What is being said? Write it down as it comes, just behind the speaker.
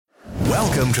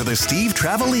Welcome to the Steve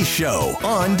Trevelise Show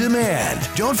on demand.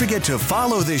 Don't forget to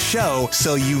follow this show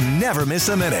so you never miss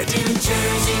a minute. New Jersey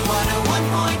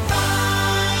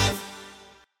 101.5.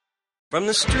 From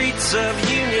the streets of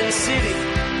Union City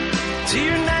to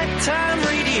your nighttime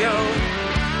radio,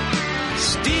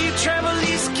 Steve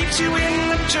Trevelise keeps you in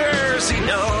the Jersey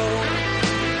know.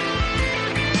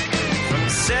 From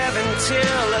 7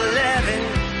 till 11,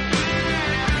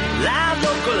 live,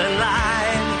 local, and live.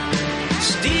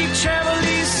 Steve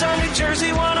Trevelise on New Jersey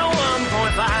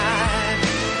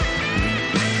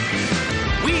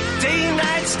 101.5. Weekday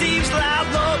night, Steve's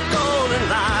live, local, and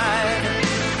live.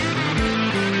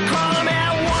 Call him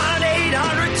at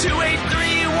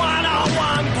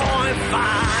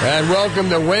 1-800-283-101.5. And welcome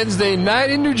to Wednesday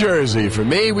night in New Jersey. For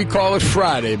me, we call it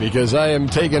Friday because I am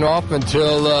taking off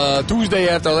until Tuesday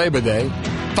after Labor Day.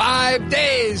 5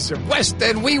 days of West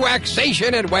and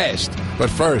Weewaxation at West. But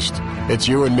first, it's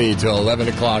you and me till 11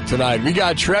 o'clock tonight. We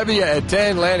got Trevia at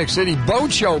 10, Atlantic City.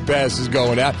 Boat show passes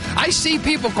going out. I see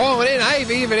people calling in. I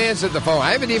haven't even answered the phone.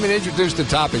 I haven't even introduced the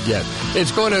topic yet.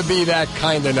 It's going to be that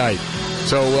kind of night.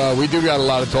 So we do got a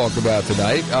lot to talk about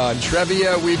tonight. On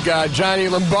Trevia, we've got Johnny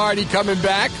Lombardi coming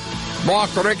back.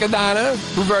 Mark Riccadonna,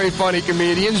 two very funny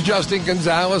comedians. Justin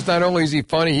Gonzalez, not only is he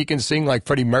funny, he can sing like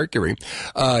Freddie Mercury.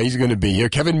 He's going to be here.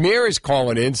 Kevin Mears is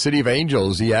calling in, City of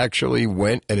Angels. He actually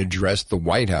went and addressed the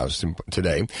White House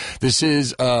today. This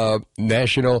is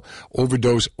National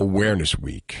Overdose Awareness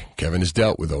Week. Kevin has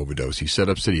dealt with overdose. He set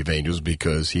up City of Angels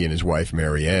because he and his wife,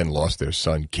 Mary Ann, lost their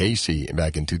son, Casey,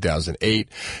 back in 2008.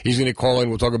 He's going to call in.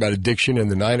 We'll talk about addiction in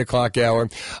the 9 o'clock hour.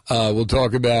 We'll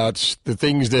talk about the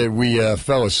things that we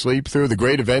fell asleep through, the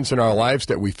great events in our lives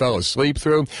that we fell asleep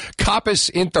through. Coppus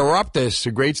Interruptus,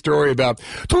 a great story about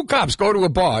two cops go to a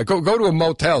bar, go to a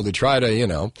motel to try to, I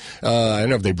don't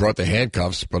know if they brought the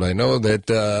handcuffs, but I know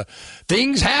that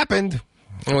things happened.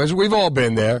 We've all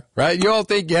been there, right? You all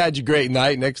think you had your great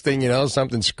night. Next thing you know,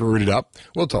 something screwed it up.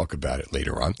 We'll talk about it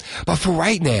later on. But for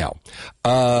right now,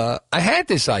 I had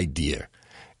this idea,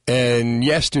 and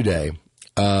yesterday,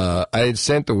 I had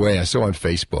sent away, I saw on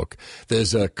Facebook,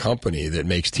 there's a company that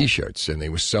makes T-shirts, and they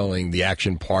were selling the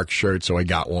Action Park shirt, so I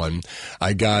got one.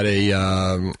 I got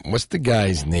a, what's the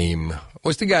guy's name?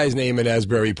 What's the guy's name in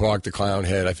Asbury Park, the clown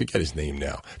head? I forget his name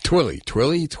now. Twilly.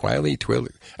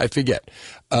 I forget.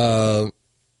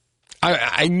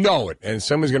 I know it, and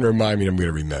someone's going to remind me and I'm going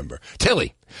to remember.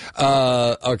 Tilly.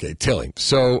 Okay, Tilly.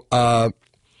 So I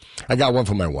got one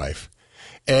for my wife.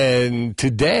 And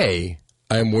today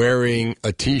I'm wearing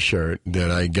a T-shirt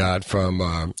that I got from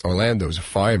Orlando as a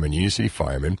fireman, Union City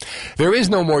fireman. There is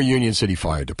no more Union City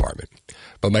Fire Department.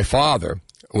 But my father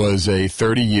was a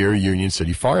 30-year Union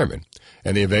City fireman.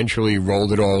 And they eventually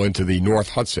rolled it all into the North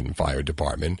Hudson Fire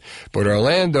Department. But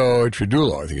Orlando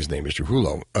Tredulo, I think his name is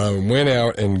Trehulo, went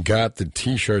out and got the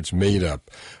T-shirts made up.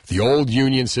 The old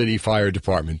Union City Fire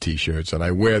Department T-shirts. And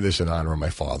I wear this in honor of my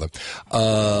father.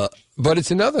 But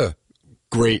it's another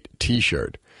great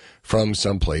T-shirt from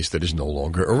some place that is no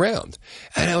longer around.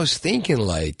 And I was thinking,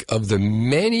 of the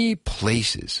many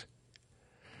places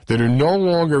that are no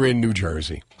longer in New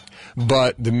Jersey,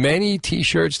 but the many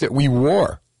T-shirts that we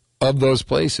wore of those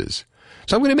places.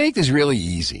 So I'm going to make this really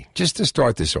easy, just to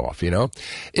start this off,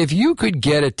 If you could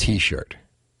get a T-shirt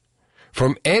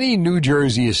from any New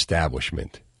Jersey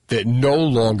establishment that no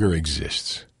longer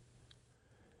exists,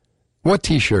 what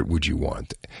T-shirt would you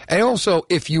want? And also,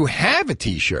 if you have a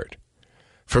T-shirt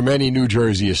from any New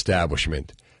Jersey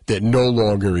establishment that no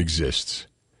longer exists,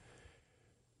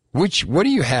 what do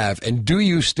you have, and do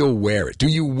you still wear it? Do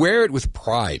you wear it with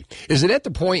pride? Is it at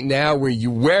the point now where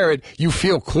you wear it, you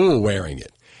feel cool wearing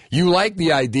it? You like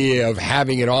the idea of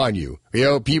having it on you.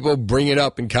 People bring it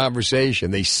up in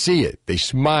conversation. They see it. They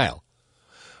smile.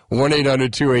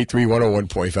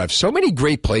 1-800-283-101.5. So many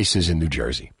great places in New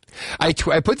Jersey. I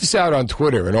put this out on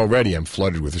Twitter, and already I'm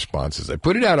flooded with responses. I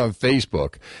put it out on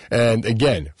Facebook, and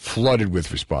again, flooded with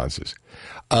responses.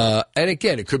 And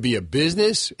again, it could be a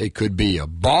business, it could be a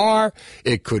bar,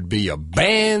 it could be a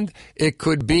band, it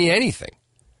could be anything.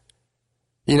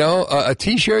 A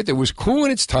T-shirt that was cool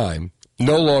in its time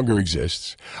no longer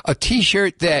exists. A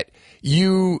T-shirt that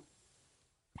you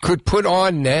could put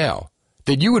on now,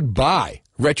 that you would buy,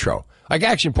 retro. Like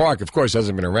Action Park, of course,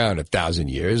 hasn't been around 1,000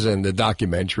 years, and the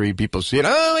documentary, people see it,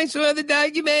 oh, I saw the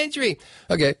documentary.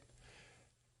 Okay.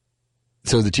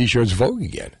 So the T-shirt's vogue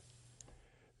again.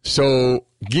 So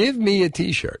give me a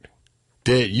T-shirt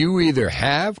that you either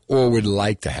have or would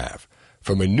like to have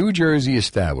from a New Jersey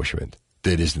establishment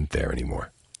that isn't there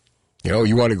anymore. You know,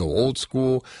 you want to go old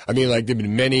school. I mean, like,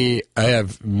 I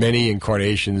have many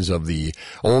incarnations of the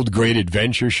old Great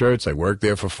Adventure shirts. I worked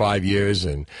there for 5 years,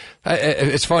 and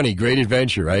it's funny, Great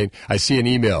Adventure, right? I see an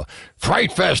email,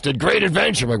 Fright Fest at Great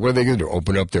Adventure. I'm like, what are they going to do,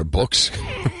 open up their books?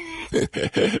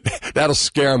 That'll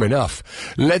scare them enough.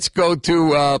 Let's go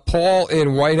to Paul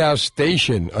in White House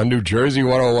Station on New Jersey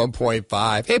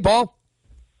 101.5. Hey, Paul.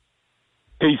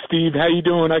 Hey, Steve, how you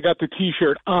doing? I got the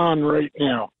T-shirt on right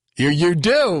now. You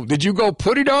do? Did you go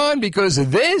put it on because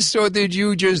of this, or did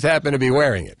you just happen to be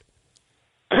wearing it?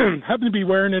 Happen to be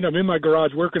wearing it. I'm in my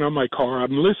garage working on my car.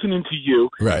 I'm listening to you.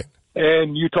 Right.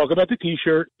 And you talk about the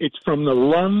T-shirt. It's from the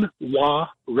Lun Wah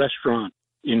restaurant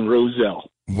in Roselle.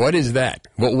 What is that?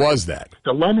 What was that?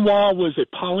 The Lun Wah was a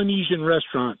Polynesian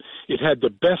restaurant. It had the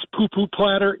best poo-poo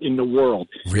platter in the world.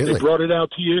 Really? They brought it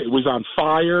out to you. It was on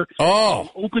fire. Oh.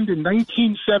 It opened in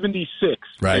 1976.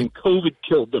 Right. And COVID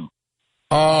killed them.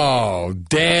 Oh,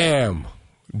 damn.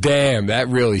 Damn, that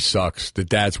really sucks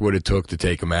that's what it took to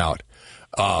take them out.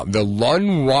 The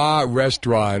Lun Wah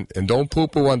restaurant, and don't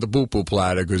poo-poo on the poo-poo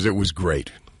platter because it was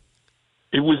great.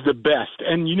 It was the best.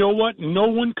 And you know what? No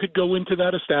one could go into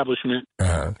that establishment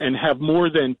and have more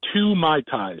than 2 Mai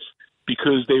Tais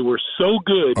because they were so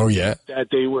good that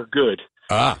they were good.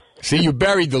 See, you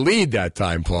buried the lead that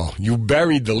time, Paul. You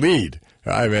buried the lead.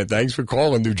 All right, man. Thanks for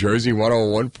calling New Jersey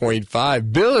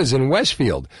 101.5. Bill is in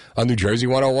Westfield on New Jersey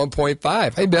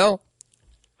 101.5. Hey, Bill.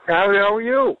 How are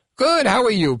you? Good. How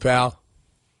are you, pal?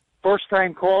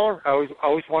 First-time caller. I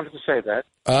always wanted to say that.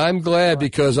 I'm glad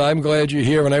because I'm glad you're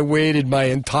here, and I waited my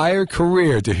entire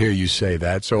career to hear you say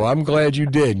that, so I'm glad you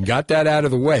did and got that out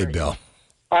of the way, Bill.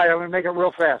 All right, I'm going to make it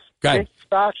real fast. Big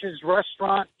Stosh's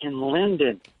Restaurant in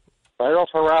Linden, right off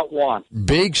of Route 1.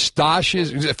 Big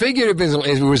Stosh's? I figured if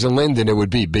it was in Linden, it would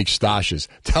be Big Stosh's.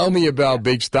 Tell me about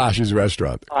Big Stosh's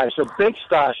Restaurant. All right, so Big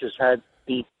Stosh's had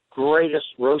the greatest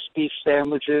roast beef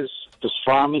sandwiches,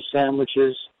 pastrami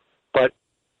sandwiches, but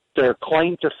their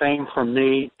claim to fame for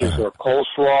me is their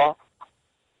coleslaw.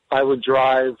 I would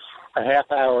drive a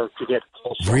half hour to get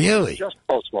coleslaw. Really? Just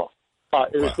coleslaw.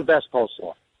 It was the best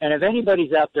coleslaw. And if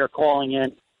anybody's out there calling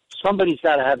in, somebody's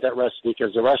got to have that recipe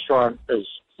because the restaurant is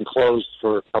closed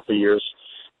for a couple of years.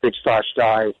 Big Stosh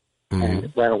died and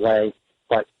it went away.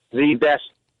 But the best,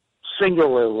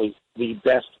 singularly, the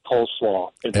best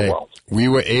coleslaw in the world. We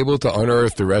were able to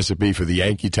unearth the recipe for the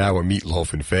Yankee Tower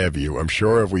meatloaf in Fairview. I'm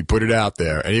sure if we put it out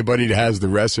there, anybody that has the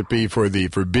recipe for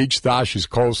Big Stosh's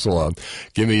coleslaw,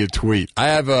 give me a tweet. I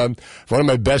have one of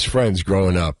my best friends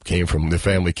growing up the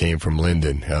family came from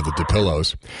Linden, the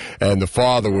DePillos, and the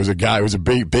father was a guy who was a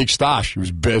big Stosh. It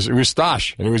was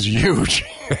Stosh, and it was huge.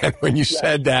 And when you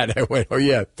said that, I went, oh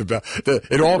yeah,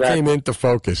 it all came into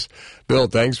focus. Bill,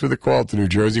 thanks for the call to New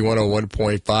Jersey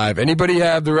 101.5. Anybody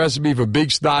have the recipe for Big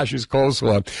Stosh's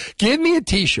coleslaw? Give me a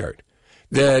T-shirt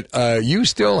that you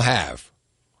still have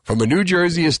from a New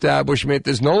Jersey establishment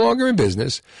that's no longer in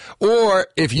business, or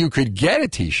if you could get a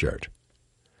T-shirt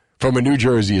from a New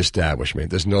Jersey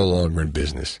establishment that's no longer in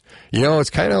business. You know, it's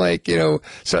kind of like,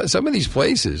 some of these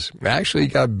places actually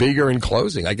got bigger and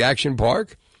closing, like Action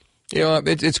Park.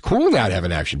 It's cool now to have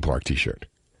an Action Park T-shirt.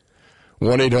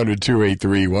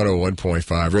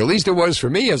 1-800-283-101.5, or at least it was for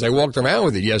me as I walked around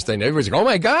with it yesterday, and everybody's like, oh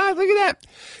my God, look at that.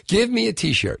 Give me a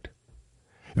T-shirt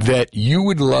that you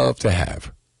would love to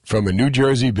have from a New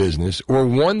Jersey business, or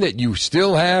one that you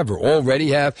still have or already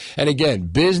have. And again,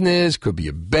 business, could be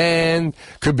a band,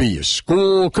 could be a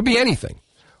school, could be anything.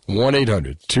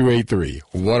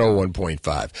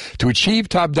 1-800-283-101.5. To achieve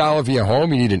top dollar for your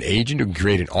home, you need an agent who can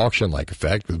create an auction-like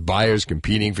effect with buyers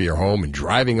competing for your home and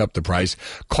driving up the price.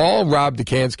 Call Rob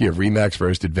Dukansky of RE/MAX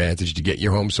First Advantage to get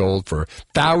your home sold for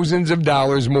thousands of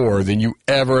dollars more than you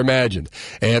ever imagined.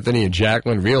 Anthony and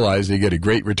Jacqueline realized they get a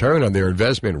great return on their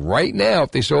investment right now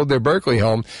if they sold their Berkeley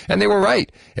home, and they were right.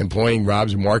 Employing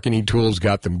Rob's marketing tools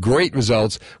got them great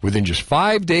results. Within just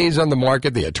 5 days on the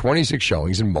market, they had 26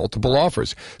 showings and multiple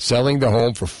offers, selling the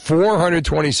home for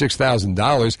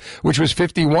 $426,000, which was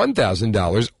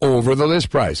 $51,000 over the list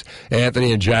price.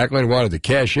 Anthony and Jacqueline wanted to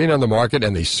cash in on the market,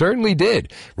 and they certainly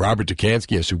did. Robert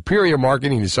Dukansky has superior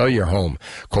marketing to sell your home.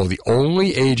 Call the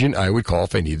only agent I would call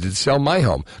if I needed to sell my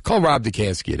home. Call Rob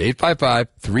Dukansky at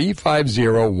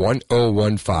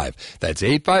 855-350-1015. That's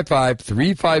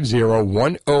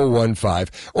 855-350-1015,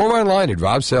 or online at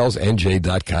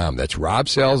robsellsnj.com. That's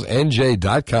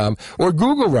robsellsnj.com, or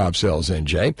Google Rob Sells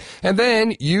NJ. And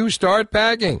then you start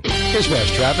packing. Here's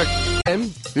fast traffic.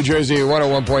 New Jersey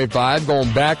 101.5,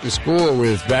 going back to school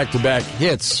with back-to-back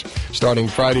hits. Starting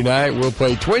Friday night, we'll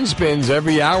play Twin Spins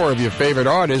every hour of your favorite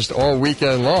artist all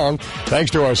weekend long.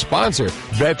 Thanks to our sponsor,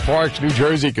 Bet Parks New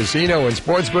Jersey Casino and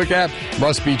Sportsbook app.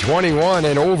 Must be 21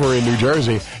 and over in New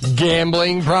Jersey.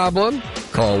 Gambling problem?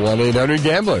 Call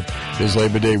 1-800-GAMBLER. This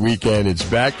Labor Day weekend, it's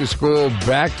back to school,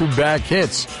 back-to-back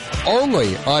hits.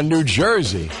 Only on New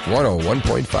Jersey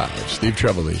 101.5. Steve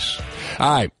Trevelise.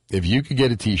 All right, if you could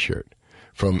get a T-shirt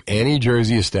from any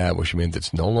Jersey establishment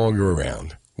that's no longer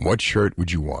around, what shirt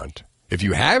would you want? If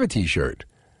you have a T-shirt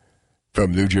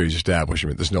from New Jersey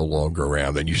establishment that's no longer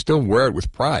around and you still wear it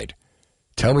with pride,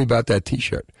 tell me about that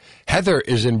T-shirt. Heather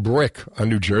is in Brick on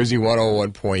New Jersey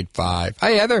 101.5. Hi,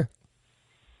 Heather.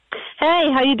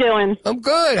 Hey, how you doing? I'm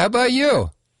good. How about you?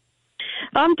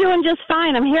 I'm doing just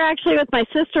fine. I'm here actually with my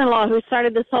sister-in-law who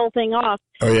started this whole thing off.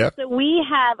 Oh, yeah? So we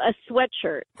have a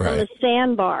sweatshirt from the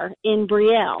Sandbar in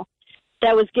Brielle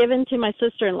that was given to my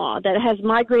sister-in-law that has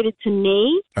migrated to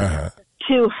me,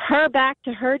 to her, back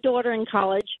to her daughter in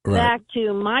college, back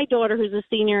to my daughter who's a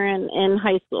senior in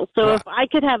high school. So if I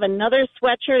could have another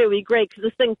sweatshirt, it would be great because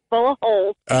this thing's full of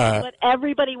holes, but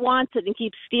everybody wants it and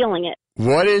keeps stealing it.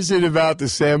 What is it about the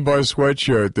Sandbar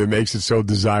sweatshirt that makes it so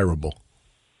desirable?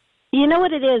 You know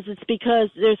what it is? It's because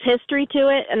there's history to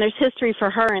it, and there's history for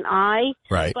her and I.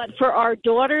 Right. But for our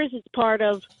daughters, it's part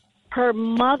of her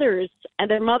mother's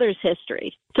and their mother's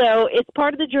history. So it's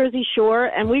part of the Jersey Shore,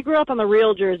 and we grew up on the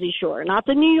real Jersey Shore, not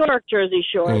the New York Jersey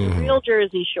Shore, the real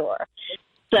Jersey Shore.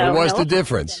 So what's the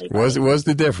difference? What's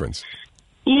the difference?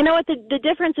 You know what? The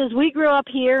difference is we grew up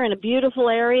here in a beautiful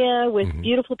area with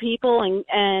beautiful people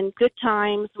and good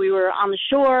times. We were on the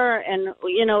shore, and,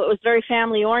 you know, it was very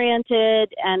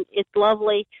family-oriented, and it's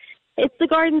lovely. It's the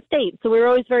Garden State, so we were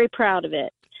always very proud of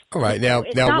it. All right. Now,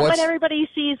 it's not what everybody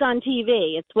sees on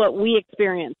TV. It's what we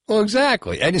experience. Well,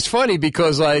 exactly. And it's funny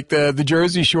because, like, the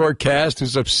Jersey Shore cast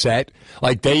is upset.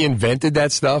 Like, they invented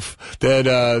that stuff that,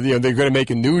 you know, they're going to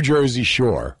make a new Jersey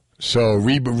Shore. So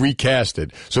recast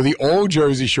it. So the old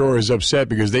Jersey Shore is upset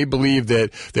because they believe that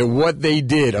what they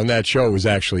did on that show was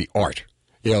actually art.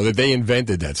 You know, that they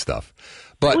invented that stuff.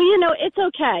 But, well, you know, it's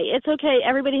okay. It's okay.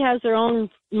 Everybody has their own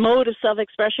mode of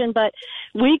self-expression, but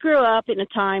we grew up in a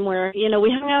time where, you know, we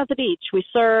hung out at the beach. We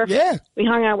surfed. Yeah. We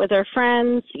hung out with our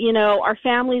friends. You know, our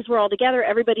families were all together.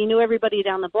 Everybody knew everybody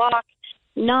down the block.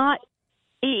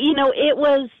 You know, it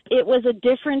was a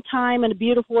different time and a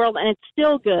beautiful world, and it's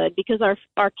still good because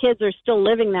our kids are still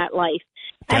living that life.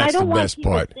 And I don't want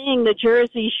people seeing the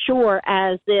Jersey Shore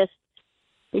as this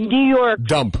New York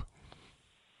dump.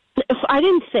 I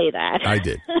didn't say that. I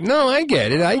did. No, I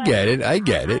get it. I get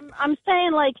it. I'm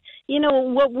saying, like, you know,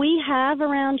 what we have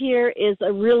around here is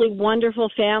a really wonderful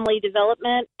family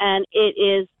development, and it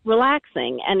is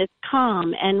relaxing, and it's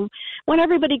calm. And when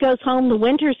everybody goes home, the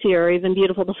winters here are even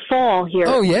beautiful. The fall here.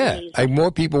 Oh, yeah.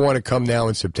 More people want to come now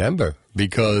in September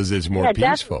because it's more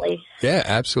peaceful. Definitely. Yeah,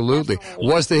 absolutely.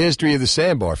 What's the history of the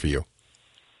Sandbar for you?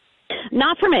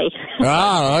 Not for me.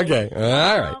 Ah, okay.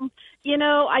 All right. You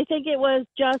know, I think it was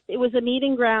a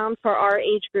meeting ground for our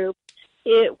age group.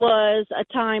 It was a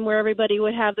time where everybody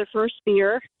would have their first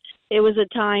beer. It was a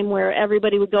time where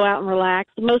everybody would go out and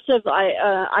relax.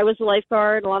 I was a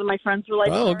lifeguard. A lot of my friends were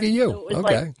lifeguards. Oh, look at you. So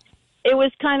okay. It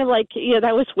was kind of like, you know,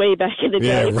 that was way back in the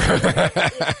day.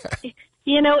 Right.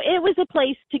 You know, it was a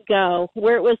place to go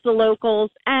where it was the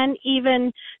locals and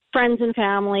even friends and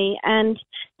family. And,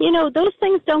 you know, those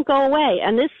things don't go away.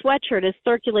 And this sweatshirt is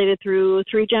circulated through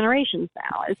 3 generations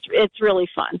now. It's really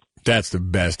fun. That's the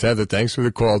best. Heather, thanks for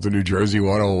the call to New Jersey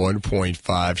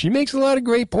 101.5. She makes a lot of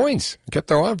great points.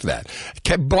 Kept her on for that.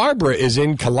 Barbara is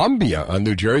in Columbia on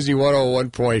New Jersey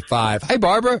 101.5. Hi,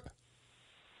 Barbara.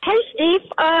 Hey, Steve.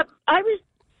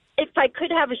 If I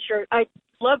could have a shirt, I'd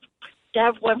love to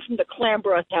have one from the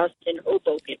Clambroth House in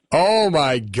Hoboken. Oh,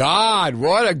 my God.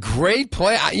 What a great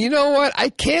play. You know what? I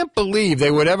can't believe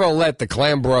they would ever let the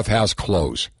Clambroth House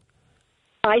close.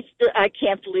 I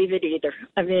can't believe it either.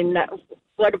 I mean,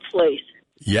 what a place.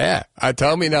 Yeah.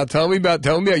 Tell me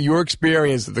about your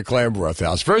experience at the Clambroth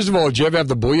House. First of all, did you ever have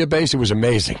the bouillabaisse? It was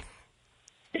amazing.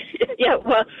 Yeah,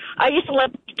 well, I used to love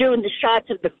doing the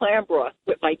shots of the Clambroth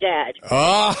with my dad.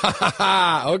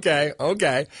 Oh,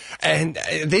 okay. And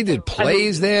they did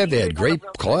plays there. They had great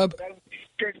club.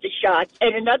 The shots.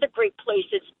 And another great place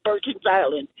is Burton's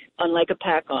Island on Lake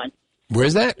Apacon.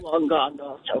 Where's that? Long gone,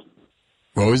 also.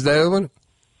 What was the other one?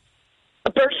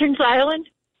 Burton's Island.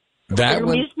 That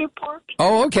one? Amusement Park.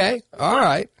 Oh, okay. All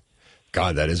right.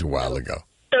 God, that is a while ago.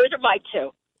 Those are my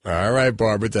two. All right,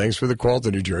 Barbara. Thanks for the call to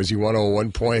New Jersey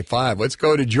 101.5. Let's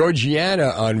go to Georgiana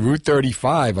on Route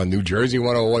 35 on New Jersey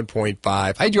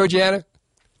 101.5. Hi, Georgiana.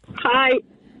 Hi,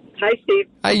 Steve.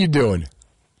 How you doing?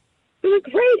 Doing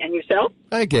great. And yourself?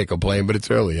 I can't complain, but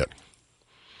it's early yet.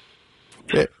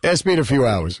 Ask me in a few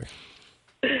hours.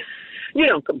 You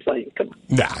don't complain. Come on.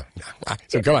 Nah.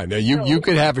 So come on. Now, you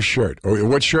could have a shirt. Or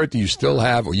what shirt do you still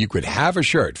have? Or you could have a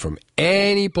shirt from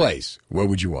any place. What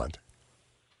would you want?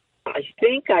 I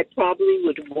think I probably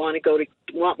would want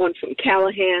one from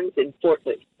Callahan's in Fort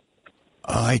Lee.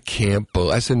 I can't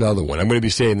believe. That's another one. I'm going to be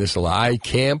saying this a lot. I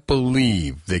can't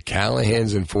believe that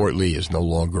Callahan's in Fort Lee is no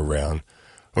longer around.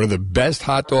 One of the best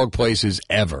hot dog places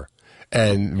ever.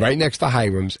 And right next to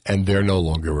Hiram's, and they're no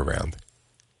longer around.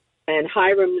 And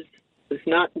Hiram's was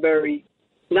not as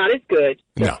good.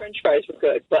 The No. French fries were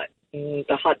good, but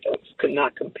the hot dogs could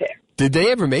not compare. Did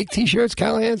they ever make T-shirts,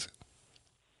 Callahan's?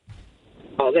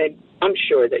 Oh, I'm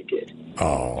sure they did.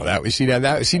 Oh, now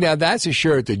that's a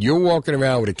shirt that you're walking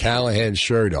around with a Callahan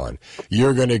shirt on.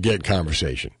 You're going to get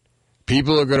conversation.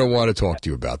 People are going to want to talk to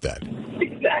you about that.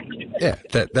 Exactly. Yeah,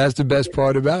 that's the best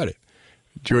part about it.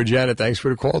 Georgiana, thanks for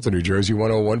the call to New Jersey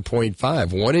 101.5.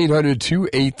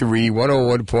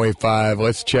 1-800-283-101.5.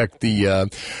 Let's check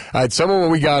some of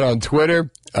what we got on Twitter.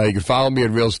 You can follow me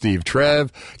at Real Steve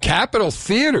Trev. Capitol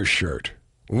Theater shirt.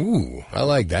 Ooh, I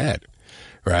like that.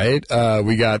 Right?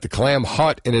 We got the Clam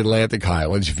Hut in Atlantic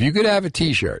Highlands. If you could have a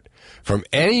T-shirt from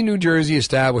any New Jersey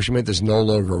establishment that's no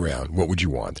longer around, what would you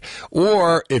want?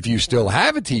 Or if you still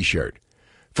have a T-shirt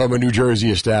from a New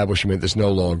Jersey establishment that's no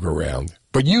longer around,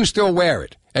 but you still wear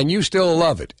it, and you still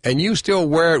love it, and you still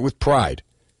wear it with pride,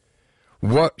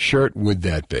 what shirt would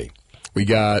that be? We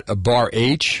got a Bar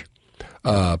H,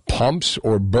 Pumps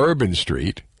or Bourbon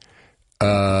Street.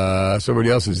 Somebody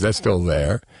else's, that's still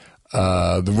there.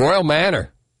 The Royal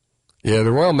Manor. Yeah,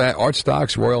 the Royal Manor, Art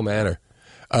Stock's Royal Manor.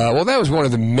 Well, that was one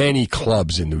of the many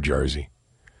clubs in New Jersey.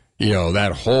 You know,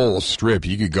 that whole strip,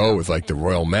 you could go with, like, the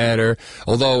Royal Manor.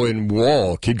 Although in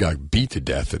Wall, a kid got beat to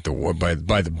death at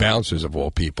by the bouncers of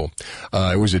all people.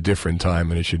 It was a different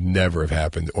time, and it should never have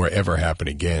happened or ever happen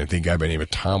again. I think a guy by the name of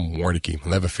Tom Warnicki.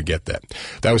 I'll never forget that.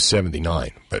 That was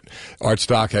 79. But Art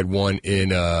Stock had one in,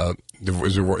 there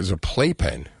was a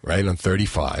playpen, right, on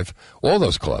 35. All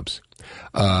those clubs.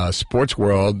 Sports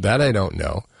World, that I don't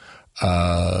know.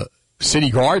 City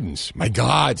Gardens. My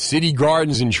God, City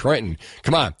Gardens in Trenton.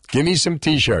 Come on, give me some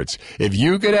T-shirts. If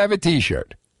you could have a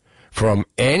T-shirt from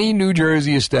any New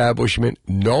Jersey establishment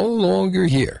no longer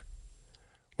here,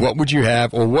 what would you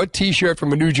have? Or what T-shirt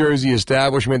from a New Jersey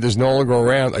establishment that's no longer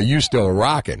around are you still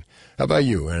rocking? How about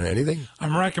you? Anything?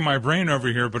 I'm racking my brain over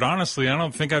here, but honestly, I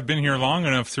don't think I've been here long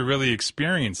enough to really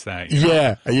experience that. You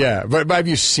know? Yeah. But have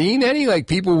you seen any, like,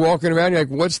 people walking around, you're like,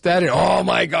 what's that? And, oh,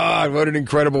 my God, what an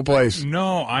incredible place.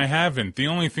 No, I haven't. The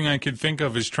only thing I could think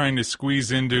of is trying to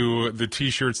squeeze into the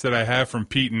T-shirts that I have from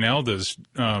Pete and Elda's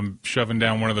shoving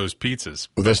down one of those pizzas.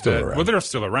 Well, they're still around. Well, they're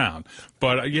still around.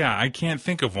 But, yeah, I can't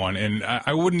think of one. And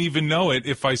I wouldn't even know it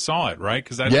if I saw it, right?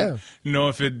 Because I don't know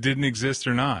if it didn't exist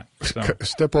or not. So.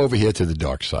 Step over here to the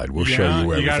dark side. We'll show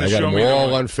you everything. I got them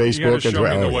all on Facebook as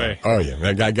well. Oh, yeah.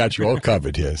 I got you all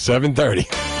covered here. 7:30.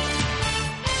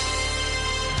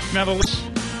 Now the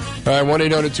All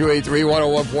right,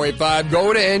 1-800-283-101.5.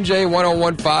 Go to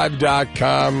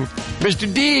NJ1015.com.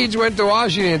 Mr. Deeds went to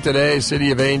Washington today.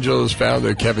 City of Angels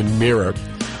founder Kevin Mirror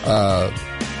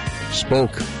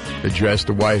addressed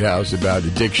the White House about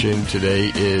addiction.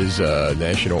 Today is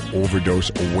National Overdose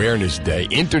Awareness Day,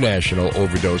 International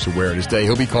Overdose Awareness Day.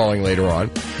 He'll be calling later on.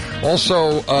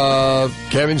 Also,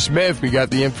 Kevin Smith, we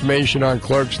got the information on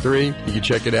Clerks 3. You can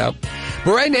check it out.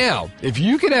 But right now, if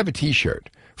you could have a T-shirt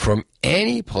from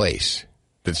any place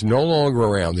that's no longer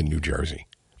around in New Jersey,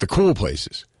 the cool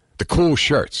places, the cool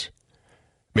shirts,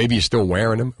 maybe you're still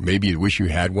wearing them, maybe you wish you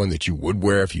had one that you would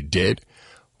wear if you did.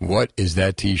 What is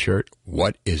that T-shirt?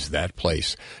 What is that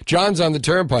place? John's on the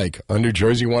Turnpike on New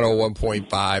Jersey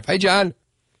 101.5. Hey, John.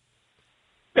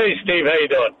 Hey, Steve. How you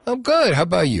doing? I'm good. How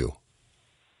about you?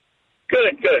 Good.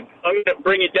 I'm going to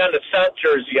bring it down to South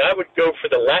Jersey. I would go for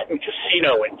the Latin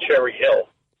Casino in Cherry Hill.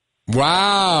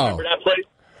 Wow. Remember that place?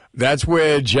 That's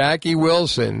where Jackie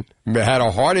Wilson had a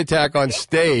heart attack on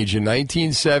stage in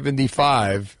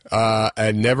 1975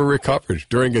 and never recovered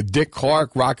during a Dick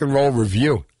Clark rock and roll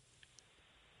review.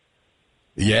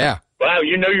 Yeah. Wow,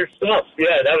 you know your stuff.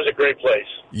 Yeah, that was a great place.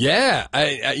 Yeah.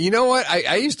 You know what?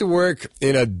 I used to work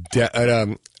in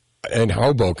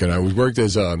Hoboken. I worked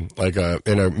as in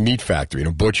a meat factory, in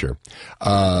a butcher.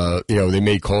 They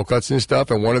made cold cuts and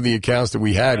stuff. And one of the accounts that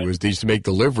we had was they used to make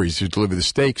deliveries to deliver the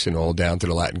steaks and all down to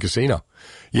the Latin Casino.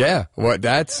 Yeah. Well,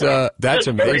 that's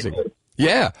amazing. Cool.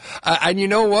 Yeah. And you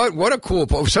know what? What a cool,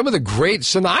 some of the great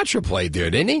Sinatra played there,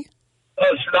 didn't he?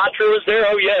 Oh, Sinatra was there?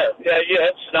 Oh, yeah. Yeah,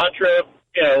 Sinatra,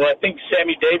 I think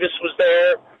Sammy Davis was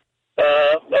there.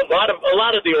 A lot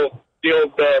of the old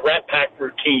Rat Pack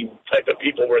routine type of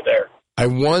people were there. I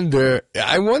wonder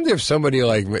if somebody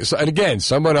like me, and again,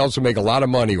 someone else will make a lot of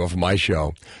money off of my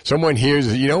show. Someone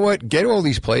hears, you know what, get all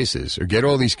these places or get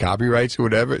all these copyrights or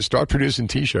whatever, start producing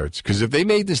T-shirts. Because if they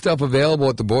made this stuff available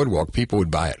at the boardwalk, people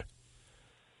would buy it.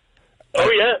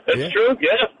 Oh, yeah, that's true,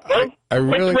 yeah. Well, I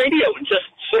really, radio and just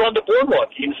sit on the boardwalk.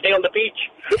 You can stay on the beach.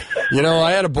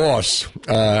 I had a boss.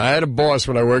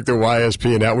 When I worked at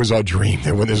YSP, and that was our dream.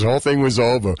 That when this whole thing was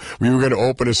over, we were going to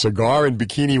open a cigar and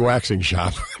bikini waxing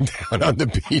shop down on the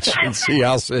beach in Sea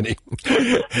Isle City.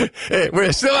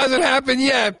 It still hasn't happened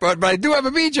yet, but I do have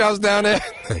a beach house down there.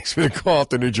 Thanks for the call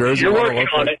to New Jersey. You're working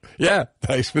on it. Yeah,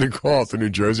 thanks for the call to New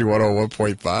Jersey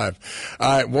 101.5. All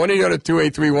right,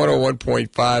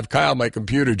 1-800-283-101.5. Kyle, my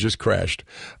computer just crashed.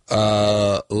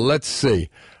 Let's see.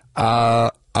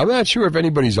 I'm not sure if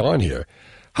anybody's on here.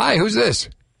 Hi, who's this?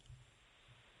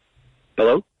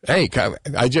 Hello? Hey,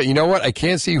 you know what? I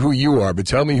can't see who you are, but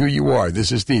tell me who you are.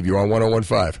 This is Steve. You're on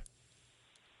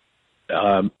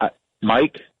 101.5.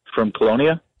 Mike from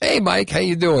Colonia. Hey, Mike. How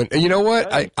you doing? You know what?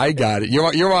 I got it.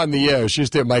 You're on the air. It's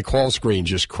just that my call screen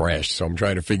just crashed, so I'm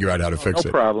trying to figure out how to fix it.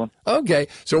 No problem. Okay.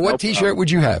 So what T-shirt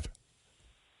would you have?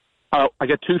 I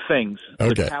got two things.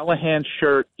 Okay. The Callahan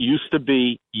shirt used to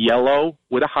be yellow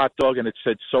with a hot dog, and it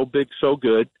said "So Big, So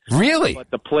Good." Really? But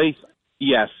the place,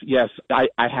 yes, I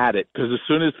had it because as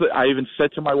soon as I even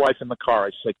said to my wife in the car,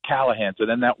 I said Callahan's, and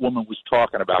then that woman was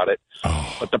talking about it.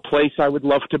 Oh. But the place I would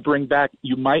love to bring back,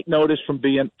 you might notice from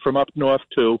being from up north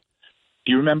too.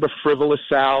 Do you remember Frivolous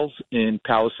Sal's in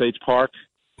Palisades Park?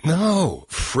 No,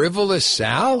 Frivolous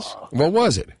Sal's? What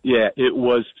was it? Yeah, it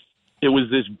was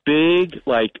this big,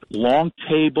 long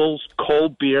tables,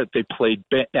 cold beer. They played,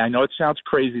 I know it sounds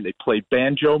crazy, they played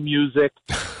banjo music.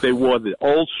 They wore the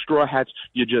old straw hats.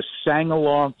 You just sang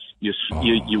along. You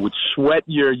would sweat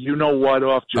your you-know-what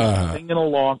off, just singing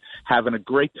along, having a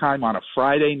great time on a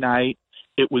Friday night.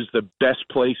 It was the best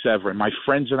place ever. And my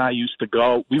friends and I used to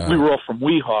go. We were all from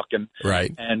Weehawken.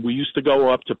 Right. And we used to go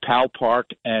up to Powell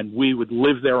Park, and we would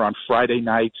live there on Friday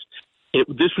nights.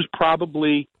 This was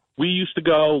probably... We used to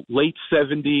go late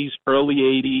 70s, early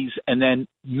 80s, and then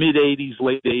mid-80s,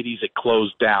 late 80s, it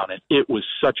closed down. And it was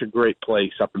such a great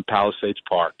place up in Palisades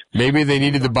Park. Maybe they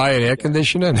needed to buy an air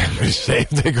conditioner.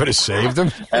 They could have saved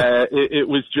them. It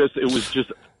was just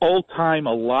old time,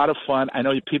 a lot of fun. I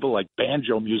know people like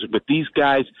banjo music, but these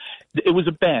guys, it was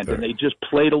a band, and they just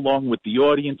played along with the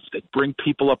audience. They'd bring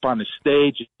people up on the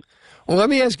stage. Well, let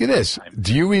me ask you this.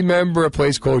 Do you remember a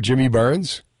place called Jimmy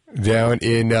Burns? Down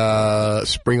in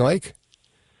Spring Lake,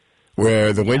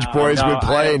 where the Lynch Boys would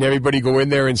play and everybody go in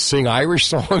there and sing Irish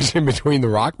songs in between the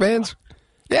rock bands?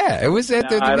 Yeah, it was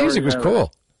the music was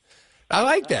cool. I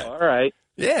like that. All right.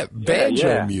 Yeah,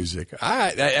 banjo music. All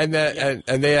right, and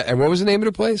what was the name of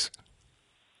the place?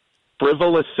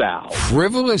 Frivolous Sal's.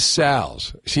 Frivolous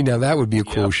Sal's. See, now that would be a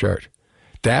cool shirt.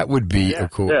 That would be a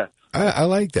cool. Yeah. I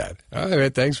like that. All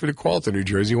right, thanks for the call to New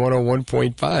Jersey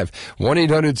 101.5.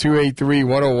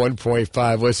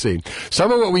 1-800-283-101.5. Let's see.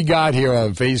 Some of what we got here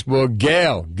on Facebook.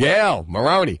 Gail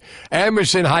Maroney,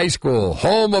 Emerson High School,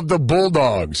 home of the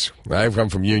Bulldogs. I come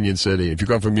from Union City. If you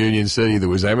come from Union City, there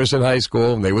was Emerson High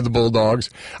School, and they were the Bulldogs.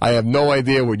 I have no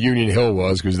idea what Union Hill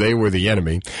was because they were the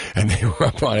enemy, and they were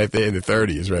up on it in the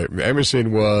 30s, right?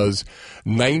 Emerson was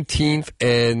 19th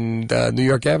and New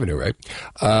York Avenue, right?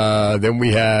 Then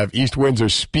we have East Windsor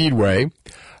Speedway,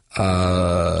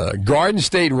 Garden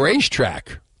State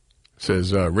Racetrack,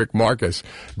 says Rick Marcus.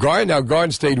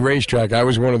 Garden State Racetrack, I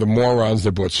was one of the morons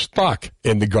that bought stock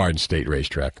in the Garden State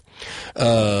Racetrack.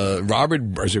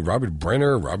 Robert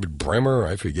Bremer?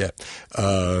 I forget.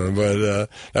 But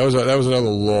that was another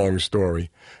long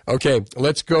story. Okay,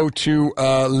 let's go to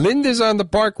Linda's on the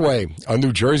Parkway on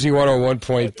New Jersey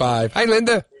 101.5. Hi,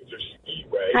 Linda.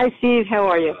 Hi, Steve. How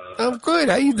are you? I'm good.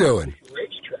 How you doing?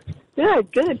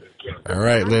 Good. All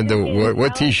right, Linda.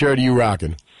 What T-shirt are you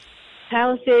rocking?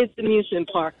 Palisades Amusement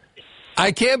Park.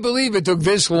 I can't believe it took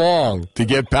this long to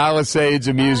get Palisades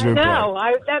Amusement Park. No,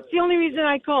 that's the only reason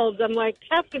I called. I'm like,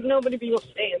 how could nobody be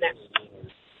saying that?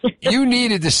 You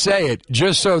needed to say it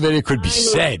just so that it could be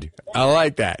said. I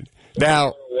like that.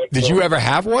 Now, did you ever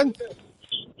have one?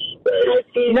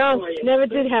 No, never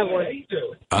did have one.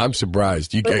 I'm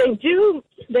surprised. But they do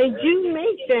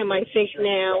make them, I think,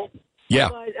 now. Yeah.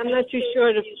 But I'm not too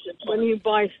sure when you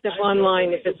buy stuff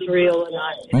online if it's real or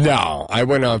not? No, I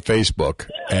went on Facebook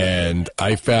and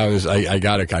I found I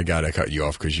gotta cut you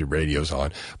off because your radio's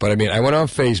on. But I mean, I went on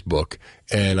Facebook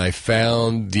and I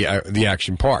found the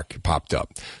Action Park popped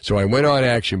up. So I went on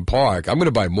Action Park. I'm going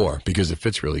to buy more because it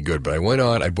fits really good. But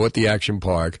I bought the Action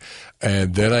Park,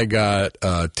 and then I got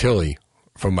Tilly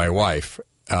from my wife,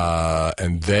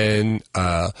 and then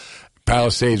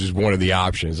Palisades was one of the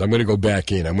options. I'm going to go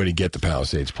back in. I'm going to get the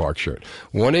Palisades Park shirt.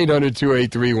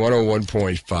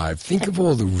 1-800-283-101.5. Think of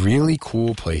all the really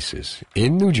cool places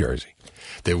in New Jersey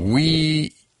that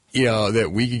we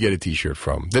could get a T-shirt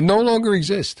from that no longer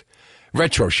exist.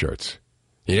 Retro shirts.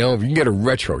 If you can get a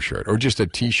retro shirt or just a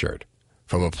T-shirt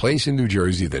from a place in New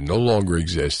Jersey that no longer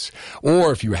exists,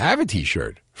 or if you have a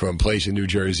T-shirt from a place in New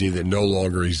Jersey that no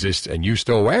longer exists and you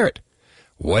still wear it,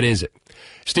 what is it?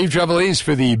 Steve Trevelise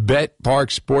for the Bet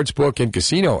Parks Sportsbook and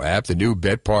Casino app. The new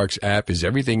Bet Parks app is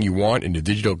everything you want in the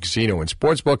digital casino and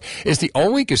sportsbook. It's the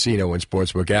only casino and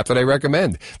sportsbook app that I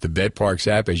recommend. The Bet Parks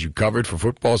app has you covered for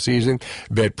football season.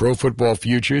 Bet pro football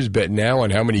futures. Bet now on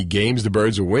how many games the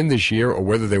Birds will win this year or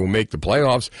whether they will make the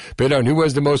playoffs. Bet on who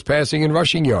has the most passing and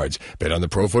rushing yards. Bet on the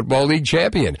Pro Football League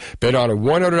champion. Bet on a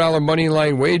 $100 money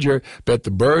line wager. Bet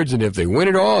the Birds, and if they win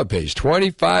it all, it pays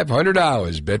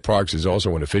 $2,500. Bet Parks is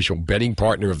also an official betting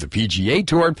partner of the PGA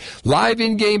Tour. Live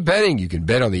in-game betting. You can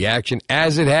bet on the action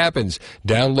as it happens.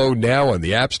 Download now on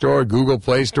the App Store, Google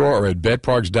Play Store, or at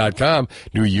betparks.com.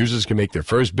 New users can make their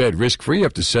first bet risk-free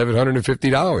up to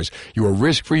 $750. Your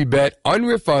risk-free bet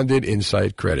unrefunded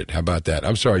in-site credit. How about that?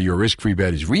 I'm sorry, your risk-free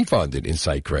bet is refunded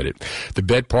in-site credit. The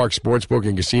Bet Park Sportsbook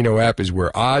and Casino app is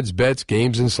where odds, bets,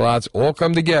 games, and slots all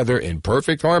come together in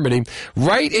perfect harmony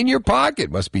right in your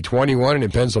pocket. Must be 21 and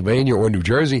in Pennsylvania or New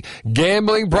Jersey.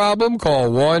 Gambling problem?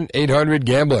 Call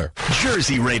 1-800-GAMBLER.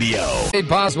 Jersey Radio. Made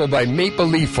possible by Maple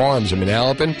Leaf Farms in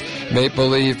Manalapan. Maple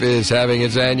Leaf is having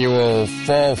its annual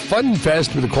Fall Fun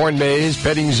Fest with a corn maze,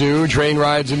 petting zoo, train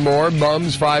rides, and more.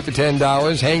 Bums, $5 to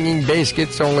 $10. Hanging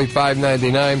baskets, only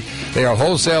 $5.99. They are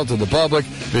wholesale to the public.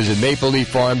 Visit Maple Leaf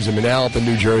Farms in Manalapan,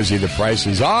 New Jersey. The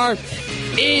prices are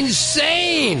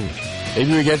insane.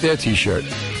 Maybe we get their T-shirt.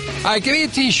 All right, give me a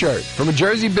T-shirt from a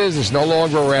Jersey business no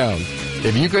longer around.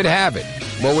 If you could have it,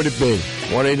 what would it be?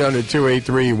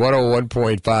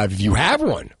 1-800-283-101.5. If you have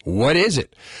one, what is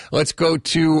it? Let's go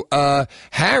to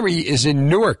Harry is in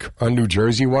Newark on New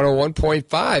Jersey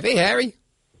 101.5. Hey, Harry.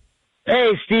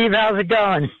 Hey, Steve. How's it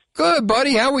going? Good,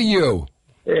 buddy. How are you?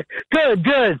 Good.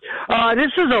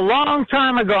 This is a long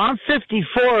time ago. I'm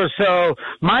 54, so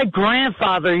my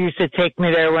grandfather used to take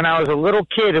me there when I was a little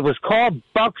kid. It was called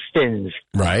Buxton's.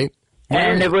 Right.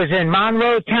 And it was in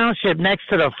Monroe Township next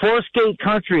to the Forest Gate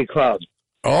Country Club.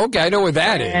 Oh, okay, I know where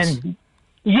that is.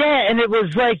 Yeah, and it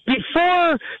was like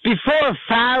before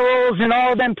Farrell's and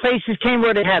all them places came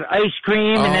where they had ice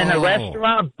cream and then a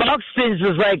restaurant. Buxton's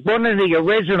was like one of the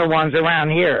original ones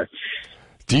around here.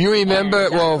 Do you remember?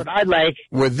 What I like.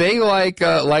 Were they like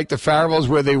the Farrells,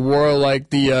 where they wore like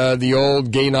the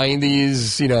old gay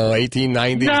 90s,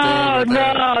 1890s? No.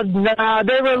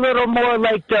 They were a little more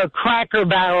like the Cracker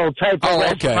Barrel type of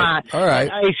restaurant. Okay. All right.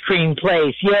 Ice cream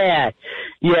place. Yeah.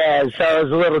 So it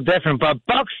was a little different. But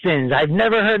Buxton's, I've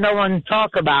never heard no one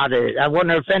talk about it. I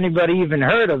wonder if anybody even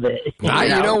heard of it. You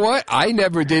know what? I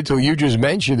never did till you just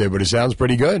mentioned it, but it sounds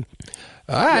pretty good.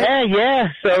 All right. Yeah.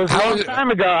 So it was a long time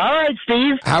ago. All right,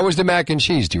 Steve. How was the mac and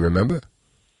cheese? Do you remember?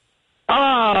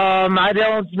 I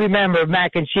don't remember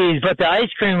mac and cheese, but the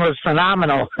ice cream was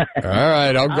phenomenal. All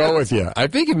right, I'll go with you. I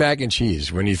think of mac and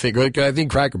cheese when you think, I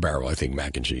think Cracker Barrel, I think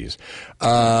mac and cheese.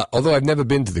 Although I've never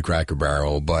been to the Cracker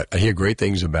Barrel, but I hear great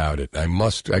things about it. I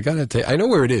know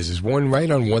where it is. There's one right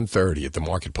on 130 at the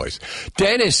marketplace.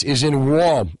 Dennis is in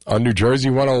Wall on New Jersey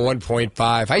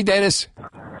 101.5. Hi, Dennis.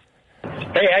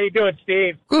 Hey, how you doing,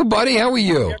 Steve? Good, buddy. How are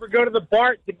you? Did you ever go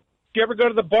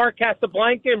to the bar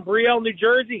Casablanca in Brielle, New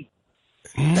Jersey?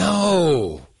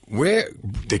 No. Where?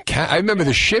 I remember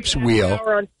the Ship's Wheel.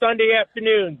 On Sunday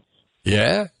afternoons.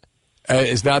 Yeah?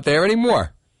 It's not there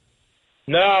anymore?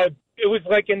 No, it was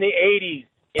like in the 80s.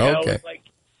 Okay.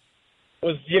 It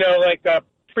was like a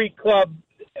pre-club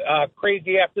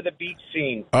crazy after the beach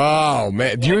scene. Oh,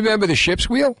 man. Do you remember the Ship's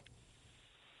Wheel?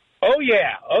 Oh,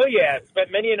 yeah.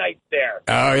 Spent many a night there.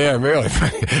 Oh, yeah, really?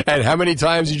 And how many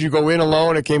times did you go in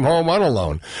alone and came home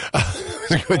unalone?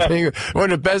 Good thing, one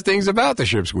of the best things about the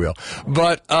Ship's Wheel.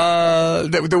 But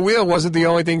the wheel wasn't the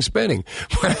only thing spinning.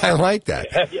 But I like that.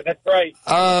 Yeah, that's right.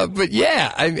 But,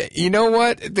 yeah, you know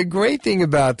what? The great thing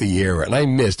about the era, and I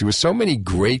missed, there were so many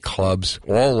great clubs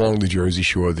all along the Jersey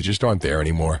Shore that just aren't there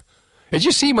anymore. It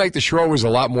just seemed like the Shore was a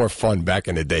lot more fun back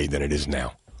in the day than it is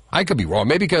now. I could be wrong.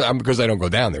 Maybe because I don't go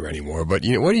down there anymore. But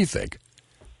what do you think?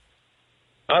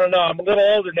 I don't know. I'm a little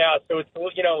older now, so it's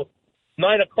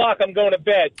 9 o'clock. I'm going to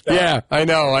bed. So. Yeah, I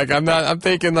know. Like I'm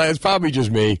thinking like it's probably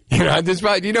just me.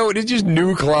 It's just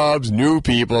new clubs, new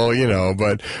people.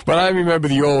 But I remember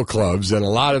the old clubs and a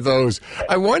lot of those.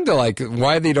 I wonder like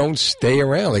why they don't stay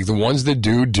around. Like the ones that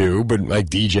do, but like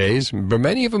DJs, but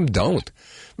many of them don't.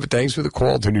 But thanks for the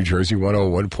call to New Jersey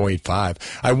 101.5.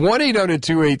 I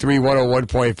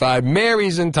 1-800-283-101.5.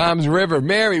 Mary's in Tom's River.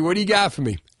 Mary, what do you got for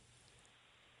me?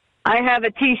 I have a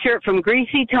T-shirt from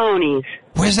Greasy Tony's.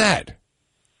 Where's that?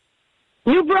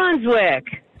 New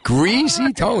Brunswick.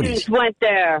 Greasy Tony's. Went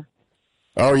there.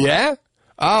 Oh, yeah?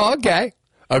 Oh, okay.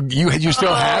 You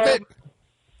still have it?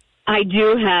 I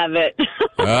do have it.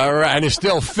 All right, and it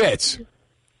still fits.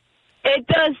 It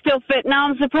does still fit. Now,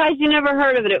 I'm surprised you never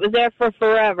heard of it. It was there for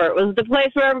forever. It was the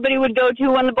place where everybody would go to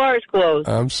when the bars closed.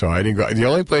 I'm sorry, I didn't go. The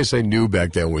only place I knew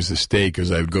back then was the State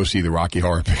because I would go see the Rocky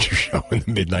Horror Picture Show in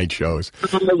the midnight shows.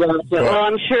 Oh, my God. Well,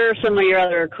 I'm sure some of your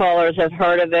other callers have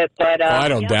heard of it, but I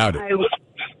don't doubt it.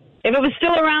 If it was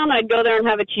still around, I'd go there and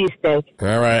have a cheesesteak.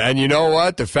 All right, and you know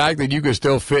what? The fact that you could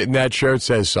still fit in that shirt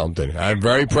says something. I'm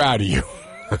very proud of you.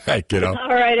 All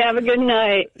right, have a good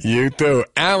night. You too.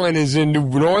 Alan is in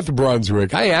North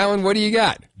Brunswick. Hi, Alan. What do you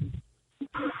got?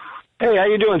 Hey, how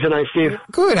you doing tonight, Steve?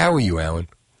 Good. How are you, Alan?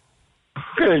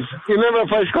 Good. You remember a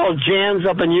place called Jan's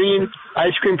up in Union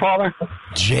Ice Cream Parlor?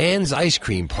 Jan's Ice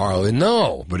Cream Parlor?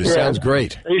 No, but it sounds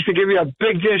great. They used to give you a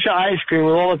big dish of ice cream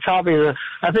with all the toppings.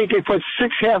 I think they put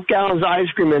 6 half-gallons of ice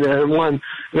cream in there in one.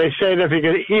 They say that if you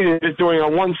could eat it during a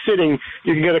one sitting,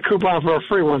 you can get a coupon for a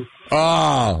free one.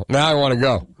 Oh, now I want to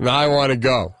go.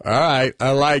 All right,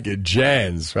 I like it.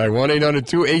 Jan's. Right,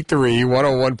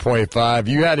 1-800-283-101.5.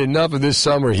 You had enough of this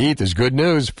summer heat. There's good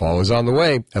news. Fall is on the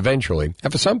way, eventually.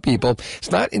 And for some people,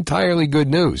 it's not entirely good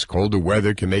news. Colder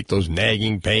weather can make those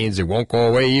nagging pains that won't go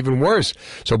away even worse.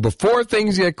 So before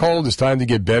things get cold, it's time to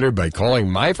get better by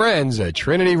calling my friends at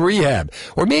Trinity Rehab.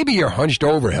 Or maybe you're hunched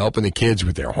over helping the kids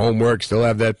with their homework, still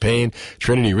have that pain.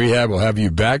 Trinity Rehab will have you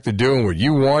back to doing what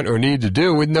you want or need to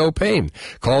do with no pain.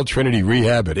 Call Trinity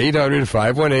Rehab at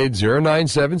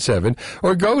 800-518-0977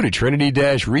 or go to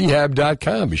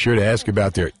trinity-rehab.com. Be sure to ask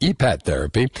about their EPAT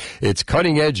therapy. It's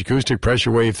cutting-edge acoustic pressure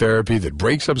wave therapy that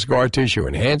breaks up scar tissue,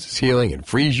 enhances healing, and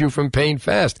frees you from pain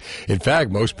fast. In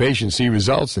fact, most patients see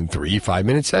results in 3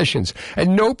 5-minute sessions,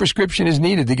 and no prescription is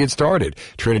needed to get started.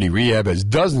 Trinity Rehab has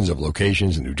dozens of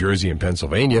locations in New Jersey and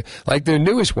Pennsylvania, like their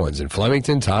newest ones in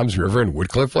Flemington, Toms River, and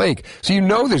Woodcliff Lake. So you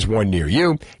know there's one near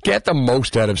you. Get the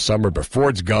most out of summer before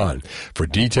it's gone. For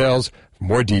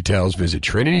more details, visit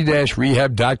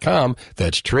trinity-rehab.com.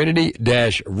 That's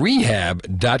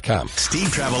trinity-rehab.com. Steve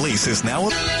Trevelise is now...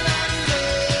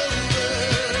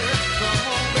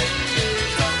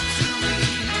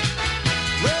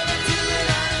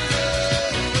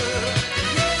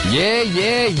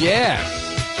 Yeah.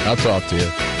 I'll talk to you.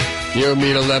 You and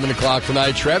me at 11 o'clock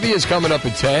tonight. Trevia is coming up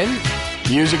at 10.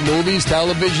 Music, movies,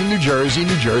 television, New Jersey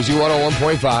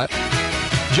 101.5.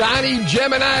 Johnny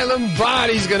Gemini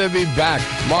Lombardi's going to be back.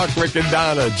 Mark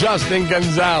Riccadonna, Justin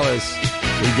Gonzalez.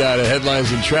 We got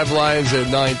headlines and Trevelise at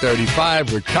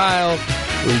 9:35 with Kyle.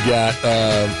 We got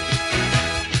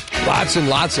lots and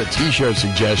lots of T-shirt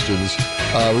suggestions.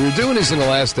 We were doing this in the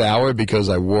last hour because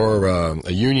I wore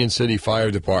a Union City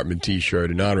Fire Department T-shirt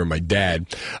in honor of my dad.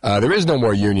 There is no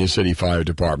more Union City Fire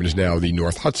Department. It's now the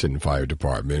North Hudson Fire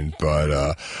Department.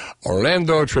 But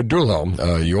Orlando Tradullo,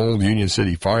 the old Union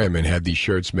City fireman, had these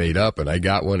shirts made up, and I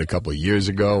got one a couple of years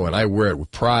ago, and I wear it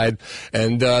with pride.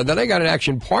 And then I got an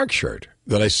Action Park shirt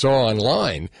that I saw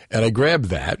online, and I grabbed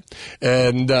that,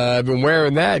 and I've been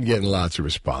wearing that and getting lots of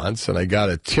response, and I got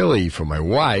a Tilly for my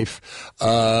wife.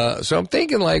 So I'm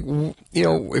thinking, like,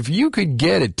 if you could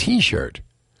get a T-shirt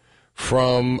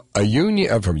from a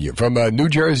New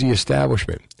Jersey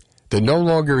establishment that no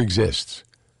longer exists,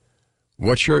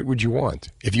 what shirt would you want?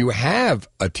 If you have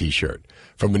a T-shirt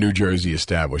from a New Jersey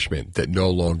establishment that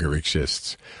no longer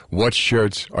exists, what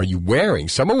shirts are you wearing?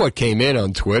 Some of what came in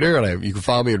on Twitter, and you can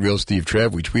follow me at Real Steve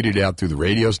Trev. We tweeted it out through the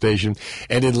radio station.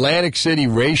 An Atlantic City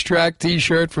Racetrack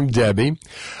T-shirt from Debbie.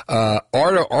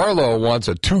 Arlo wants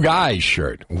a Two Guys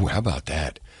shirt. Ooh, how about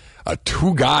that? A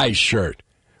Two Guys shirt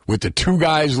with the Two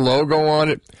Guys logo on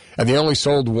it, and they only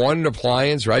sold one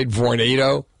appliance, right?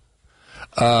 Vornado.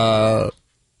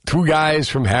 Two Guys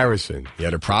from Harrison. You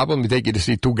had a problem? We take you to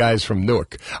see Two Guys from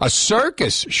Newark. A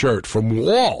circus shirt from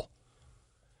Wall.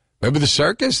 Remember the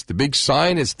circus? The big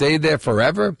sign that stayed there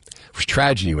forever? It was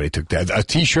tragedy when they took that. A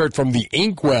T-shirt from the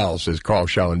Inkwell, says Carl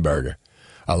Schellenberger.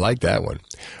 I like that one.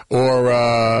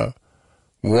 Or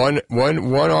One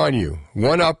on you.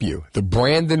 One up you. The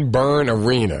Brandon Byrne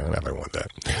Arena. I don't want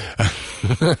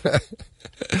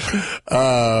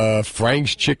that.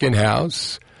 Frank's Chicken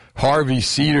House. Harvey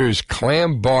Cedar's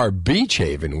Clam Bar Beach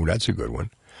Haven. Ooh, that's a good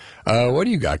one. What do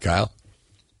you got, Kyle?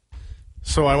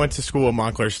 So I went to school at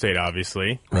Montclair State,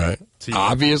 obviously. Right.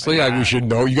 Obviously, we should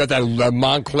know. You got that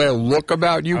Montclair look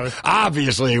about you.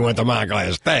 Obviously, you went to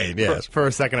Montclair State, yes. For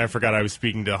a second, I forgot I was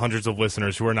speaking to hundreds of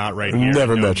listeners who are not right here.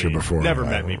 Never met you before. Never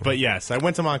met me. But yes, I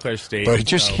went to Montclair State. But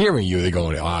just hearing you, they're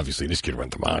going, obviously, this kid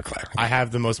went to Montclair. I have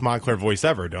the most Montclair voice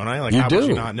ever, don't I? Like, you how do. would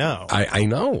you not know? I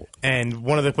know. And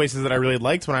one of the places that I really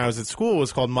liked when I was at school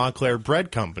was called Montclair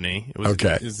Bread Company. It was,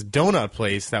 okay. It was a donut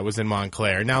place that was in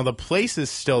Montclair. Now, the place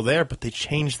is still there, but they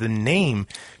changed the name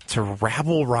to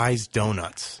Rabble Rise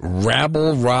Donuts.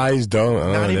 Rabble Rise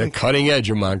Donuts. They're cutting edge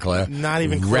of Montclair. Not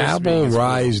even close. Rabble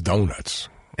Rise Donuts.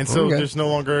 And so there's no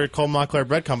longer called Montclair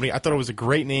Bread Company. I thought it was a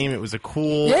great name. It was a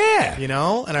cool,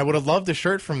 and I would have loved a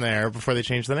shirt from there before they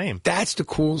changed the name. That's the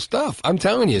cool stuff. I'm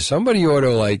telling you, somebody ought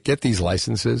to get these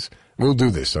licenses. We'll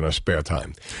do this in our spare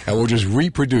time, and we'll just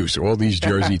reproduce all these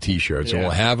Jersey T-shirts, and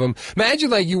we'll have them.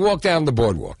 Imagine you walk down the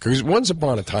boardwalk, because once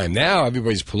upon a time, now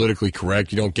everybody's politically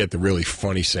correct. You don't get the really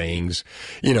funny sayings,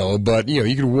 but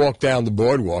you could walk down the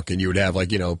boardwalk and you would have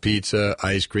pizza,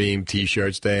 ice cream,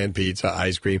 T-shirt stand, pizza,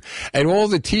 ice cream, and all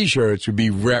the T-shirts would be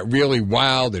really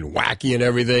wild and wacky and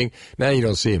everything. Now you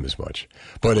don't see them as much.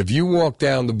 But if you walk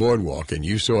down the boardwalk and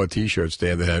you saw a T-shirt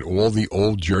stand that had all the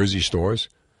old Jersey stores,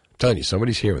 telling you,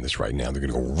 somebody's hearing this right now. They're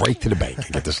going to go right to the bank and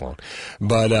get this loan.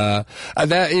 But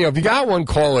if you got one,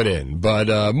 call it in. But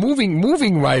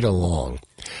moving right along,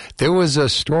 there was a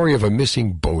story of a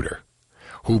missing boater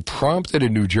who prompted a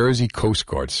New Jersey Coast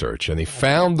Guard search, and they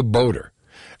found the boater.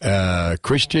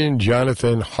 Christian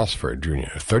Jonathan Hosford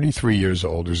Jr., 33 years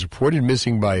old, was reported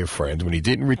missing by a friend when he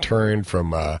didn't return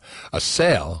from a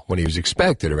sail when he was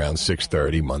expected around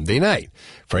 6:30 Monday night.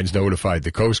 Friends notified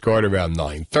the Coast Guard around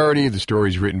 9:30. The story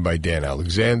is written by Dan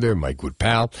Alexander, my good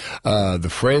pal. The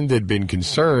friend had been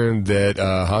concerned that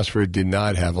Hosford did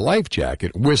not have a life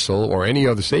jacket, whistle, or any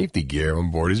other safety gear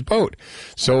on board his boat.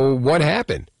 So what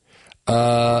happened?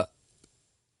 Apparently,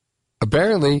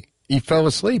 he fell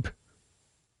asleep.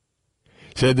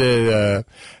 Said that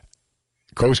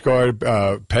Coast Guard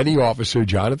Petty Officer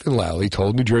Jonathan Lally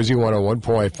told New Jersey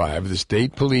 101.5 the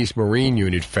State Police Marine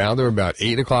Unit found him about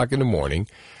 8 o'clock in the morning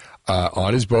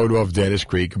on his boat off Dennis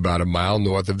Creek, about a mile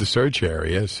north of the search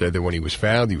area. Said that when he was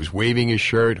found, he was waving his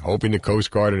shirt, hoping the Coast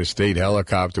Guard and a state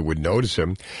helicopter would notice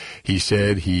him. He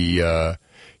said he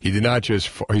did not just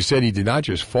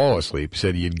fall asleep. He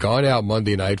said he had gone out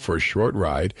Monday night for a short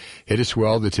ride, hit a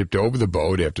swell that tipped over the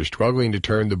boat. After struggling to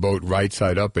turn the boat right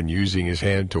side up and using his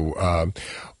hand to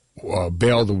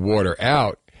bail the water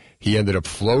out, he ended up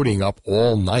floating up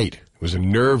all night. It was a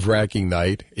nerve-wracking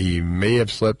night. He may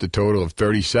have slept a total of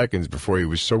 30 seconds before he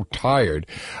was so tired,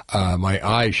 my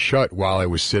eyes shut while I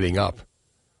was sitting up.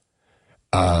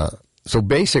 So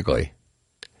basically,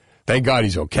 thank God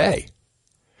he's okay.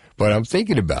 But I'm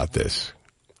thinking about this,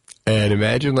 and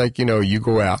imagine you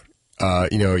go out,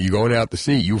 you're going out to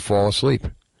sea, you fall asleep.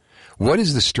 What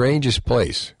is the strangest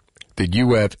place that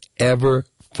you have ever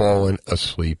fallen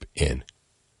asleep in?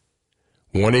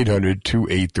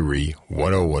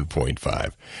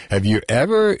 1-800-283-101.5. Have you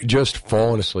ever just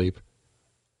fallen asleep?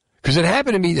 Because it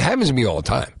happens to me all the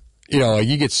time.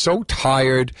 You get so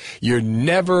tired, you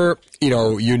never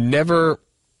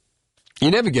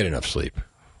get enough sleep.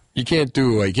 You can't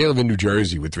live in New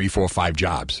Jersey with 3, 4, 5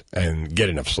 jobs and get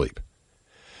enough sleep.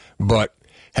 But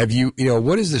have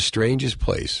what is the strangest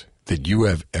place that you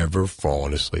have ever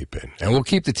fallen asleep in? And we'll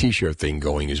keep the T-shirt thing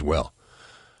going as well.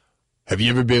 Have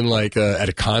you ever been at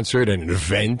a concert, at an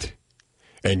event,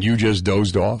 and you just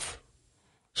dozed off?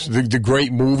 The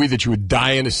great movie that you were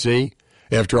dying to see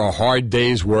after a hard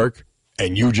day's work,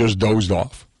 and you just dozed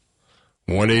off?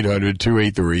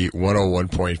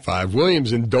 1-800-283-101.5.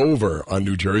 William's in Dover on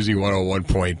New Jersey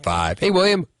 101.5. Hey,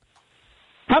 William.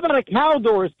 How about a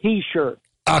Caldors T-shirt?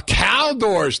 A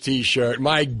Caldors T-shirt?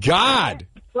 My God.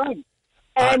 Right.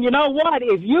 And you know what?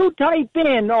 If you type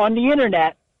in on the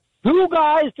Internet, Two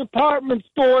Guys Department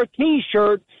Store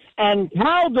T-shirt and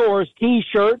Caldors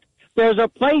T-shirt, there's a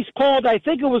place called, I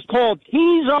think it was called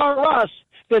Tees R Us,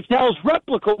 that sells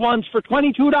replica ones for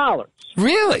 $22.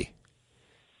 Really?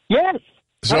 Yes.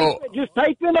 So just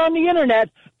type in on the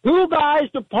Internet, Two Guys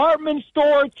Department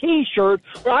Store T-shirt,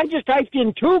 or I just typed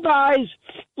in Two Guys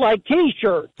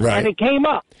T-shirt, right, and it came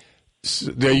up.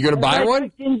 So, are you going to buy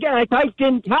one? I typed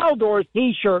in Caldors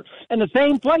T-shirt, and the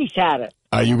same place had it.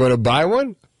 Are you going to buy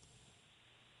one?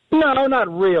 No, not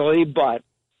really, but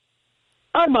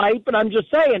I might, but I'm just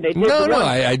saying. They did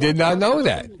I did not know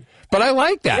that. But I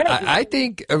like that. Yeah. I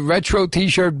think a retro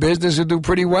T-shirt business would do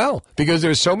pretty well because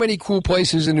there's so many cool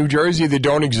places in New Jersey that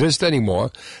don't exist anymore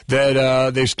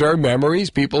that they stir memories.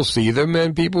 People see them,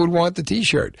 and people would want the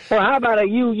T-shirt. Well, how about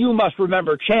you must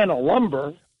remember Channel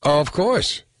Lumber. Oh, of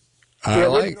course.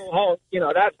 The original home,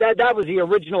 that was the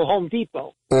original Home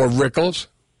Depot. Or Rickles.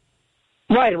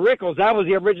 Right, Rickles. That was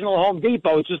the original Home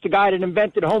Depot. It's just the guy that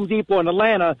invented Home Depot in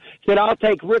Atlanta said, I'll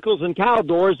take Rickles and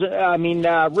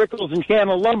Rickles and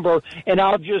Channel Lumber, and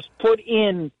I'll just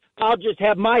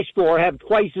have my store have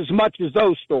twice as much as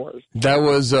those stores. That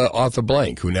was Arthur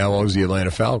Blank, who now owns the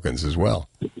Atlanta Falcons as well.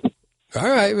 All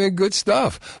right, man, good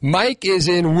stuff. Mike is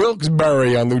in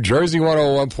Wilkes-Barre on New Jersey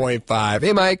 101.5.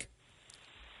 Hey, Mike.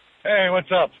 Hey, what's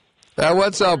up?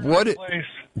 What's up? Go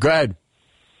ahead.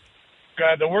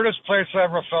 God, the weirdest place I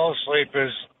ever fell asleep is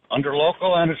under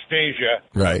local anesthesia.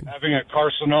 Right. Having a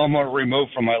carcinoma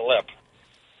removed from my lip.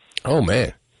 Oh,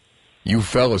 man. You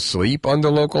fell asleep under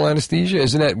local anesthesia?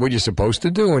 Isn't that what you're supposed to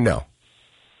do or no?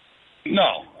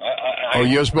 No.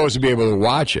 You're supposed to be able to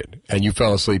watch it, and you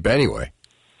fell asleep anyway.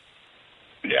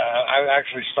 Yeah, I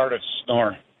actually started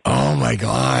snoring. Oh, my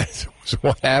God. So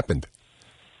what happened?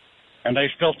 And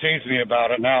they still tease me about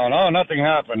it now. And, nothing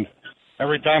happened.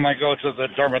 Every time I go to the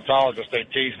dermatologist, they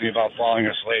tease me about falling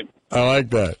asleep. I like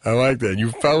that.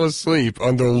 You fell asleep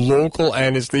under local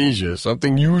anesthesia,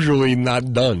 something usually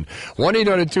not done.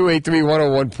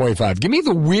 1-800-283-101.5. Give me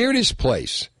the weirdest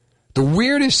place, the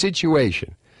weirdest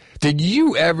situation. Did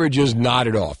you ever just nod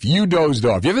it off? You dozed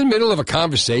off. You ever in the middle of a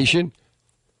conversation?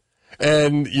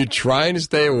 And you're trying to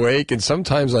stay awake, and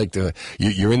sometimes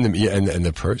you're in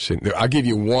the person. I'll give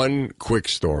you one quick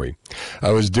story. I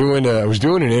was doing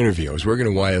an interview. I was working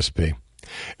at YSP,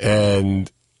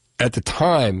 and at the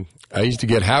time, I used to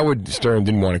get Howard Stern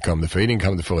didn't want to come to. He didn't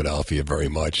come to Philadelphia very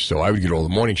much, so I would get all the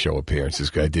morning show appearances.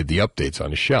 This guy did the updates on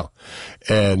the show,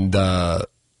 and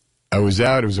I was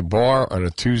out. It was a bar on a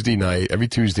Tuesday night. Every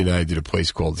Tuesday night, I did a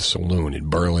place called The Saloon in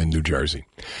Berlin, New Jersey.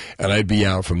 And I'd be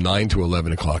out from 9 to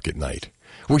 11 o'clock at night,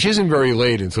 which isn't very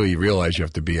late until you realize you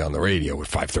have to be on the radio at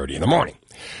 5:30 in the morning.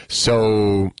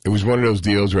 So it was one of those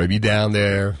deals where I'd be down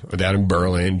there, or down in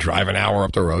Berlin, drive an hour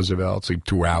up to Roosevelt, sleep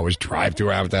 2 hours, drive 2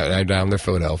 hours down to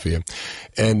Philadelphia.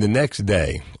 And the next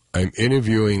day, I'm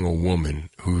interviewing a woman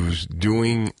who's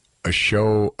doing a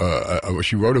show.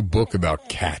 She wrote a book about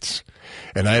cats.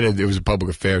 And it was a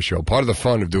public affairs show. Part of the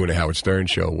fun of doing a Howard Stern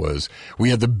show was we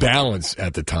had to balance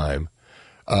at the time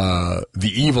the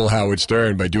evil Howard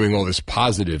Stern by doing all this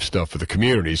positive stuff for the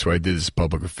community. So I did this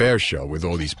public affairs show with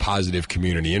all these positive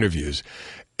community interviews.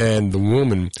 And the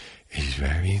woman is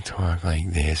talk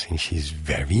like this, and she's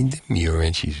very demure,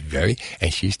 and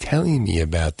she's telling me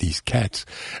about these cats.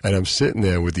 And I'm sitting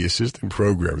there with the assistant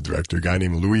program director, a guy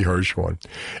named Louis Hirschhorn.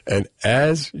 And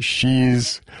as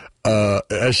she's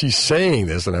saying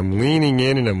this, and I'm leaning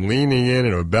in, and I'm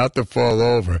about to fall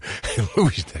over, and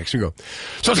Louis texts me, go,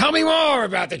 so tell me more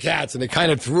about the cats. And it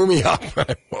kind of threw me up when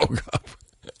I woke up.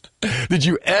 Did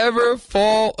you ever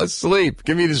fall asleep?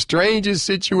 Give me the strangest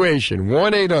situation.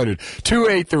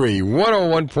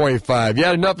 1-800-283-101.5. You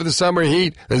had enough of the summer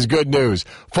heat? There's good news.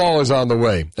 Fall is on the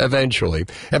way, eventually.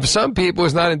 And for some people,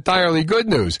 it's not entirely good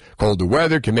news. Colder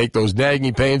weather can make those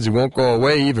nagging pains that won't go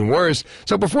away even worse.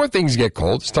 So before things get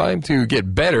cold, it's time to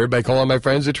get better by calling my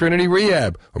friends at Trinity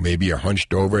Rehab. Or maybe you're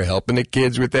hunched over helping the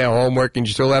kids with their homework and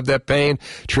you still have that pain.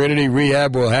 Trinity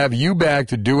Rehab will have you back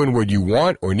to doing what you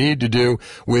want or need to do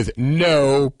with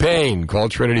no pain. Call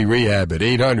Trinity Rehab at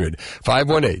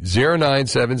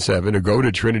 800-518-0977 or go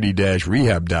to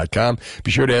trinity-rehab.com.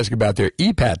 Be sure to ask about their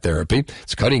EPAT therapy.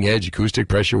 It's cutting-edge acoustic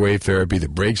pressure wave therapy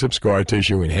that breaks up scar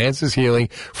tissue, enhances healing,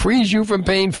 frees you from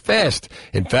pain fast.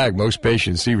 In fact, most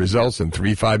patients see results in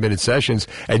 3 5-minute sessions,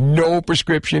 and no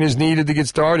prescription is needed to get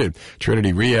started.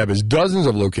 Trinity Rehab has dozens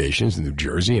of locations in New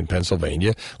Jersey and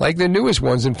Pennsylvania, like the newest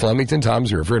ones in Flemington,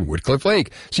 Toms River, and Woodcliff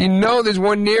Lake. So you know there's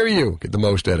one near you. Get the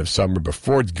most out of summer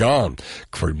before it's gone.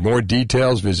 For more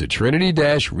details, visit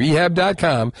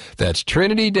trinity-rehab.com. That's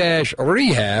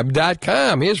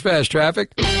trinity-rehab.com. Here's Fast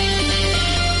Traffic.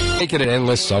 Make it an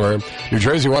endless summer. New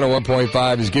Jersey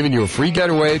 101.5 is giving you a free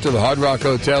getaway to the Hard Rock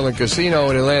Hotel and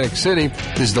Casino in Atlantic City.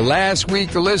 This is the last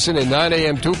week to listen at 9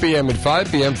 a.m., 2 p.m., and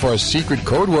 5 p.m. for a secret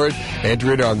code word.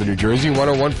 Enter it on the New Jersey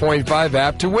 101.5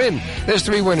 app to win. There's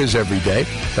 3 winners every day.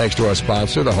 Thanks to our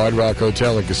sponsor, the Hard Rock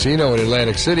Hotel and Casino in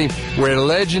Atlantic City, where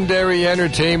legendary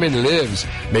entertainment lives.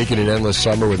 Make it an endless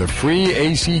summer with a free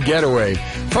AC getaway.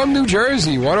 From New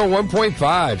Jersey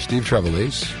 101.5, Steve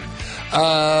Trevelise.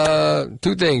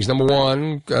 Two things. Number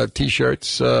one,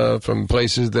 T-shirts from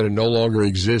places that no longer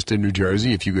exist in New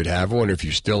Jersey. If you could have one, or if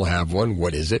you still have one,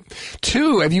 what is it?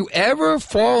 Two, have you ever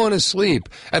fallen asleep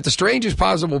at the strangest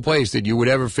possible place that you would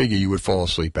ever figure you would fall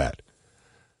asleep at?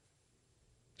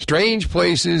 Strange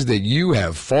places that you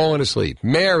have fallen asleep.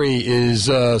 Mary is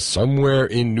somewhere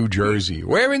in New Jersey.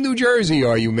 Where in New Jersey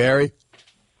are you, Mary?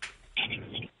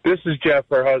 This is Jeff,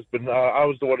 her husband. I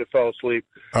was the one that fell asleep.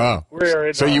 Oh,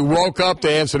 so you woke up to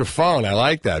answer the phone. I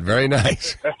like that. Very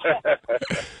nice.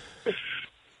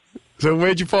 So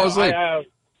where'd you fall asleep?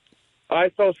 I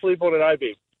fell asleep on an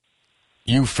IV.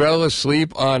 You fell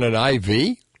asleep on an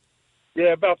IV?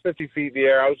 Yeah, about 50 feet in the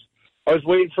air. I was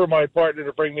waiting for my partner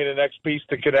to bring me the next piece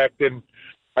to connect, and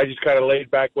I just kind of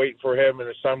laid back waiting for him, and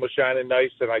the sun was shining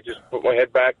nice, and I just put my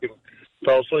head back and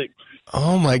fell asleep.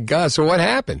 Oh, my God. So what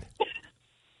happened?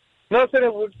 Nothing.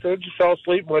 I just fell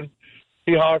asleep. When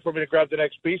he hollered for me to grab the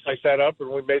next piece, I sat up,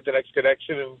 and we made the next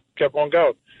connection and kept on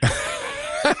going.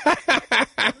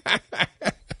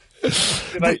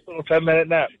 A nice little 10-minute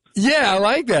nap. Yeah, I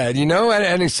like that, and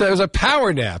it was a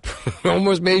power nap.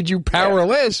 Almost made you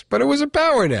powerless, but it was a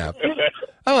power nap.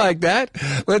 I like that.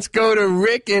 Let's go to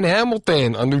Rick in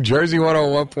Hamilton on New Jersey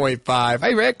 101.5.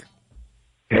 Hey, Rick.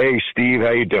 Hey, Steve.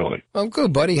 How you doing? I'm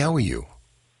good, buddy. How are you?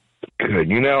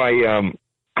 Good.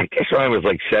 I guess when I was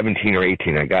like 17 or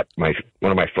 18, I got one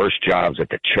of my first jobs at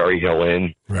the Cherry Hill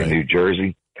Inn in New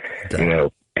Jersey,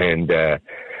 and I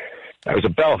was a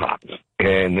bellhop.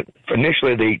 And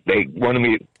initially they wanted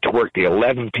me to work the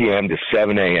 11 p.m. to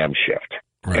 7 a.m. shift.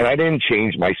 Right. And I didn't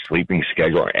change my sleeping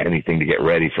schedule or anything to get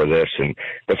ready for this. And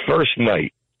the first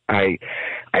night, it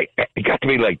got to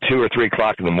be like 2 or 3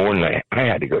 o'clock in the morning. I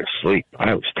had to go to sleep.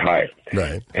 I was tired.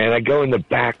 Right. And I go in the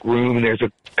back room, and there's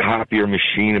a copier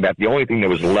machine about the only thing that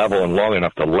was level and long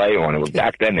enough to lay on. It was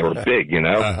back then they were big, And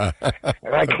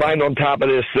I climbed on top of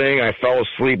this thing. I fell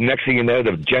asleep. Next thing you know,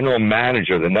 the general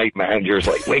manager, the night manager, is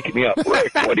like waking me up.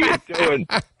 Rick, what are you doing?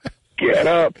 Get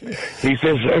up. He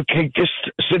says, okay, just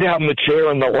sit out in the chair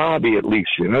in the lobby at least,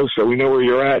 so we know where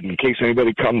you're at in case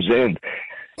anybody comes in.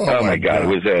 Oh my God!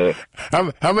 It was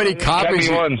how many copies?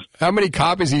 How many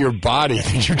copies of your body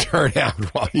did you turn out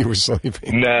while you were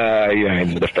sleeping? Nah, I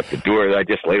lift up the door. I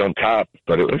just laid on top,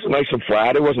 but it was nice and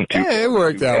flat. It wasn't too. Yeah, it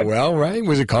worked out well, right?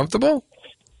 Was it comfortable?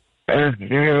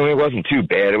 It wasn't too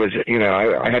bad. It was,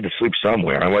 I had to sleep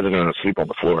somewhere. I wasn't going to sleep on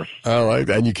the floor. I like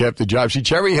that. And you kept the job. See,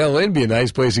 Cherry Hill Inn be a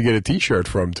nice place to get a T-shirt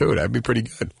from, too. That'd be pretty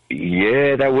good.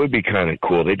 Yeah, that would be kind of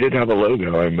cool. They did have a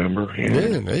logo, I remember.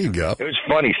 Yeah, there you go. It was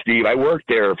funny, Steve. I worked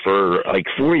there for like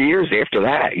 4 years after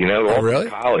that, all really?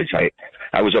 through college.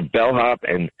 I was a bellhop,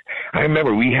 and I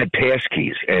remember we had pass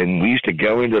keys, and we used to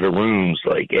go into the rooms,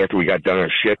 like, after we got done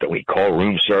our shift, and we'd call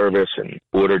room service and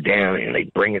order down, and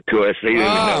they'd bring it to us. They didn't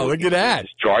even know. Look at that.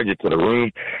 Just charge it to the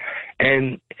room.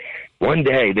 And one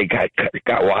day, they got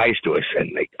wise to us,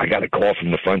 and I got a call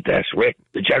from the front desk. Rick,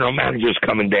 the general manager's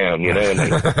coming down,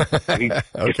 and we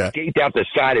just gaped out the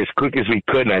side as quick as we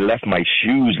could, and I left my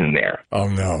shoes in there. Oh,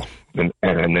 no. And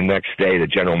the next day, the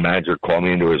general manager called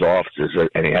me into his offices,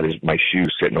 and he had my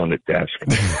shoes sitting on the desk.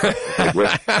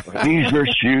 These are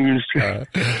shoes.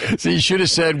 So you should have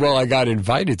said, well, I got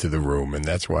invited to the room, and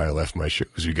that's why I left my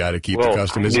shoes. You got to keep the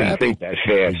customers happy. I didn't think that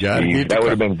fast, Steve. That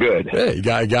would have been good. Yeah, you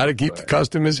got to keep the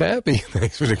customers happy.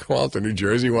 Thanks for the call to New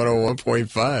Jersey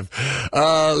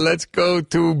 101.5. Let's go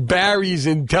to Barry's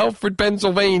in Telford,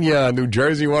 Pennsylvania, New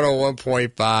Jersey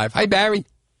 101.5. Hi, Barry.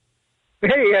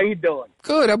 Hey, how you doing?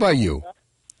 Good. How about you?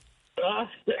 A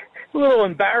little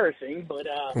embarrassing, but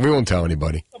we won't tell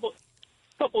anybody.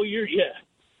 Couple years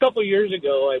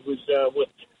ago, I was with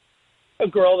a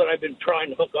girl that I've been trying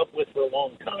to hook up with for a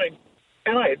long time,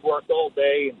 and I had worked all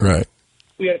day. And right.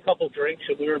 We had a couple drinks,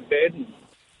 and we were in bed, and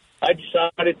I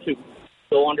decided to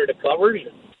go under the covers.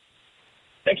 And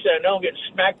next thing I know, I'm getting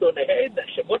smacked on the head. And I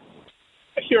said, "What?"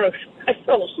 I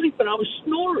fell asleep, and I was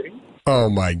snoring. Oh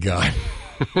my God.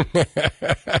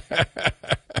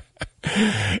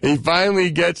 He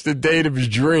finally gets the date of his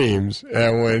dreams,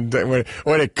 and when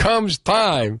it comes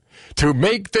time to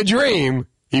make the dream,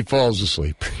 he falls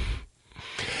asleep.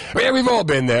 Yeah, we've all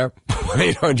been there.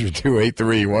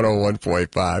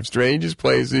 1-800-283-101.5. Strangest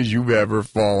places you've ever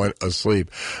fallen asleep.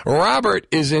 Robert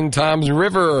is in Toms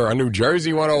River on New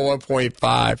Jersey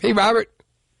 101.5. Hey, Robert.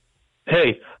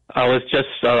 Hey. I was just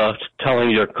telling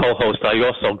your co-host I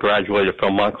also graduated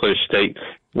from Montclair State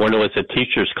when it was a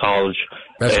teacher's college.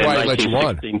 That's why I let you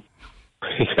on. Okay.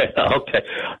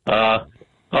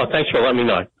 Thanks for letting me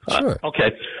know. Sure.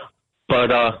 Okay.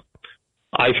 But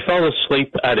I fell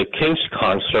asleep at a King's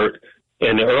concert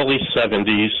in the early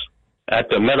 70s at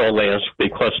the Meadowlands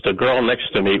because the girl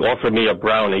next to me offered me a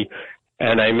brownie,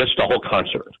 and I missed the whole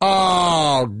concert.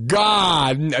 Oh,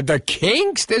 God. The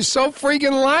Kinks? They're so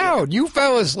freaking loud. You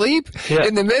fell asleep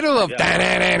in the middle of...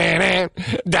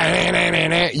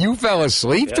 You fell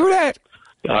asleep through that?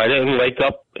 I didn't wake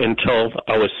up until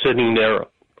I was sitting there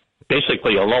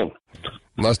basically alone.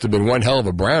 Must have been one hell of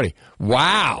a brownie.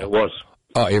 Wow. It was.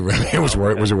 Oh, was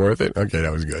it worth it? Okay,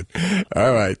 that was good.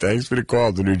 All right, thanks for the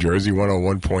call to New Jersey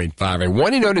 101.5.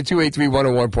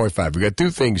 1-800-283-101.5. We got two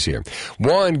things here.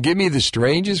 One, give me the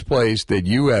strangest place that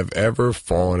you have ever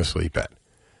fallen asleep at.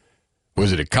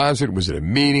 Was it a concert? Was it a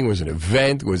meeting? Was it an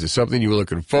event? Was it something you were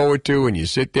looking forward to and you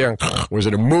sit there? Was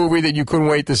it a movie that you couldn't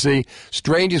wait to see?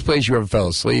 Strangest place you ever fell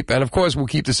asleep. And, of course, we'll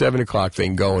keep the 7 o'clock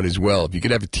thing going as well. If you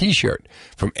could have a T-shirt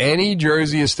from any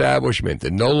Jersey establishment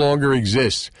that no longer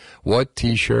exists, what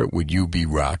T-shirt would you be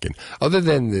rocking? Other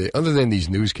than these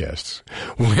newscasts,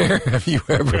 where have you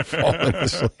ever fallen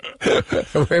asleep?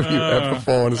 Where have you ever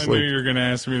fallen asleep? I knew you were going to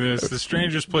ask me this. The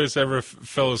strangest place I ever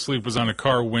fell asleep was on a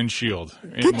car windshield.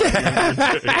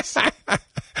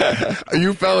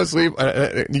 You fell asleep.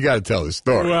 You got to tell the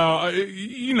story. Well,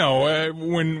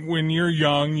 when you're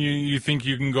young, you think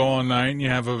you can go all night and you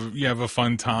have a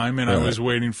fun time. And I was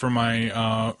waiting for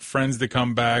my friends to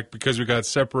come back because we got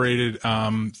separated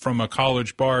from a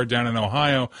college bar down in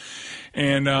Ohio.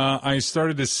 And I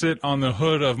started to sit on the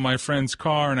hood of my friend's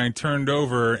car, and I turned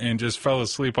over and just fell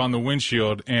asleep on the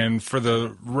windshield. And for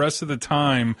the rest of the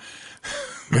time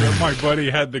that my buddy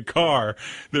had the car,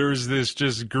 there was this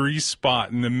just grease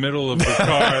spot in the middle of the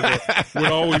car that would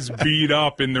always beat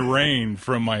up in the rain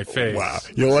from my face. Wow,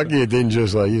 you're lucky it didn't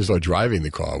just you start driving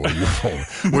the car when you were home.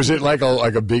 Was it like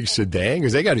a big sedan?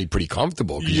 Because they got to be pretty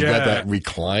comfortable because you got that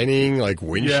reclining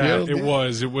windshield. Yeah, it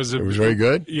was. It was very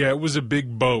good. Yeah, it was a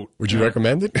big boat. Would you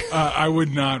recommend it? I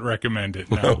would not recommend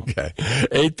it. No. Okay,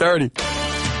 8:30.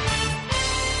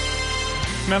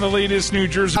 Now the latest New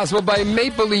Jersey. Possible by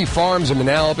Maple Leaf Farms in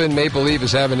Manalapan. Maple Leaf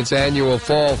is having its annual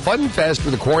Fall Fun Fest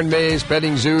with a corn maze,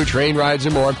 petting zoo, train rides,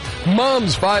 and more.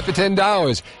 Mums, $5 for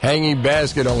 $10. Hanging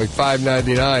basket, only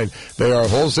 $5.99. They are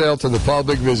wholesale to the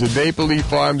public. Visit Maple Leaf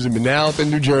Farms in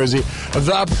Manalapan, New Jersey.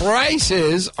 The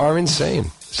prices are insane.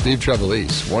 Steve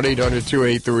Trevelise,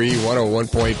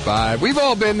 1-800-283-101.5. We've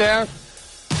all been there.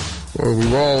 Well, we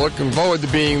were all looking forward to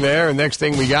being there. And next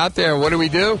thing we got there, what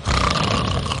do?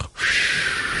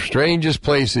 Strangest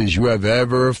places you have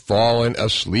ever fallen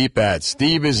asleep at.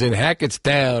 Steve is in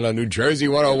Hackettstown on New Jersey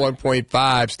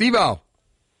 101.5. Steve-O.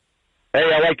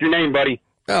 Hey, I like your name, buddy.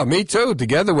 Oh, me too.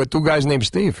 Together with two guys named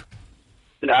Steve.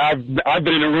 I've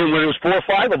been in a room where there was 4 or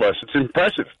 5 of us. It's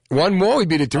impressive. One more would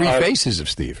be the three faces of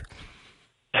Steve.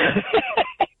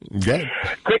 Okay.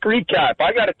 Quick recap.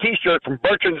 I got a T-shirt from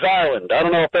Bertrand's Island. I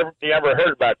don't know if you ever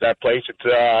heard about that place. It's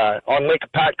on Lake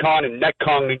Patcon in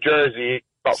Netcong, New Jersey,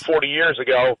 about 40 years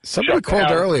ago. Somebody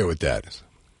called earlier with that.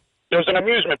 There's an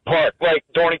amusement park, like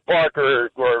Dorney Park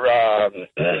or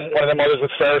one of them others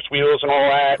with Ferris wheels and all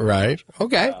that. Right.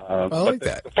 Okay. I like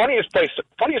that. The funniest place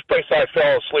I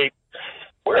fell asleep,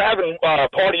 we were having a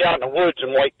party out in the woods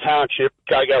in White Township.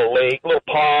 Guy got a lake, a little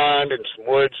pond and some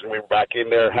woods, and we were back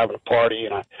in there having a party.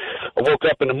 And I woke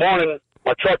up in the morning,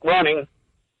 my truck running,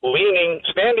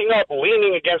 standing up,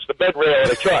 leaning against the bed rail of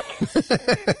the truck.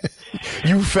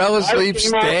 You fell asleep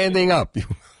standing up.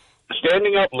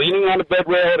 Standing up, leaning on the bed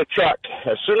rail of the truck.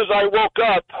 As soon as I woke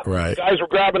up, guys were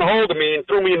grabbing a hold of me and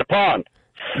threw me in the pond.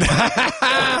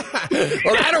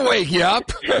 Well, that'll wake you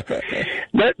up.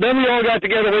 Then we all got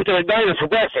together and went to the diner for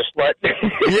breakfast. But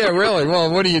yeah, really?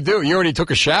 Well, what do? You already took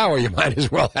a shower. You might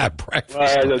as well have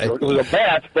breakfast. It was a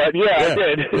bath, but yeah, I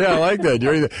did. Yeah, I like that.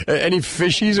 Any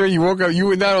fishies, or you woke up? You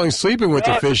were not only sleeping with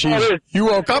the fishies, you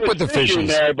woke up with the fishies.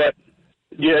 There, but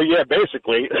yeah,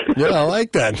 basically. Yeah, I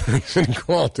like that.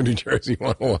 Call to New Jersey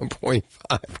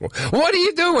 101.5. What do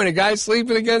you do when a guy's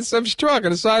sleeping against some truck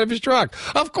on the side of his truck?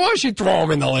 Of course you throw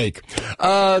him in the lake.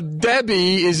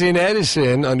 Debbie is in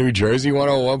Edison on New Jersey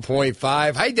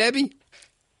 101.5. Hi, Debbie.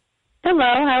 Hello,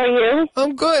 how are you?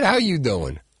 I'm good. How are you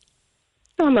doing?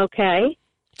 I'm okay.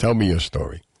 Tell me your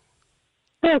story.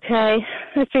 Okay.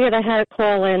 I figured I had to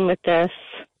call in with this.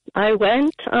 I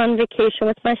went on vacation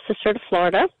with my sister to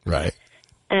Florida. Right.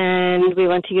 And we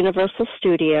went to Universal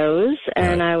Studios,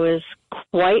 and I was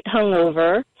quite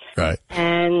hungover. Right.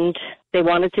 And they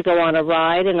wanted to go on a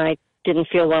ride, and I didn't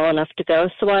feel well enough to go.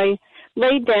 So I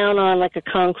laid down on like a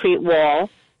concrete wall.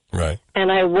 Right. And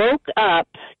I woke up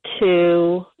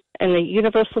to a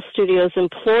Universal Studios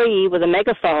employee with a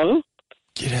megaphone.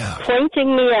 Get out.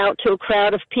 Pointing me out to a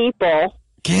crowd of people.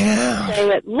 Get out. Saying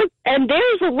that, look, and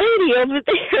there's a lady over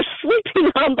there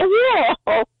sleeping on the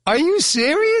wall. Are you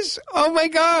serious? Oh, my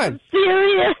God. I'm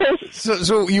serious.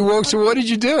 So you woke, so what did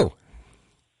you do?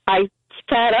 I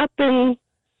sat up and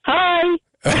hi.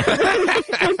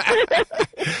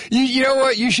 You know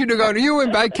what? You should have gone,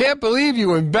 I can't believe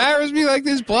you embarrassed me like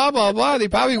this, blah, blah, blah. They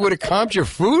probably would have comped your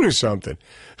food or something.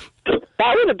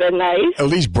 That would have been nice. At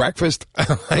least breakfast.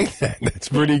 I like that. That's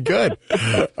pretty good.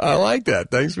 I like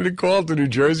that. Thanks for the call to New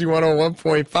Jersey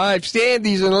 101.5.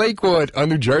 Sandy's in Lakewood on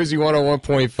New Jersey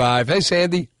 101.5. Hey,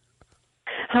 Sandy.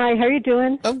 Hi, how are you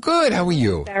doing? I'm good. How are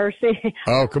you? Embarrassing.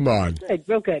 Oh, come on. Good,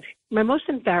 real good. My most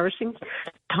embarrassing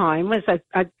time was I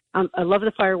love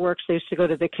the fireworks. I used to go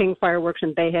to the King Fireworks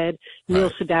in Bayhead,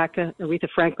 Neil Sedaka, Aretha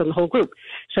Franklin, the whole group.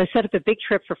 So I set up a big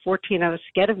trip for 14 hours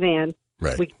to get a van.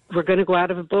 Right. We're going to go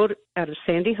out of a boat out of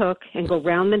Sandy Hook and go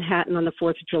around Manhattan on the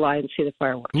 4th of July and see the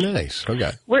fireworks. Nice.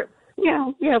 Okay. We're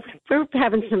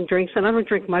having some drinks, and I don't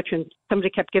drink much, and somebody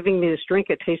kept giving me this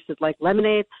drink. It tasted like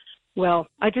lemonade. Well,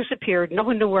 I disappeared. No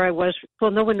one knew where I was.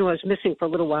 Well, no one knew I was missing for a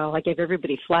little while. I gave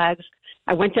everybody flags.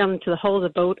 I went down into the hull of the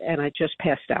boat, and I just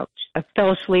passed out. I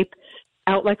fell asleep,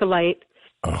 out like a light.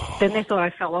 Oh. Then they thought I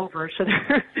fell over.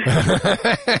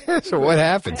 So what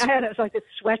happened? I had like a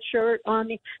sweatshirt on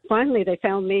me. Finally, they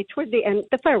found me toward the end.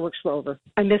 The fireworks were over.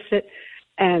 I missed it,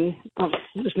 and I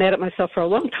was mad at myself for a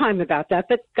long time about that.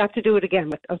 But got to do it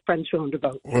again with friends who owned a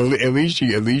boat. Well, at least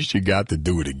you got to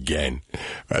do it again.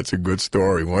 That's a good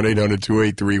story.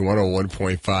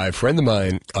 1-800-283-101.5. Friend of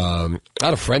mine,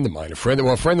 not a friend of mine, a friend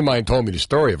of mine told me the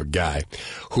story of a guy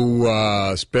who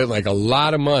spent like a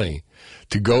lot of money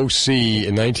to go see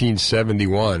in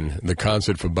 1971 the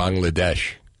concert for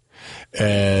Bangladesh,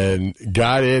 and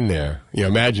got in there.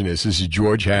 Imagine this. This is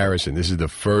George Harrison. This is the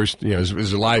first. This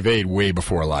was a Live Aid way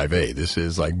before Live Aid. This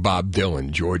is like Bob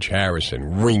Dylan, George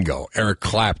Harrison, Ringo, Eric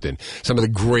Clapton, some of the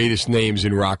greatest names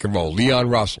in rock and roll. Leon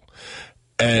Russell,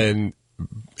 and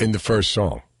in the first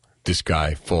song, this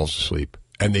guy falls asleep,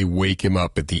 and they wake him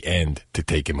up at the end to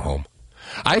take him home.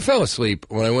 I fell asleep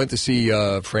when I went to see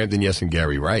Frampton Yes and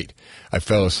Gary Wright. I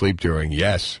fell asleep during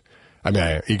Yes. I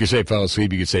mean, you could say fell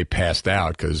asleep, you could say passed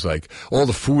out, because like all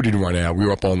the food had run out. We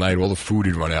were up all night. All the food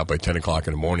had run out by 10 o'clock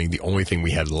in the morning. The only thing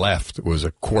we had left was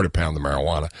a quarter pound of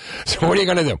marijuana. So what are you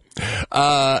going to do?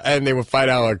 And they were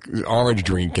 $5 orange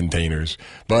drink containers.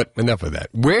 But enough of that.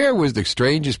 Where was the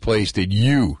strangest place that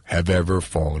you have ever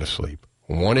fallen asleep?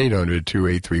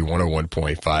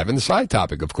 1-800-283-101.5. And the side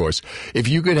topic, of course, if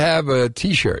you could have a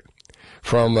T-shirt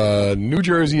from a New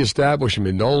Jersey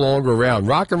establishment no longer around.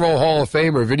 Rock and Roll Hall of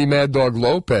Famer Vinnie Mad Dog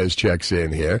Lopez checks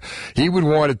in here. He would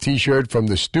want a T-shirt from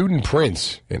the Student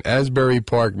Prince in Asbury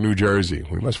Park, New Jersey.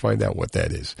 We must find out what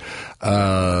that is.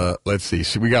 Let's see.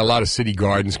 So we got a lot of City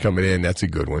Gardens coming in. That's a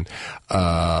good one.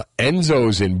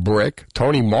 Enzo's in Brick.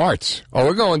 Tony Martz. Oh,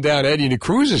 we're going down Eddie and the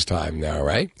Cruisers time now,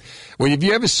 right? Well, if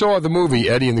you ever saw the movie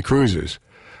Eddie and the Cruisers,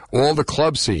 all the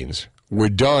club scenes were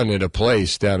done at a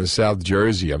place down in South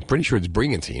Jersey. I'm pretty sure it's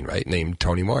Brigantine, right? Named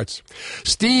Tony Martz.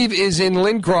 Steve is in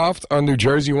Lincroft on New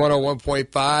Jersey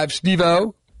 101.5.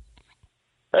 Steve-O.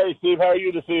 Hey, Steve. How are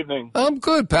you this evening? I'm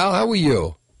good, pal. How are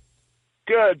you?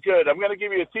 Good, good. I'm going to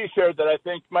give you a T-shirt that I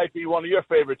think might be one of your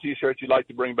favorite T-shirts you'd like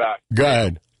to bring back. Go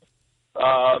ahead.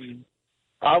 I'm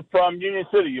from Union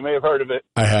City. You may have heard of it.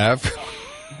 I have.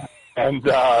 And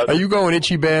are you going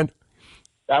Itchy Band?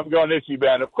 I'm going Itchy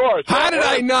Band, of course. How did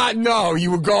I not know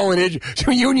you were going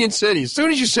to Union City? As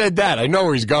soon as you said that, I know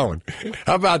where he's going.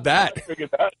 How about that? I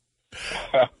figured that.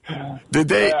 Did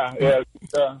they? Yeah.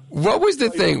 What was the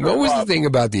thing? What was the thing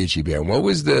about the Itchy Band? What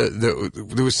was there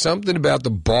was something about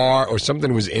the bar or something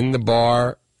that was in the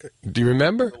bar. Do you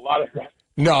remember? A lot of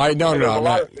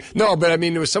No, but I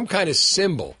mean, there was some kind of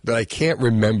symbol that I can't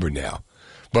remember now.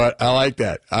 But I like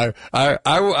that. I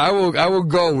will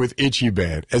go with Itchy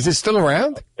Band. Is it still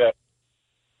around? Yeah.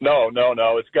 No.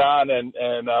 It's gone. And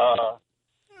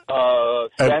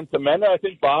Santamena, I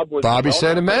think Bob was. Bobby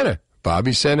Santamena.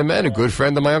 Bobby Santamena, a good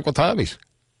friend of my Uncle Tommy's.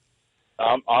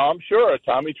 I'm sure.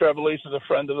 Tommy Trevelise is a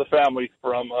friend of the family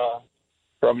from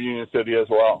Union City as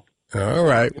well. All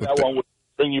right. That one would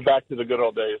bring you back to the good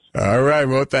old days. All right.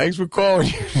 Well, thanks for calling.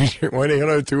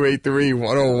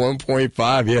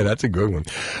 1-800-283-101.5. Yeah, that's a good one.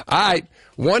 All right.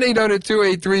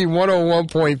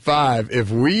 1-800-283-101.5. If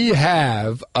we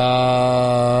have,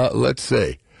 let's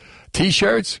see,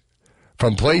 T-shirts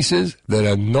from places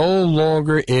that are no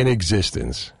longer in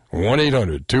existence.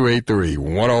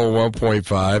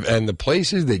 1-800-283-101.5, and the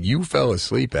places that you fell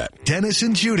asleep at. Dennis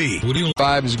and Judy.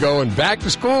 5 is going back to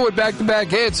school with back-to-back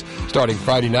hits. Starting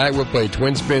Friday night, we'll play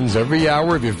Twin Spins every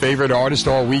hour of your favorite artist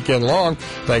all weekend long.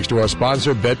 Thanks to our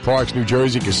sponsor, Bet Parks New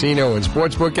Jersey Casino and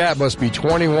Sportsbook app. Must be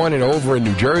 21 and over in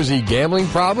New Jersey. Gambling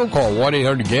problem? Call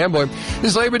 1-800-GAMBLER.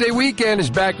 This Labor Day weekend is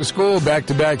back to school,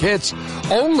 back-to-back hits,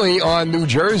 only on New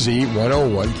Jersey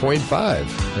 101.5.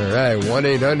 All right,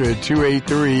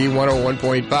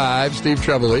 1-800-283-101.5. Steve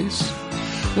Trevelise.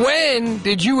 When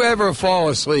did you ever fall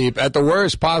asleep at the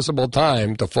worst possible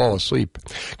time to fall asleep?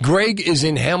 Greg is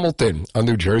in Hamilton on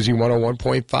New Jersey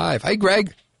 101.5. Hi,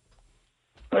 Greg.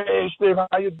 Hey, Steve.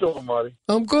 How you doing, buddy?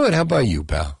 I'm good. How about you,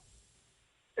 pal?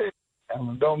 Hey,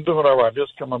 I'm doing all right.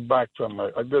 Just coming back from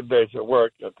a good day at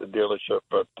work at the dealership.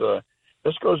 But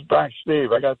this goes back,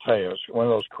 Steve. I got to tell you, it's one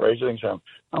of those crazy things.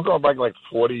 I'm going back like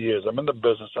 40 years. I'm in the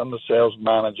business. I'm the sales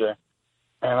manager.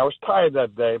 And I was tired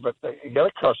that day, but you got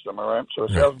a customer, right? So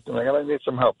the salesman told me, I need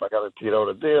some help. I got a TO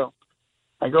the deal.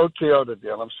 I go TO the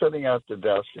deal. I'm sitting at the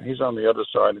desk, and he's on the other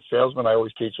side. The salesman, I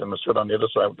always teach him to sit on the other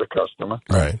side with the customer.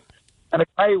 Right. And the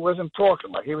guy wasn't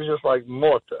talking. Like, he was just like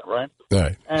mortar, right?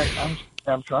 Right. And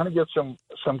I'm trying to get some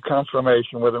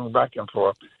confirmation with him back and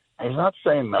forth. And he's not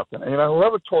saying nothing. And,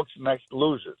 whoever talks next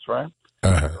loses, right?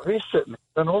 Uh-huh. So he's sitting there.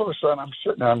 Then all of a sudden, I'm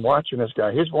sitting there. I'm watching this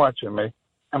guy. He's watching me,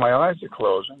 and my eyes are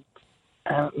closing.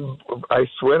 And I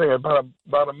swear to you, about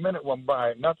a minute went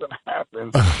by, nothing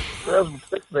happened. The salesman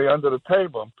sits me under the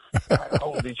table.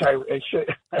 Holy shit.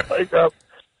 I wake up,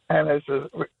 and it's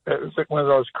like one of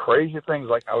those crazy things,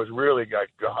 like I was really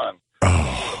gone.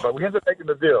 But we ended up making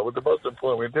the deal. With the most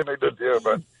important, we did make the deal,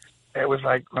 but it was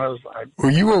like when I was like...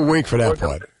 Well, you were awake for that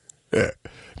part. Yeah.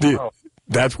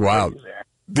 That's wild.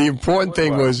 The important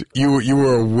thing was you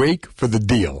were awake for the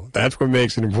deal. That's what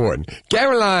makes it important.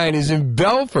 Caroline is in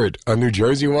Belford on New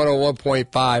Jersey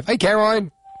 101.5. Hey,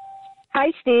 Caroline.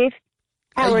 Hi, Steve.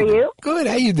 How are you? Good.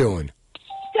 How you doing?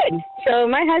 Good. So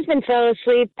my husband fell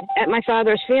asleep at my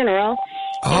father's funeral.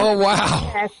 Oh,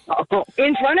 wow.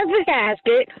 In front of the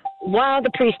casket while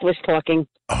the priest was talking.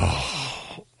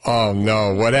 Oh,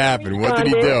 no. What happened? What did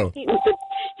he do?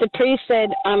 The priest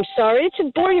said, I'm sorry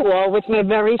to bore you all with my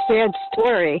very sad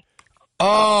story.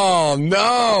 Oh,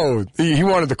 no. He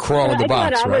wanted to crawl in the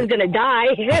box, I thought I was going to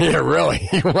die. Yeah, really?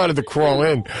 He wanted to crawl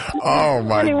in. Oh,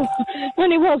 my.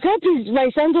 When he woke up, my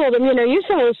son told him, you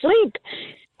fell asleep.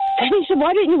 And he said,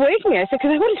 why didn't you wake me? I said,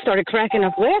 because I would have started cracking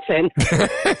up laughing.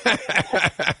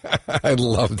 I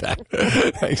love that.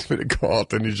 Thanks for the call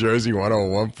to New Jersey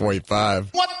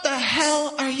 101.5. What the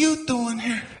hell are you doing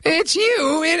here? It's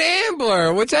you in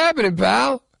Ambler. What's happening,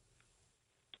 pal?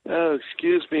 Oh,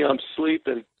 excuse me. I'm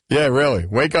sleeping. Yeah, really.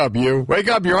 Wake up, you. Wake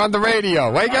up. You're on the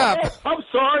radio. Wake up. I'm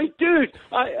sorry, dude.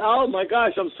 Oh, my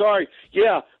gosh. I'm sorry.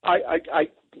 Yeah, I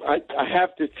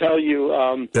have to tell you,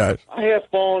 I have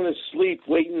fallen asleep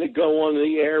waiting to go on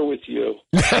the air with you.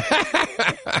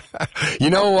 You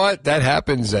know what? That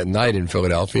happens at night in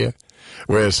Philadelphia,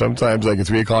 where sometimes, like at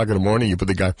 3 o'clock in the morning, you put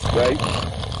the guy... Right.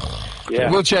 Yeah.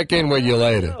 We'll check in with you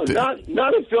later. No,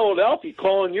 not in Philadelphia,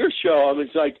 calling your show. I mean,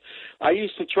 it's like I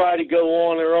used to try to go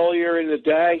on earlier in the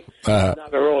day.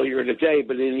 Not earlier in the day,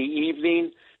 but in the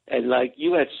evening. And, like,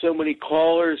 you had so many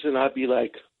callers, and I'd be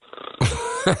like...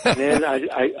 And then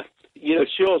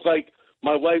she was like,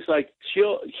 my wife's like,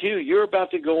 Hugh, you're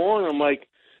about to go on. I'm like,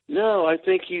 no, I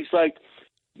think he's like,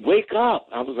 wake up.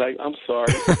 I was like, I'm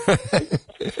sorry.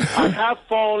 I have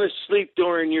fallen asleep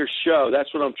during your show.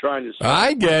 That's what I'm trying to say.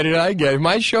 I get it.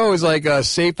 My show is like a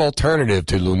safe alternative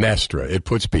to Lunestra. It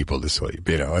puts people to sleep.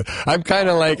 I'm kind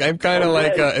of like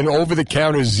an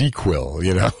over-the-counter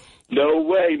ZQuil. No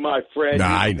way, my friend. Nah,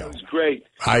 I know. It's great.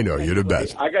 I know. You're the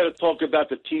best. I got to talk about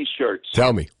the T-shirts.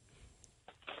 Tell me.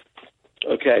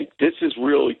 Okay, this is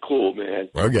really cool, man.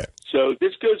 Okay. So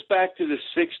this goes back to the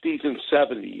 60s and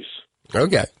 70s.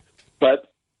 Okay.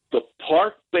 But the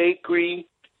Park Bakery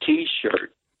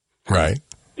T-shirt. Right.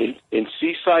 In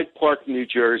Seaside Park, New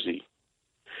Jersey,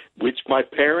 which my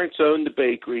parents owned the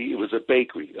bakery. It was a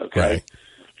bakery, okay? Right.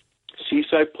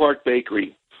 Seaside Park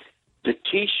Bakery. The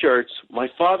T-shirts, my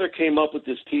father came up with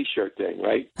this T-shirt thing,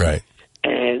 right? Right.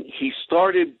 And he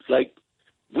started, like,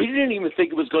 we didn't even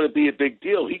think it was going to be a big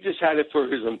deal. He just had it for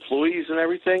his employees and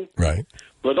everything. Right.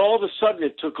 But all of a sudden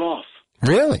it took off.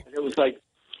 Really? And it was like,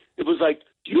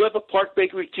 do you have a Park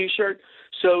Bakery T-shirt?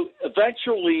 So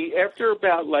eventually, after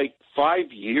about,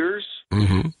 5 years,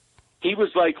 he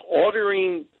was,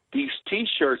 ordering these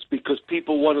T-shirts because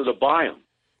people wanted to buy them.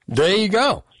 There you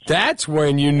go. That's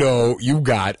when you know you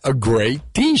got a great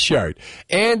T-shirt.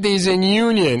 Andy's in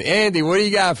Union. Andy, what do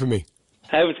you got for me?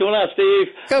 Hey, what's going on, Steve?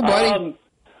 Good, buddy.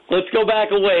 let's go back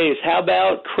a ways. How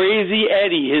about Crazy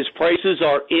Eddie? His prices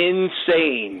are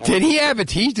insane. Did he have a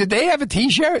T? Did they have a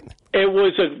T-shirt? It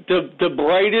was the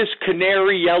brightest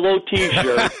canary yellow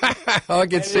T-shirt. I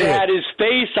can see it. It had his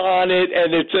face on it,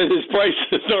 and it said his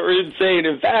prices are insane.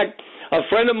 In fact, a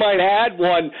friend of mine had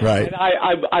one, right. And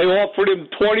I offered him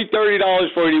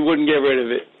 $20-$30 for it. He wouldn't get rid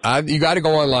of it. You got to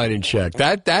go online and check.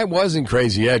 That wasn't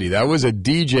Crazy Eddie. That was a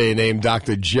DJ named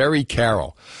Dr. Jerry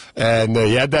Carroll. And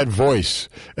he had that voice.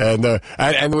 And there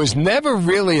was never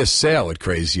really a sale at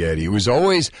Crazy Eddie. It was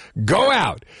always go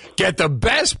out, get the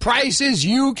best prices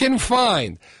you can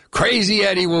find. Crazy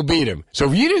Eddie will beat him.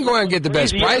 So if you didn't go out and get the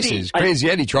best prices, Crazy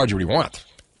Eddie charged you what he wants.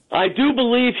 I do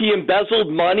believe he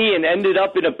embezzled money and ended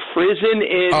up in a prison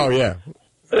in... Oh, yeah.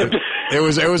 It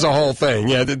was a whole thing.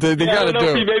 Yeah, they got to do. I don't know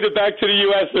if he made it back to the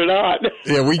U.S. or not.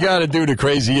 Yeah, we got to do the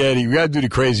Crazy Eddie. We got to do the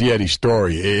Crazy Eddie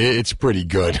story. It's pretty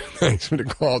good. Thanks for the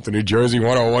call to New Jersey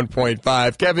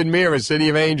 101.5. Kevin Meara, City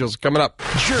of Angels, coming up.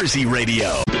 Jersey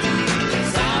Radio.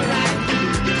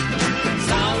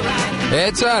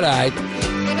 It's all right.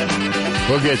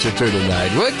 We'll get you through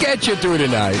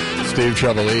tonight. Steve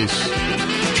Trevelise.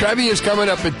 Trevia is coming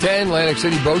up at 10. Atlantic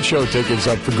City Boat Show tickets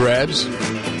up for grabs.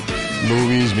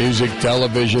 Movies, music,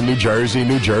 television, New Jersey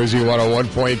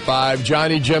 101.5.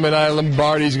 Johnny Gemini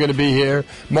Lombardi's going to be here.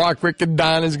 Mark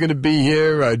Riccadonna is going to be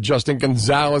here. Justin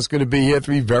Gonzalez is going to be here.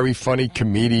 3 very funny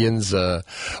comedians.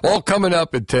 All coming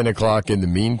up at 10 o'clock. In the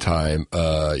meantime,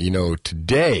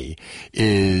 today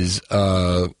is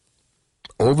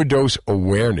Overdose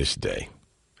Awareness Day.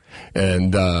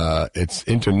 And it's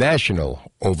International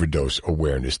Overdose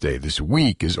Awareness Day. This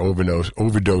week is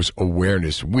Overdose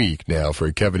Awareness Week. Now,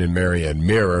 for Kevin and Marianne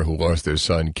Meara, who lost their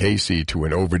son Casey to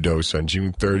an overdose on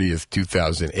June 30th,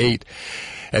 2008,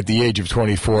 at the age of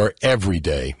 24, every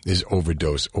day is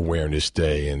Overdose Awareness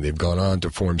Day. And they've gone on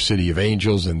to form City of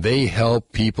Angels, and they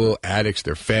help people, addicts,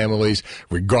 their families,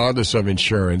 regardless of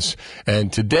insurance.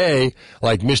 And today,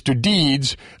 like Mr.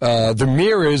 Deeds, the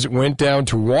Mearas went down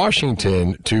to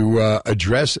Washington to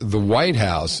address the White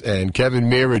House. And Kevin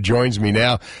Meara joins me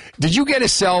now. Did you get a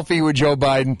selfie with Joe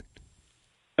Biden?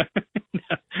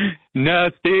 No,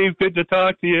 Steve, good to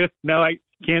talk to you. No, I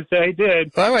can't say I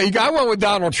did. Well, you got one with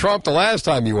Donald Trump the last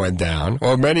time you went down,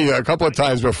 or a couple of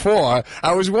times before.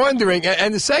 I was wondering,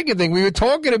 and the second thing, we were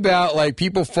talking about like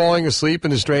people falling asleep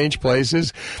in the strange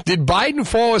places. Did Biden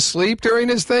fall asleep during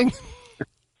this thing?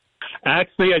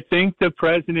 Actually, I think the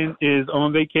president is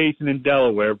on vacation in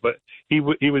Delaware, but he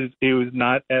was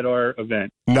not at our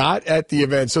event. Not at the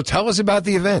event. So tell us about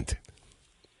the event.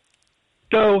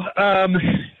 So,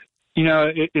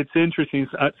 it's interesting.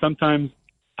 Sometimes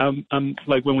I'm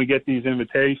like when we get these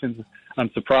invitations,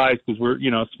 I'm surprised because we're,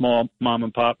 a small mom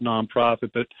and pop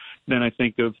nonprofit. But then I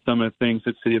think of some of the things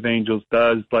that City of Angels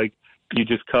does, like you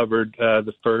just covered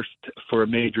the first for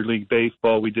Major League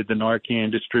Baseball. We did the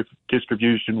Narcan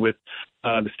distribution with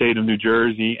the state of New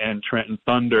Jersey and Trenton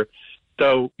Thunder.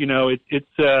 So,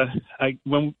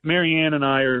 when Marianne and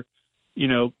I are,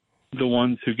 the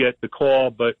ones who get the call,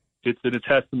 but it's a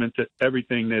testament to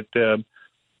everything that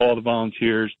all the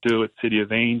volunteers do at City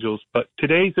of Angels. But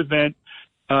today's event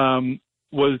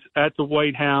was at the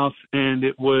White House, and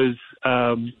it was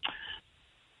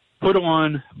put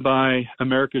on by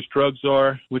America's Drug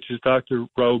Czar, which is Dr.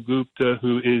 Raul Gupta,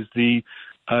 who is the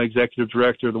executive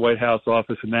director of the White House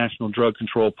Office of National Drug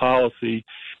Control Policy.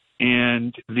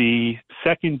 And the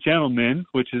second gentleman,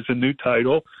 which is a new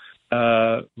title,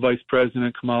 Vice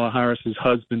President Kamala Harris's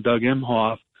husband, Doug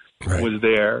Emhoff, was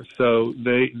there. So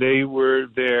they were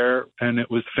there, and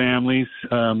it was families,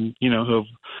 who have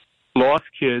lost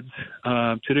kids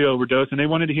to the overdose, and they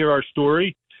wanted to hear our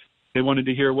story. They wanted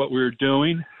to hear what we were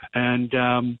doing, and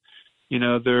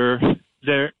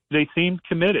they seemed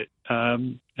committed.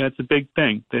 That's a big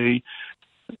thing.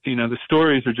 The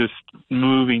stories are just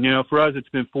moving. For us, it's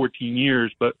been 14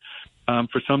 years, but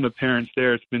for some of the parents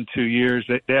there, it's been 2 years.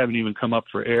 They haven't even come up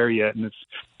for air yet, and it's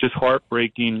just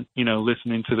heartbreaking,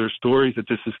 listening to their stories that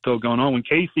this is still going on. When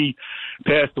Casey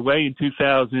passed away in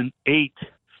 2008,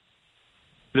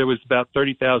 there was about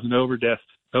 30,000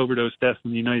 overdose deaths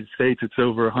in the United States. It's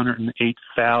over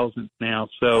 108,000 now.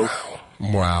 So,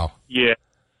 wow.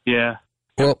 Yeah.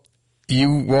 Well,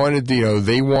 you wanted,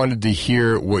 they wanted to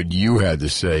hear what you had to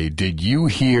say. Did you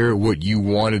hear what you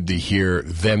wanted to hear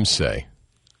them say?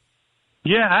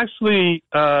 Yeah, actually,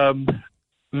 Mr.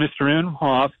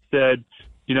 Emhoff said,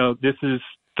 this is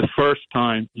the first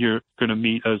time you're going to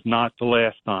meet us, not the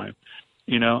last time.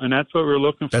 And that's what we're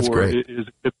looking for. Great.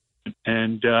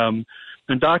 And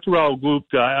Dr. Raul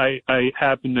Gupta, I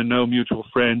happen to know mutual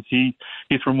friends.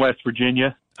 He's from West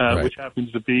Virginia, which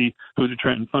happens to be who the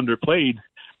Trenton Thunder played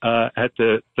at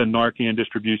the Narcan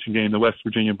distribution game, the West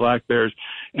Virginia Black Bears.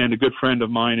 And a good friend of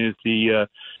mine is the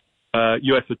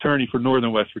U.S. Attorney for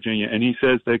Northern West Virginia, and he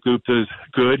says that Gupta's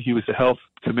good. He was the health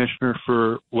commissioner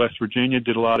for West Virginia,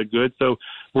 did a lot of good. So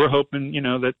we're hoping,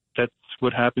 that's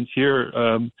what happens here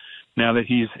now that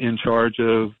he's in charge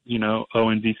of,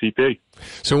 ONDCP.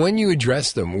 So when you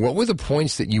addressed them, what were the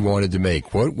points that you wanted to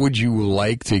make? What would you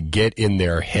like to get in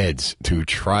their heads to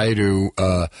try to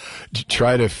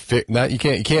fix?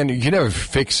 You can never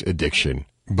fix addiction,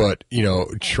 but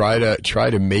try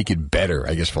to make it better,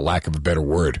 I guess, for lack of a better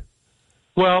word.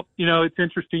 Well, it's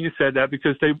interesting you said that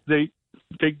because they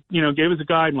gave us a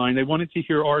guideline. They wanted to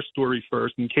hear our story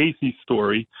first and Casey's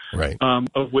story, right?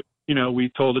 Of which,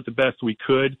 we told it the best we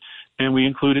could. And we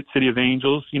included City of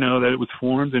Angels, that it was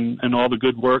formed and all the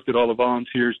good work that all the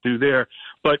volunteers do there.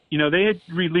 But, they had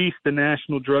released the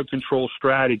National Drug Control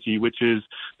Strategy, which is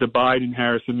the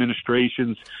Biden-Harris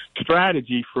administration's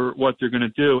strategy for what they're going to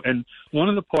do. And one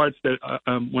of the parts that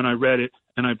when I read it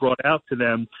and I brought out to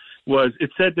them was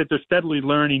it said that they're steadily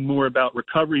learning more about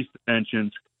recovery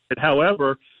preventions. But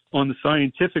however, on the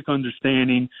scientific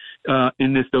understanding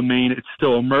in this domain, it's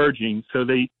still emerging. So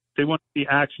they want to see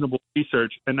actionable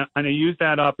research. And I use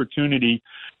that opportunity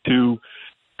to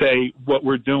say what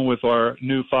we're doing with our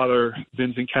new Father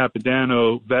Vincent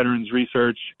Capodanno Veterans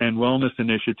Research and Wellness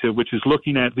Initiative, which is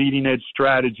looking at leading-edge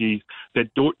strategies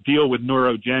that deal with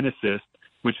neurogenesis,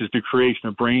 which is the creation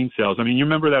of brain cells. I mean, you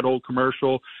remember that old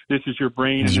commercial, this is your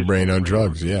brain. This is your brain on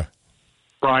drugs, yeah.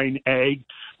 Frying egg.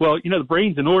 Well, the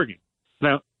brain's an organ.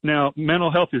 Now,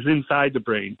 mental health is inside the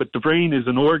brain, but the brain is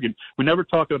an organ. We never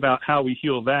talk about how we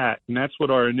heal that, and that's what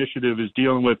our initiative is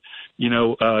dealing with,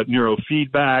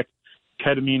 neurofeedback,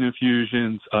 ketamine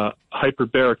infusions,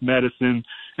 hyperbaric medicine.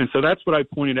 And so that's what I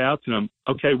pointed out to them.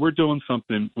 Okay, we're doing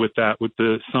something with that, with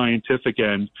the scientific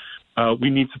end.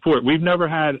 We need support. We've never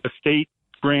had a state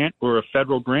grant or a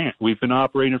federal grant. We've been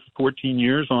operating for 14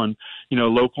 years on,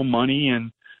 local money,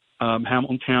 and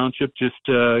Hamilton Township just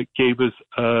gave us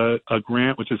a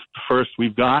grant, which is the first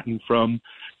we've gotten from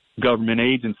government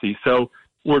agencies. So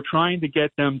we're trying to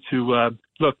get them to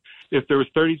look. If there was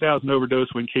 30,000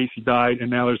 overdose when Casey died,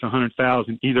 and now there's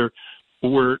 100,000, either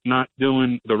we're not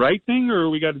doing the right thing, or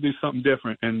we got to do something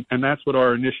different. And that's what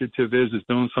our initiative is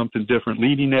doing something different,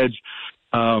 leading edge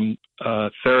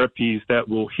therapies that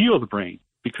will heal the brain,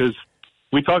 because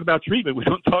we talk about treatment. We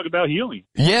don't talk about healing.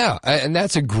 Yeah, and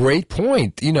that's a great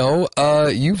point.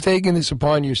 You've taken this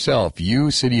upon yourself.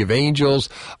 You, City of Angels,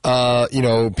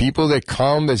 people that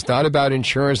come, it's not about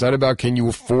insurance, not about can you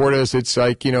afford us. It's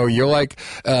like, you're like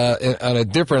on a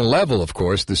different level, of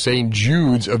course, the St.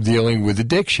 Jude's of dealing with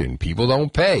addiction. People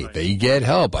don't pay. Right. They get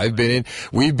help.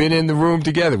 We've been in the room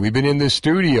together. We've been in the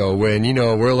studio when,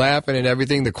 we're laughing and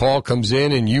everything. The call comes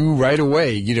in and you right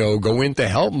away, go into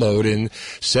help mode and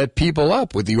set people up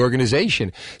with the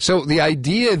organization. So the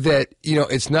idea that,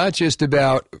 it's not just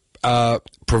about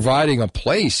providing a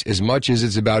place as much as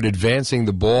it's about advancing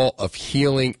the ball of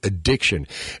healing addiction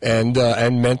and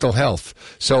mental health.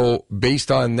 So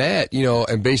based on that,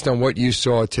 and based on what you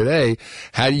saw today,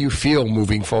 how do you feel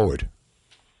moving forward?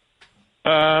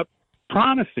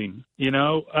 Promising,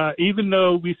 even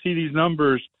though we see these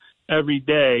numbers every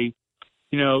day,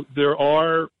 there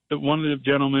are one of the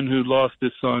gentlemen who lost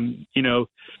his son, he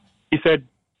said,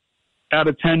 out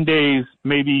of 10 days,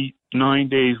 maybe 9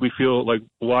 days, we feel like,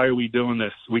 why are we doing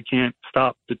this? We can't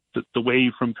stop the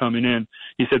wave from coming in.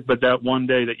 He said, but that one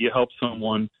day that you help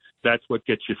someone, that's what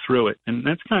gets you through it. And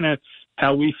that's kind of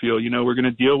how we feel. We're going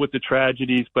to deal with the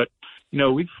tragedies, but,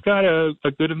 we've got a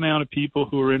good amount of people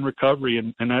who are in recovery,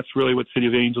 and that's really what City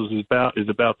of Angels is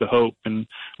about the hope. And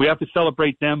we have to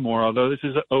celebrate them more, although this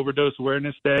is Overdose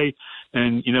Awareness Day,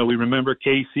 and, we remember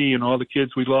Casey and all the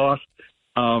kids we lost.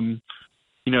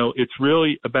 It's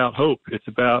really about hope. It's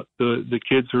about the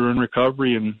kids who are in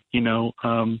recovery and,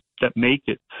 that make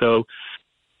it. So,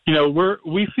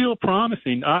 we feel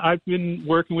promising. I've been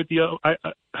working with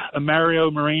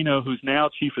Mario Moreno, who's now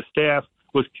Chief of Staff,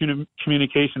 was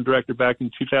communication director back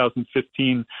in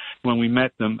 2015 when we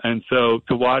met them. And so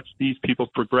to watch these people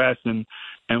progress and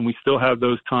we still have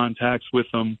those contacts with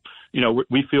them,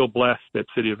 we feel blessed at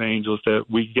City of Angels that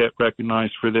we get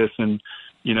recognized for this and,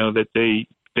 that they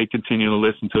continue to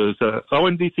listen to us.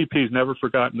 ONDCP has never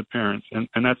forgotten the parents, and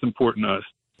that's important to us.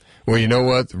 Well, you know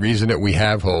what? The reason that we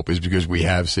have hope is because we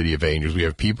have City of Angels. We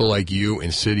have people like you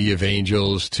and City of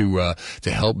Angels to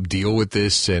help deal with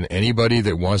this. And anybody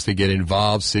that wants to get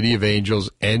involved,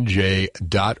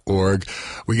 cityofangelsnj.org.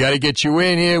 We got to get you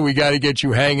in here. We got to get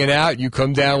you hanging out. You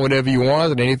come down whenever you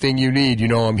want, and anything you need,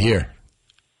 I'm here.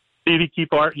 Stevie,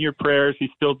 keep Art in your prayers. He's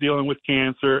still dealing with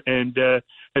cancer, and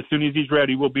as soon as he's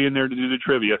ready, we'll be in there to do the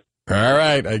trivia. All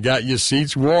right. I got your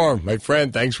seats warm. My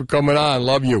friend, thanks for coming on.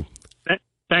 Love you.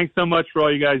 Thanks so much for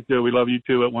all you guys do. We love you,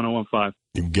 too, at 101.5.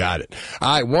 You got it.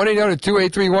 All right,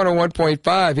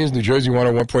 1-800-283-101.5. Here's New Jersey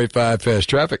 101.5 Fast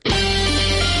Traffic.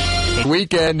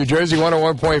 Weekend, New Jersey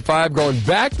 101.5 going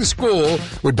back to school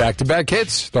with back-to-back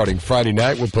hits. Starting Friday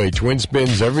night, we'll play Twin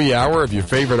Spins every hour of your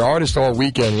favorite artist all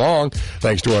weekend long.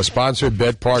 Thanks to our sponsor,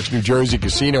 Bet Parks New Jersey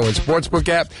Casino and Sportsbook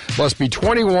app. Must be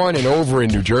 21 and over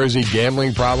in New Jersey.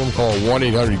 Gambling problem? Call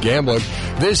 1-800-GAMBLER.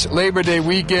 This Labor Day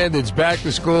weekend, it's back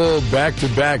to school,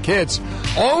 back-to-back hits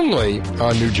only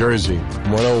on New Jersey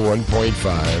 101.5.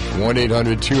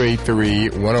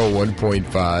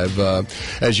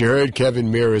 1-800-283-101.5. As you heard Kevin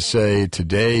Mira say,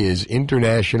 today is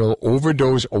International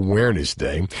Overdose Awareness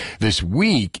Day. This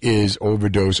week is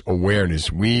Overdose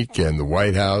Awareness Week, and the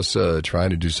White House trying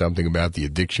to do something about the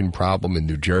addiction problem in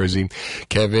New Jersey.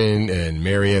 Kevin and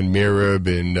Marianne Mira have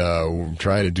been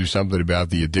trying to do something about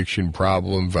the addiction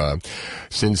problem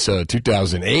since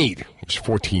 2008. It was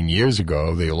 14 years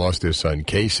ago. They lost their son,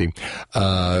 Casey.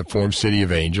 Formed City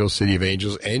of Angels,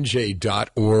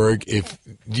 cityofangelsnj.org.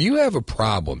 Do you have a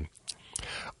problem,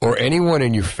 or anyone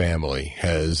in your family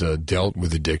has dealt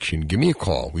with addiction, give me a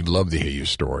call. We'd love to hear your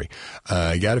story.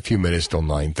 I got a few minutes till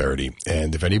 9:30,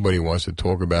 and if anybody wants to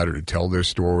talk about it or tell their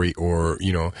story, or,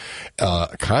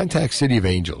 contact City of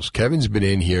Angels. Kevin's been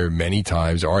in here many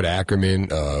times. Art Ackerman,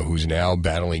 who's now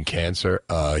battling cancer,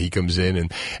 he comes in,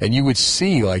 and you would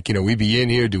see, we'd be in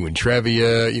here doing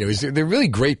Trevia. They're really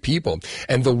great people.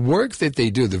 And the work that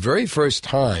they do, the very first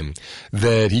time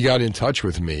that he got in touch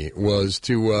with me was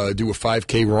to do a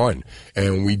 5K run,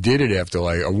 and we did it after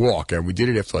a walk, and we did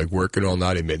it after working all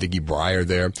night. I met Dickie Breyer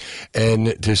there,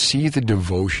 and to see the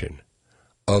devotion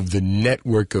of the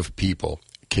network of people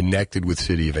connected with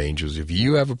City of Angels. If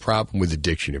you have a problem with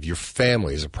addiction, if your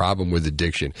family has a problem with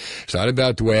addiction, it's not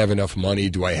about do I have enough money,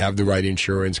 do I have the right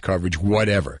insurance coverage,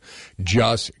 whatever.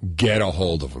 Just get a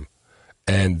hold of them,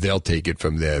 and they'll take it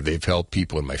from there. They've helped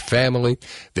people in my family,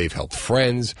 they've helped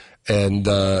friends, and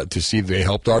to see they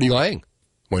helped Artie Lang.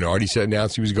 When Artie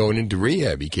announced he was going into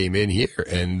rehab, he came in here,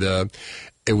 and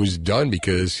it was done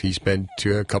because he spent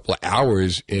a couple of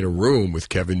hours in a room with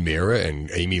Kevin Mira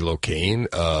and Amy Locane,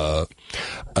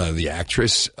 the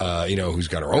actress, who's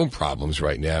got her own problems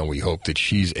right now. We hope that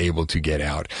she's able to get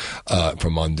out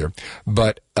from under.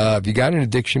 But if you got an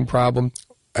addiction problem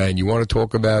and you want to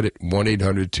talk about it,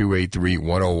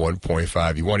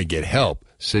 1-800-283-101.5. You want to get help,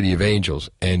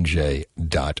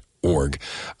 cityofangelsnj.org.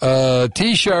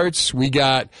 T-shirts, we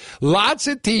got lots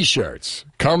of T-shirts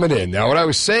coming in. Now, what I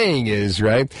was saying is,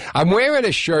 right, I'm wearing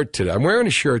a shirt today. I'm wearing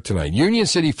a shirt tonight. Union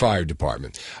City Fire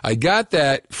Department. I got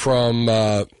that from,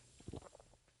 my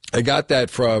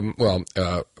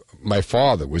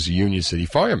father was a Union City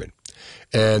fireman.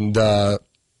 And,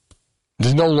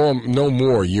 there's no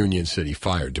more Union City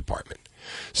Fire Department.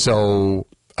 So,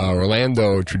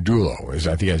 Orlando Tredulo,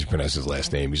 I think I pronounce his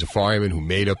last name. He's a fireman who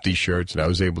made up these shirts, and I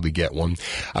was able to get one.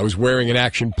 I was wearing an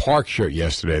Action Park shirt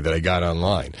yesterday that I got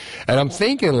online. And I'm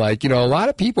thinking, a lot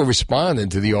of people responding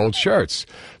to the old shirts.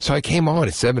 So I came on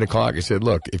at 7 o'clock. I said,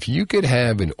 look, if you could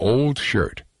have an old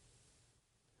shirt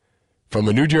from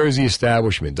a New Jersey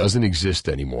establishment, doesn't exist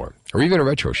anymore, or even a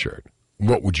retro shirt,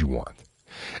 what would you want?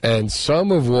 And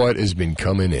some of what has been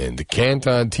coming in, the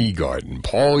Canton Tea Garden,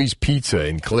 Paulie's Pizza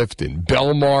in Clifton,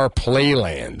 Belmar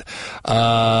Playland,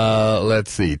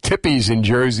 let's see, Tippy's in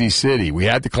Jersey City. We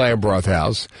had the Clam Broth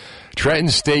House, Trenton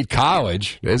State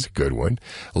College, there's a good one,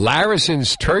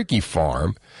 Larison's Turkey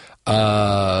Farm,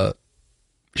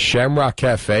 Shamrock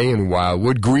Cafe in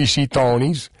Wildwood, Greasy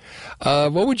Tony's.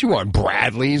 What would you want?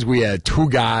 Bradley's, we had Two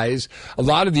Guys, a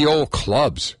lot of the old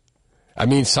clubs. I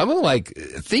mean,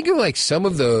 think of some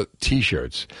of the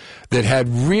T-shirts that had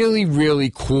really,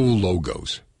 really cool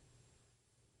logos.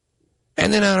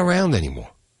 And they're not around anymore.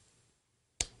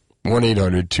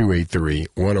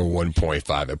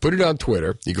 1-800-283-101.5. I put it on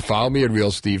Twitter. You can follow me at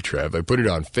Real Steve Trev. I put it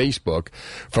on Facebook.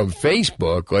 From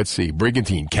Facebook, let's see,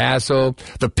 Brigantine Castle,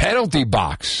 the Penalty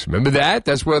Box. Remember that?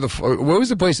 That's where what was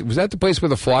the place? Was that the place where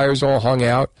the Flyers all hung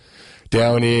out?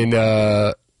 Down in,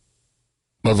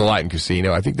 the Latin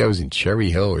Casino. I think that was in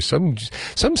Cherry Hill or some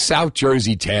South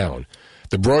Jersey town.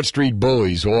 The Broad Street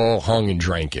Bullies all hung and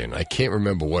drank in. I can't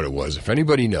remember what it was. If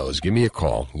anybody knows, give me a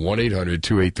call.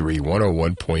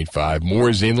 1-800-283-101.5.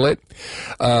 Moore's Inlet.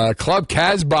 Club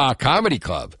Casbah Comedy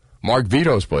Club. Mark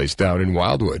Vito's place down in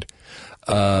Wildwood.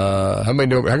 How come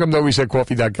nobody said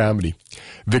coffee.comedy?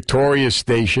 Victoria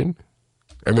Station.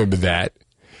 I remember that.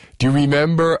 Do you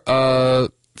remember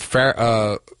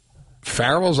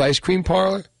Farrell's Ice Cream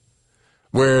Parlor,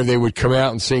 where they would come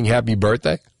out and sing Happy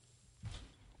Birthday?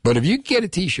 But if you could get a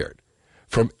T-shirt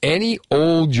from any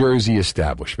old Jersey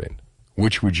establishment,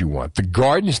 which would you want? The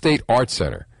Garden State Art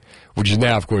Center, which is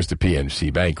now, of course, the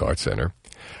PNC Bank Art Center.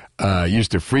 I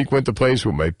used to frequent the place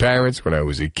with my parents when I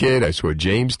was a kid. I saw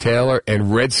James Taylor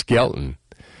and Red Skelton.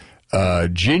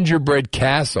 Gingerbread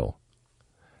Castle.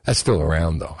 That's still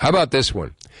around, though. How about this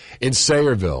one? In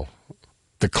Sayreville,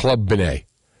 the Club Benet.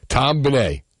 Tom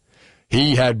Benet.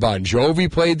 He had Bon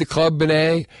Jovi played the Club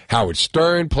Benet. Howard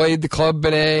Stern played the Club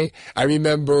Benet. I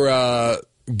remember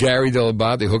Gary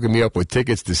Delabate hooking me up with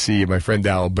tickets to see my friend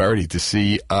Alberti to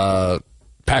see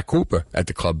Pat Cooper at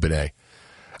the Club Benet.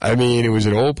 I mean, it was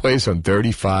an old place on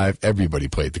 35. Everybody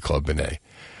played the Club Benet.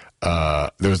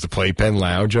 There was the Playpen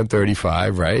Lounge on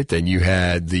 35, right? Then you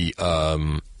had the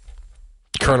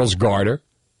Colonel's Garter.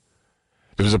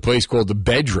 There was a place called The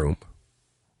Bedroom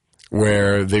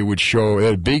where they would show, they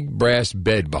had a big brass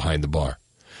bed behind the bar,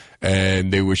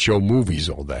 and they would show movies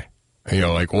all day. You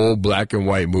know, like old black and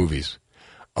white movies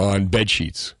on bed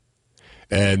sheets.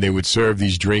 And they would serve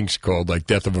these drinks called like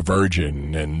Death of a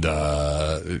Virgin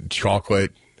and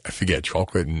chocolate, I forget,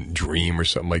 chocolate and dream or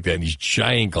something like that, in these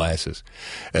giant glasses.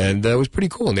 And it was pretty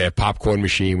cool. And they had a popcorn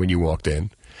machine when you walked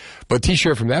in. But a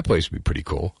T-shirt from that place would be pretty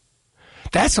cool.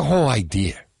 That's the whole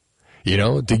idea, you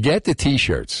know, to get the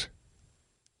T-shirts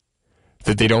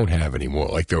that they don't have anymore.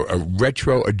 Like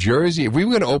a Jersey, if we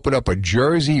were going to open up a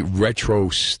Jersey retro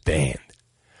stand,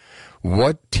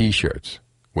 what T-shirts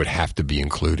would have to be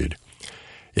included?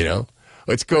 You know?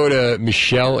 Let's go to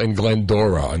Michelle and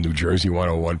Glendora on New Jersey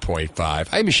 101.5.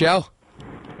 Hi, Michelle.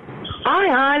 Hi,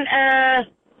 hon.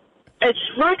 It's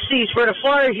Roxy's where the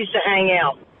Flyers used to hang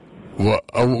out.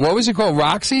 What was it called?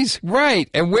 Roxy's? Right.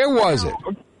 And where was it?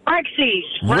 Rexy's.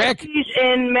 Rexy's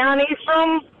in Mount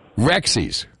Ephraim.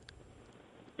 Rexy's.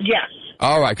 Yes.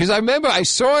 All right. Because I remember I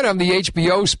saw it on the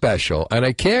HBO special, and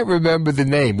I can't remember the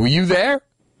name. Were you there?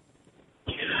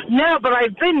 No, but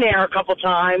I've been there a couple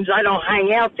times. I don't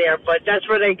hang out there, but that's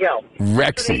where they go.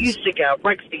 Rexy's. They used to go.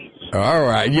 Rexy's. All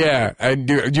right. Yeah. And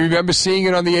do you remember seeing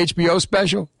it on the HBO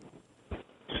special?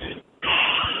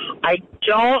 I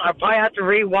don't. I probably have to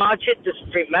rewatch it to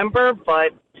remember,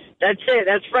 but that's it.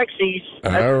 That's Rexy's.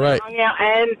 All right.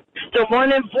 And the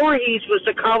one in Voorhees was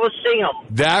the Coliseum.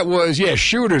 That was,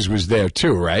 Shooters was there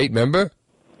too, right? Remember?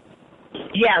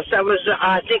 Yes, that was,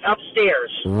 I think,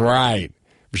 upstairs. Right.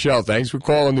 Michelle, thanks for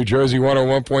calling New Jersey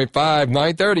 101.5,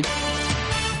 930.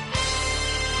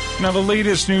 Now, the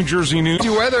latest New Jersey news.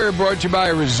 Weather brought to you by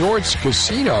Resorts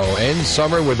Casino. End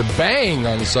summer with a bang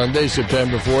on Sunday,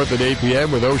 September 4th at 8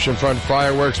 p.m. with Oceanfront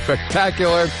Fireworks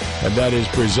Spectacular. And that is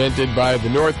presented by the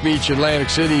North Beach, Atlantic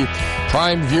City.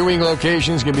 Prime viewing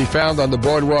locations can be found on the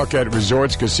boardwalk at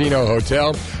Resorts Casino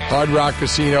Hotel, Hard Rock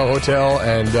Casino Hotel,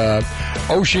 and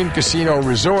Ocean Casino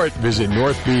Resort. Visit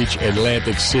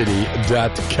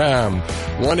northbeachatlanticcity.com.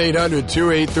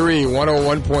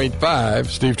 1-800-283-101.5.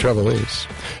 Steve Trevelise.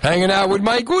 Hanging out with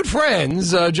my good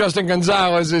friends. Justin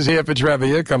Gonzalez is here for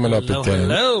Trevia, coming up at 10.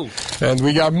 Hello. And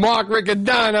we got Mark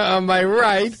Riccadonna on my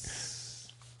right.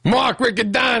 Mark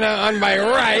Riccadonna on my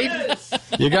right.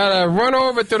 You got to run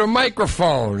over to the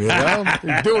microphone, you know?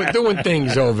 doing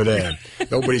things over there.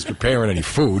 Nobody's preparing any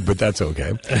food, but that's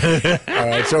okay. All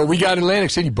right, so we got Atlantic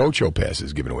City Boat Show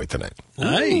passes given away tonight.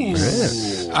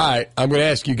 Nice. Yeah. All right, I'm going to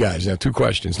ask you guys now 2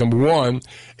 questions. Number 1,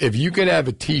 if you could have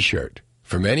a T-shirt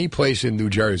from any place in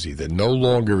New Jersey that no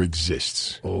longer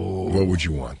exists, what would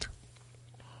you want?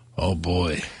 Oh,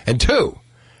 boy. And 2,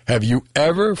 have you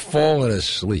ever fallen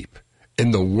asleep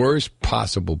in the worst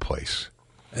possible place?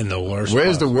 In the worst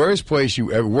Where's the worst place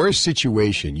worst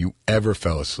situation you ever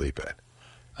fell asleep at?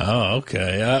 Oh,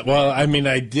 okay. Well, I mean,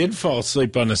 I did fall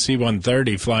asleep on a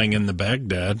C-130 flying into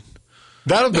Baghdad.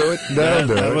 That'll do it.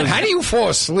 That'll do it. How do you fall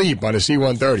asleep on a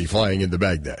C-130 flying into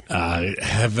Baghdad?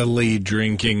 Heavily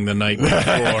drinking the night before.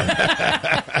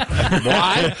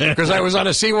 Why? Because I was on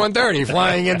a C-130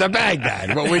 flying into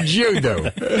Baghdad. What would you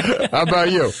do? How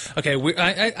about you? Okay,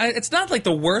 it's not like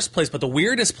the worst place, but the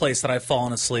weirdest place that I've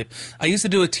fallen asleep. I used to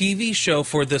do a TV show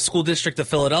for the school district of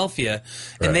Philadelphia,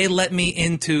 and they let me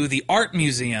into the art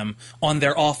museum on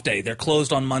their off day. They're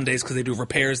closed on Mondays because they do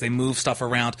repairs, they move stuff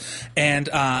around. And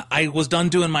I was done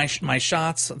doing my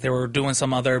shots. They were doing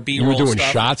some other B-roll stuff. You were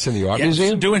doing shots in the art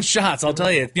museum? Doing shots, I'll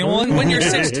tell you. You know, when you're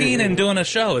 16 and doing a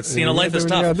show, it's, you know, life is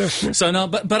tough. So no,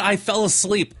 but I fell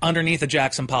asleep underneath a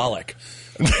Jackson Pollock.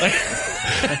 I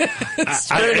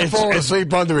falling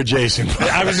asleep under a Jason.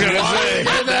 I was going to say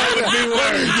that would be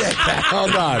worse.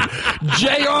 Hold on.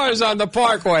 JR's on the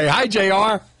Parkway. Hi,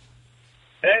 JR.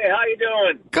 Hey, how you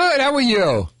doing? Good. How are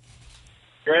you?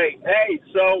 Great. Hey,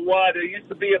 so there used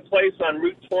to be a place on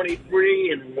Route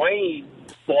 23 in Wayne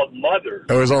called Mother.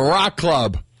 It was a rock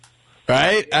club.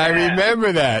 Right? I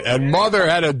remember that. And Mother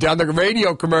had on the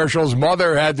radio commercials,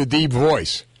 Mother had the deep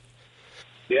voice.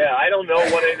 Yeah, I don't know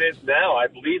what it is now. I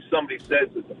believe somebody says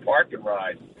it's a park and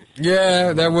ride.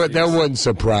 Yeah, that wouldn't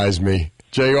surprise me.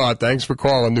 JR, thanks for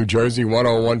calling. New Jersey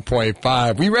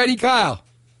 101.5. We ready, Kyle?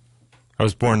 I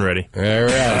was born ready. All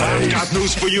right. I've got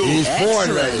news for you. He's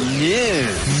born ready.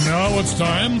 News. Now it's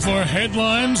time for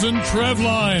headlines and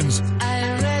Trevlines.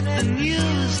 I read the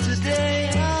news today.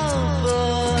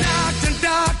 Oh, boy.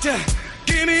 Doctor,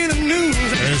 give me the news.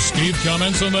 As Steve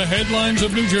comments on the headlines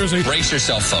of New Jersey. Brace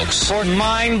yourself, folks. For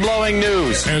mind-blowing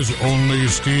news. As only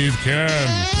Steve can.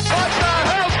 What the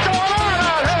hell's going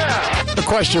on out here? The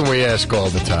question we ask all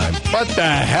the time. What the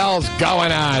hell's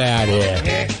going on out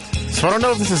here? So I don't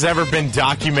know if this has ever been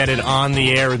documented on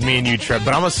the air with me and you, Trev,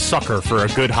 but I'm a sucker for a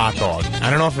good hot dog. I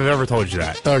don't know if I've ever told you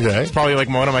that. Okay. It's probably like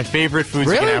one of my favorite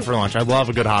foods you can have for lunch. I love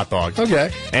a good hot dog.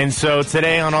 Okay. And so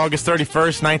today on August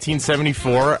 31st,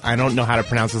 1974, I don't know how to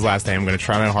pronounce his last name. I'm going to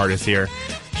try my hardest here.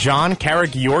 John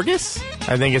Karagiorgis,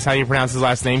 I think is how you pronounce his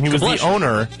last name. He was the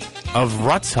owner of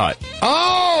Rutt's Hut.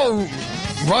 Oh!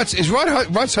 Rutt's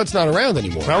Hut's not around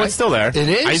anymore. Well, right? It's still there. It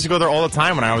is? I used to go there all the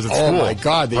time when I was at school. Oh, my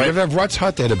God. You ever have Rutt's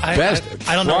Hut? They're the best.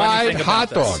 I don't know anything fried about hot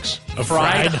this. dogs. A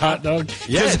fried hot dog?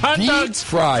 Yeah, hot deep dogs,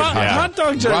 fried. Hot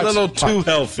dogs are a little too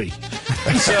healthy.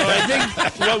 So I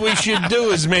think what we should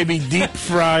do is maybe deep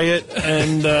fry it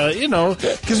and,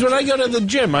 because when I go to the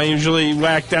gym, I usually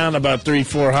whack down about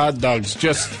 3-4 hot dogs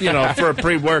just, for a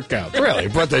pre-workout. Really?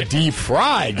 But the deep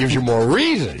fry gives you more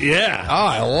reason. Yeah. Oh,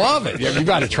 I love it. You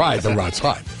got to try it, the Rutt's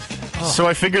Hut. So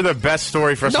I figured the best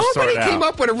story for us to start out. Nobody came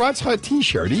up with a Rutt's Hut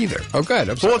T-shirt either. Oh,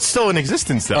 good. Well, it's still in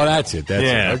existence, though. Oh, that's it. That's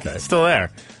it. Okay. It's still there.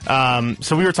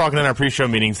 So we were talking in our pre-show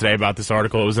meeting today about this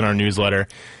article. It was in our newsletter.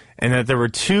 And that there were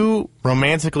two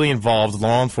romantically involved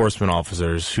law enforcement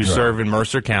officers who serve in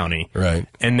Mercer County. Right.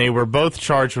 And they were both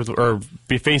charged with, or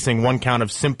be facing one count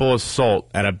of simple assault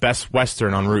at a Best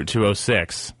Western on Route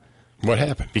 206. What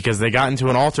happened? Because they got into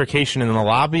an altercation in the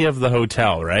lobby of the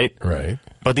hotel, right? Right.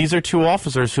 But these are two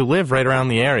officers who live right around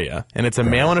the area, and it's a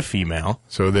male and a female.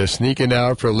 So they're sneaking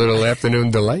out for a little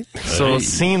afternoon delight? So it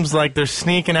seems like they're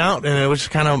sneaking out, and it was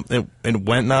kind of, it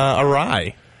went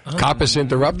awry. Coppus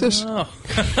interruptus? Oh.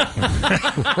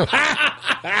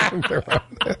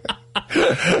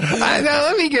 Now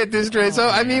let me get this straight. So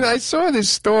I saw this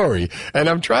story, and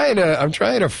I'm trying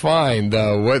to find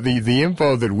what the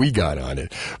info that we got on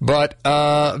it. But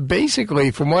basically,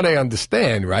 from what I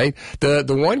understand, right, the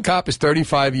one cop is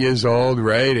 35 years old,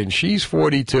 right, and she's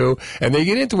 42, and they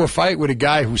get into a fight with a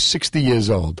guy who's 60 years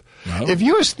old. No. If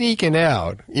you're sneaking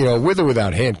out, with or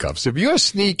without handcuffs, if you're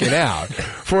sneaking out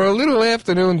for a little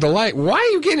afternoon delight, why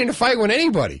are you getting in a fight with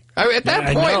anybody? At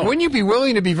that point, wouldn't you be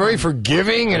willing to be very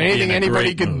forgiving and anything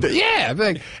anybody could do? Yeah,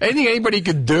 anything anybody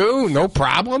could do, no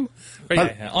problem.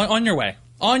 Yeah. On your way.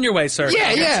 On your way, sir.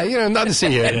 Yeah, nothing to see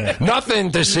here.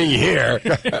 Nothing to see here.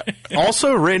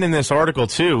 Also written in this article,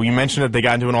 too, you mentioned that they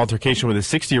got into an altercation with a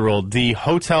 60-year-old. The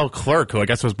hotel clerk, who I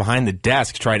guess was behind the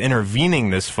desk, tried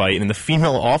intervening this fight, and the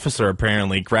female officer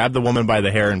apparently grabbed the woman by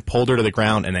the hair and pulled her to the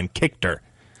ground and then kicked her.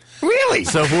 Really?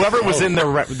 So whoever was in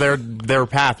their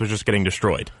path was just getting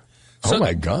destroyed. So, oh,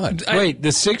 my God. Wait, the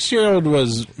 6-year-old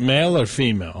was male or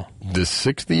female? The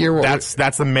 60-year-old? That's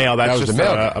the male. That's just the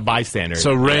male. A bystander.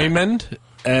 So Raymond...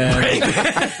 I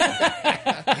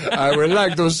would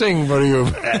like to sing for you.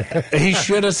 He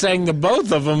should have sang to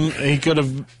both of them. He could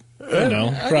have,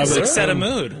 probably set a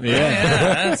mood.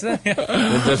 Yeah. That's it.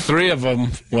 The three of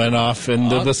them went off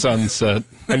into the sunset.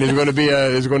 And there's going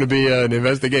to be an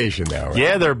investigation now, right?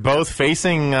 Yeah, they're both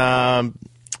facing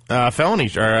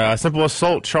felony or a simple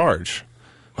assault charge.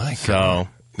 My God.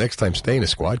 Next time, stay in a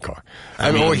squad car.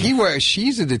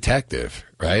 She's a detective,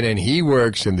 right? And he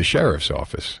works in the sheriff's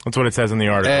office. That's what it says in the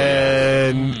article.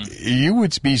 And you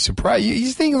would be surprised.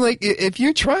 You're thinking, like, if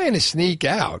you're trying to sneak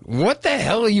out, what the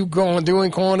hell are you doing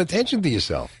calling attention to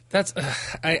yourself? That's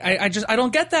I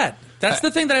don't get that. That's the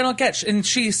thing that I don't get. And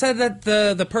she said that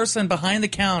the person behind the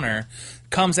counter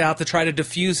comes out to try to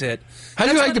defuse it. How'd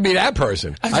you like to be that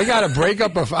person? I gotta break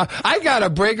up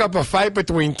a fight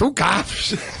between two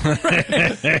cops. I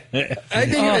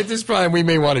think at this point we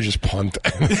may want to just punt.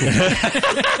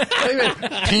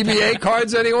 PBA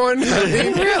cards, anyone?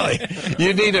 Really?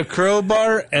 You need a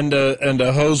crowbar and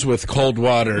a hose with cold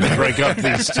water to break up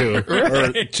these two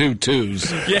or two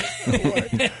twos. Yeah.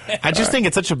 I just think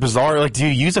it's such a bizarre. Like, do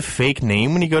you use a fake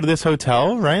name when you go to this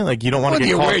hotel? Right? Like, you don't want to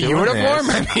get caught. Do you wear uniform?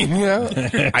 This.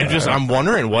 I mean, I'm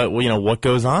wondering what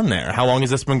goes on there. How long has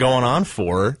this been going on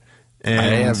for? And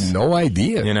I have no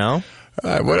idea. All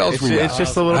right, what else we got? It's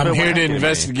just a little bit. I'm here to wacky,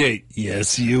 investigate.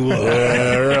 Yes, you are.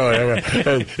 Yeah,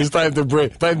 really. It's time to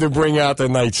bring out the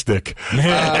nightstick.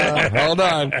 Hold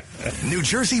on. New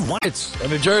Jersey It's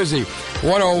New Jersey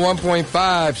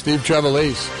 101.5. Steve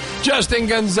Trevelise, Justin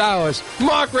Gonzalez,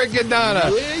 Mark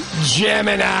Riccadonna,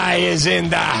 Gemini is in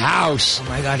the house. Oh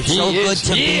my God, it's so good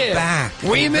to be back.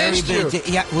 We missed you.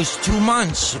 Yeah, it was 2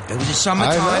 months. It was the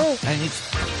summertime, and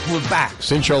we're back.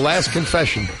 Since your last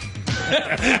confession.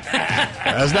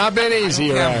 Has not been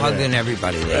easy. I'm hugging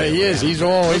everybody there. He is. He's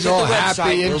all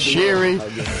happy and cheery.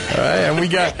 And we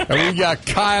got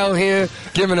Kyle here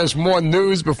giving us more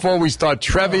news before we start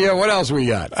Trevia. What else we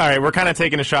got? All right, we're kind of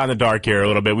taking a shot in the dark here a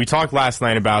little bit. We talked last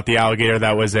night about the alligator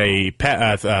that was a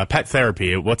pet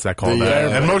therapy. What's that called?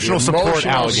 Emotional support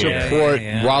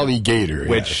alligator. Wally Gator.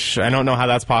 Which I don't know how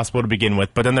that's possible to begin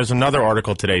with. But then there's another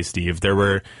article today, Steve. There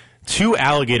were 2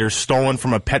 alligators stolen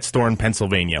from a pet store in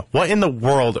Pennsylvania. What in the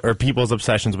world are people's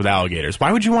obsessions with alligators?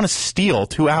 Why would you want to steal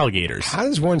 2 alligators? How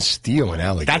does one steal an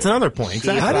alligator? That's another point.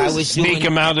 Exactly. How does sneak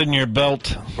them out in your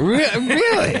belt?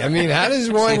 Really? I mean, how does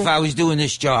one... See, if I was doing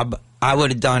this job, I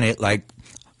would have done it like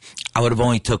I would have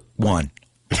only took 1.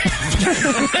 Yeah,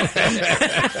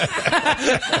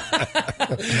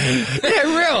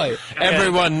 really.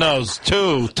 Everyone knows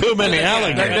too many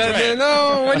alligators.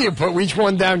 No, when you put each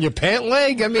one down your pant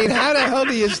leg, I mean, how the hell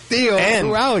do you steal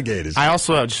 2 alligators? I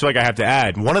also, just like I have to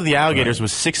add, one of the alligators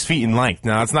was 6 feet in length.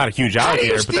 Now, that's not a huge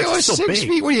alligator, but that's still 6 big.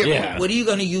 feet? What are you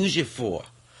going to use it for?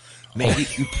 Maybe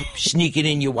you sneak it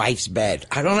in your wife's bed.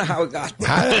 I don't know how it got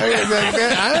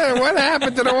there. What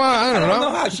happened to the one? I don't know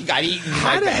how she got eaten.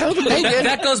 How the hell did they get it?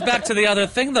 That goes back to the other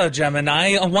thing, though,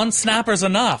 Gemini. 1 snapper's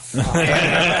enough.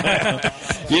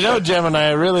 You know, Gemini,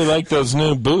 I really like those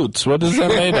new boots. What is that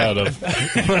made out of?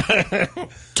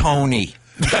 Tony.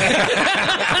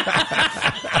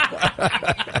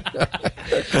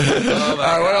 All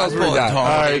right, what else we got? All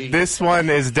right, this one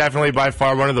is definitely by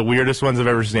far one of the weirdest ones I've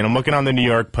ever seen. I'm looking on the New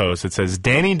York Post. It says,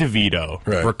 Danny DeVito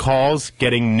recalls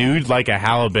getting nude like a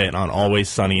halibut on Always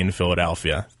Sunny in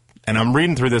Philadelphia. And I'm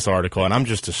reading through this article, and I'm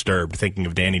just disturbed thinking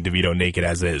of Danny DeVito naked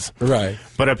as is. Right.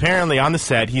 But apparently on the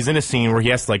set, he's in a scene where he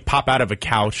has to, like, pop out of a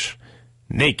couch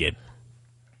naked.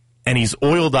 And he's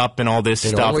oiled up and all this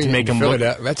stuff to make him look...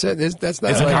 That's it. That's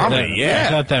not it's a comedy, yeah.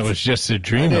 I thought that was just a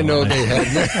dream. I didn't know they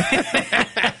had...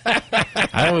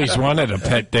 I always wanted a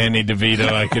pet Danny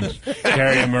DeVito. I could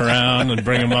carry him around and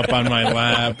bring him up on my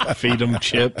lap, feed him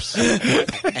chips.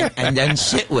 And then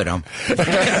sit with him.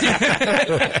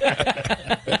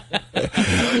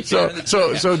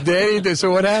 So Danny,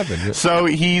 so what happened? So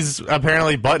he's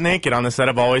apparently butt naked on the set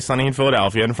of Always Sunny in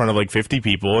Philadelphia in front of like 50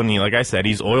 people, and like I said,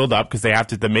 he's oiled up because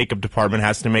the makeup department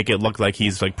has to make it look like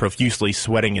he's like profusely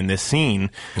sweating in this scene.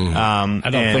 I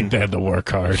don't think they had to work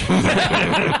hard.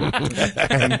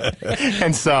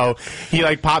 and so he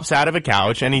like pops out of a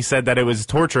couch, and he said that it was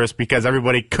torturous because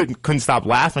everybody couldn't stop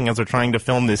laughing as they're trying to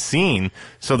film this scene,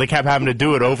 so they kept having to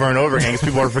do it over and over again because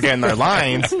people were forgetting their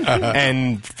lines.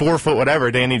 And 4 foot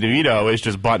whatever, Danny DeVito is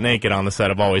just butt naked on the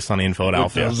set of Always Sunny in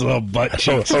Philadelphia. With those little butt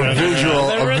cheeks. A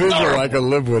visual I can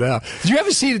live without. Did you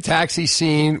ever see the taxi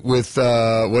scene with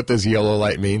what does yellow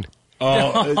light mean?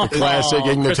 The classic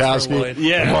Ignatowski.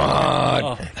 Yeah. Come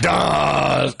on,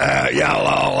 does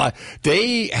yellow light.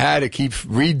 They had to keep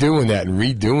redoing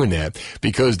that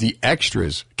because the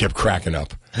extras kept cracking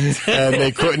up. And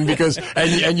they couldn't because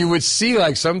and you would see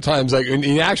like sometimes like in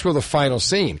the final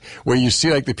scene where you see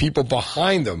like the people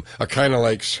behind them are kind of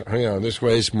like this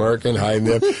way smirking hiding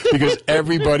them because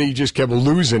everybody just kept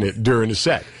losing it during the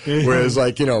set. Whereas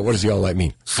like what does the yellow light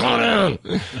mean? Son,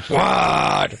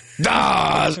 what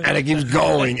does? And it keeps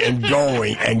going and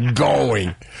going and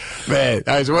going. Man,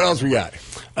 all right, so what else we got?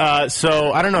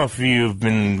 So I don't know if you've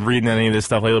been reading any of this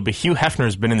stuff lately, but Hugh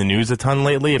Hefner's been in the news a ton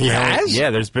lately. He has? Yeah,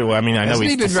 there's been. Well, I mean, I know Hasn't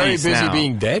he's he been very busy now.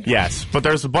 being dead? Yes, but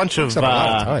there's a bunch of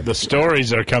the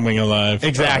stories are coming alive.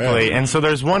 Exactly, Oh, yeah. and so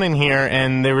there's one in here,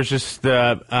 and there was just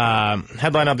the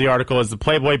headline of the article is the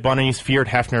Playboy Bunnies feared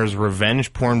Hefner's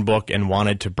revenge porn book and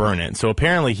wanted to burn it. So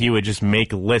apparently he would just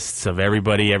make lists of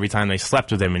everybody every time they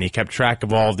slept with him, and he kept track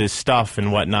of all of this stuff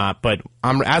and whatnot. But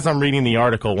as I'm reading the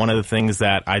article, one of the things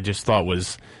that I just thought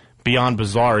was beyond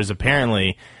bizarre is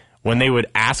apparently when they would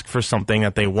ask for something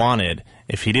that they wanted,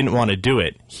 if he didn't want to do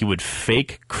it, he would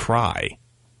fake cry.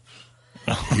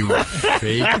 You would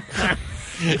fake?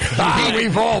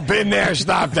 We've all been there.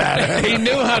 Stop that. He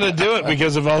knew how to do it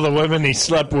because of all the women he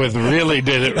slept with really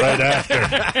did it right after.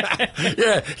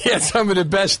 Yeah, he had some of the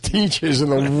best teachers in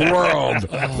the world.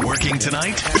 Working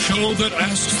tonight? Show that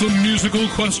asks the musical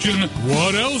question,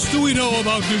 what else do we know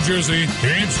about New Jersey?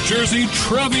 It's Jersey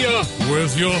Trevia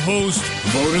with your host,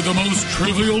 voted the most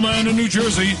trivial man in New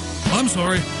Jersey. I'm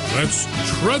sorry, that's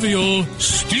Trivial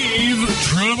Steve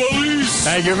Trevelise.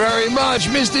 Thank you very much,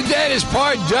 Mr. Dennis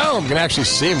Pardome. You can actually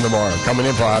see him tomorrow, coming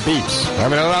in for our beats.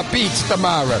 Coming in our beats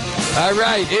tomorrow. All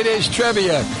right, it is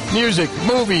trivia, music,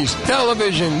 movies,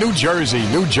 television, New Jersey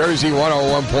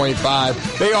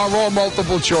 101.5. They are all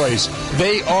multiple choice.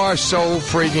 They are so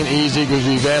freaking easy because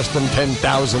we've asked them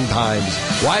 10,000 times.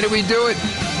 Why do we do it?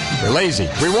 We're lazy.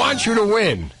 We want you to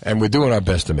win, and we're doing our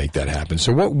best to make that happen.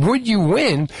 So what would you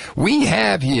win? We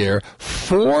have here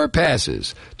 4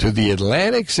 passes to the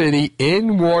Atlantic City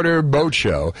In-Water Boat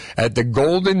Show at the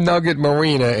Golden Nugget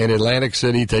Marina in Atlantic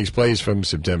City. Takes place from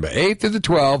September 8th to the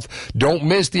 12th. Don't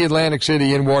miss the Atlantic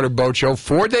City In-Water Boat Show.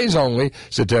 4 days only,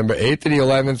 September 8th to the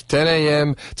 11th, 10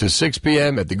 a.m. to 6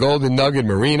 p.m. at the Golden Nugget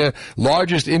Marina.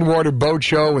 Largest in-water boat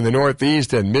show in the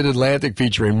Northeast and Mid-Atlantic,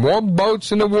 featuring more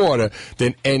boats in the water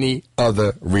than any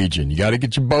other region. You got to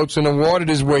get your boats in the water.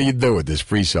 This is where you do it. There's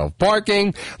free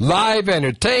self-parking, live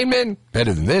entertainment.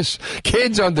 Better than this.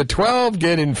 Kids under 12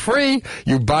 get in free.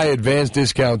 You buy advanced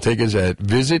discount tickets at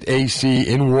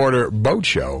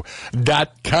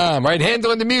visitacinwaterboatshow.com. Right,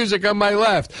 handling the music on my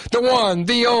left. The one,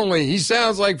 the only. He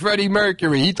sounds like Freddie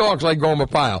Mercury. He talks like Gomer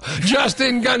Pyle.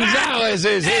 Justin Gonzalez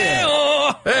is here.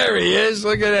 There he is.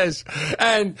 Look at this.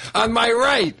 And on my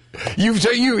right, he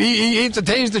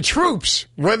entertains the troops.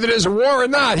 Whether there's a war or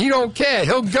not, he don't care.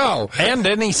 He'll go. And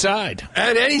any side.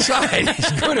 And any side.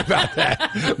 He's good about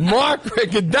that. Mark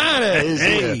Riccadonna is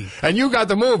here. And you got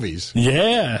the movies.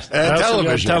 Yeah. And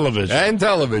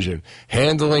television.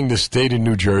 Handling the state of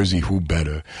New Jersey, who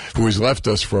better? Who has left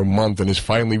us for a month and has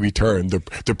finally returned.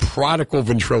 The prodigal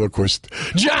ventriloquist,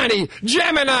 Johnny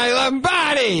Gemini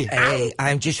Lombardi. Hey,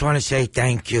 I just want to say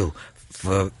thank you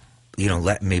for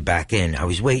letting me back in. I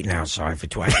was waiting outside for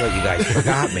twice. I thought you guys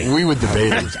forgot me. We were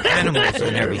debating. Animals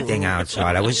and everything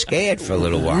outside. I was scared for a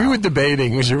little while. We were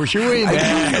debating. You guys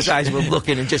were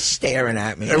looking and just staring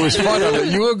at me. It was fun.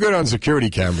 You look good on security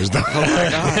cameras, though.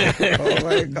 Oh,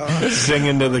 my God.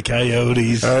 Singing to the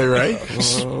coyotes. All right.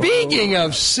 Speaking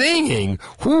of singing,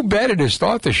 who better to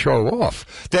start the show off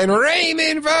than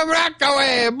Raymond from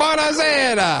Rockaway?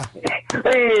 Buonasera.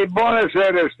 Hey,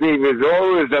 buonasera, Steve. It's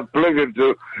always a pleasure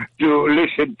to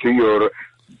listen to your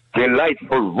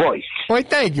delightful voice. Why,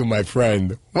 thank you, my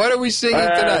friend. What are we singing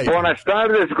tonight? Buenas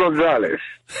tardes, González.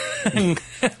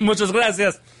 Muchas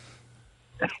gracias.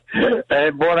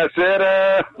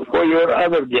 Buonasera for your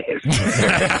other guest.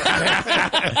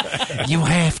 You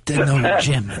have to know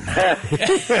Gemini.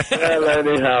 Well,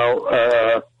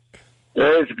 anyhow,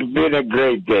 it's been a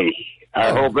great day.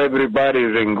 I hope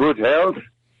everybody's in good health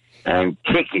and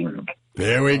kicking.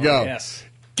 There we go. Yes.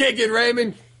 Kick it,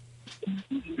 Raymond.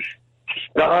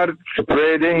 Start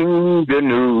spreading the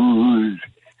news.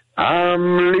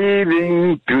 I'm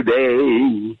leaving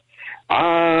today.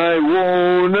 I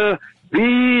wanna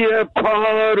be a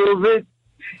part of it.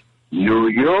 New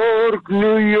York,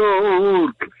 New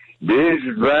York, these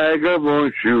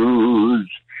vagabond shoes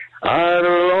are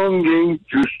longing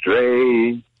to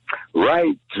stray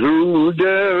right through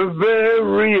the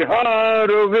very heart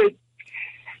of it.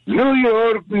 New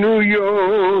York, New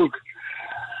York,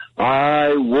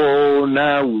 I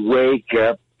wanna wake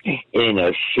up in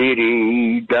a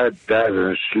city that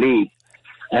doesn't sleep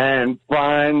and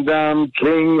find I'm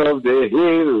king of the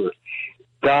hill,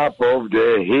 top of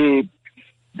the heap.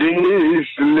 These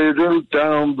little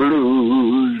town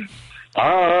blues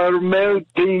are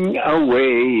melting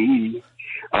away.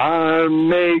 I'll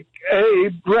make a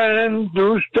brand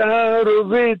new start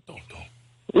of it.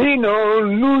 In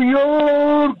old New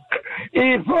York,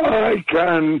 if I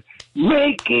can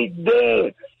make it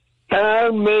there,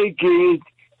 I'll make it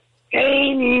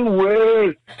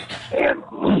anywhere.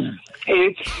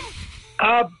 It's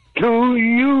up to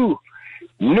you,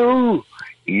 New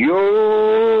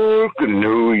York,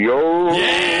 New York.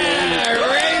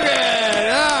 Yeah,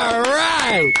 Raymond! All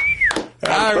right!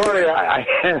 I'm sorry, I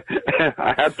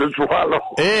had to swallow.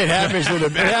 It happens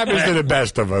to the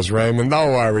best of us, Raymond.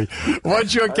 Don't worry.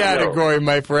 What's your category,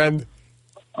 my friend?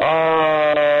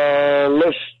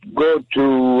 Let's go to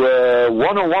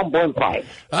 101.5.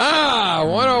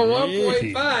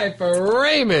 101.5 for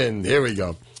Raymond. Here we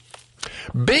go.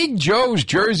 Big Joe's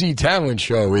Jersey Talent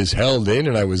Show is held in,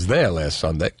 and I was there last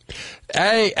Sunday,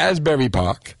 A, Asbury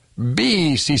Park,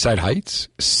 B, Seaside Heights,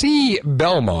 C,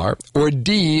 Belmar, or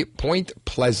D, Point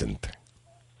Pleasant?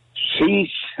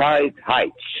 Seaside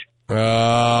Heights.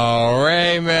 Oh,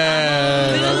 Raymond,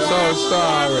 I'm so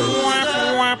sorry.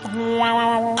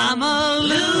 I'm a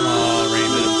loser.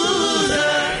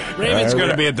 Raymond's going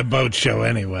to be at the boat show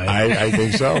anyway. I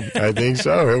think so. I think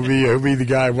so. He'll be the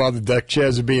guy while the deck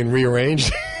chairs are being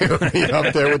rearranged. He'll be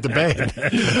up there with the band.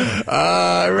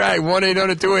 All right,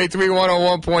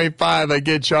 1-800-283-101.5. I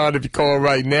get you on if you call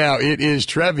right now. It is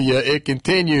Trevia. It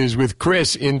continues with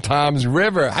Chris in Tom's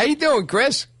River. How you doing,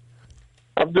 Chris?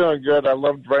 I'm doing good. I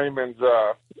loved Raymond's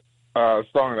song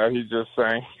that he just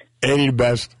sang. Ain't he the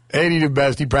best? Ain't he the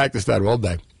best? He practiced that all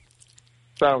day.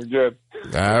 Sounds good.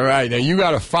 All right. Now, you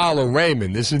got to follow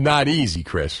Raymond. This is not easy,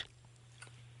 Chris.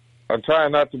 I'm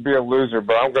trying not to be a loser,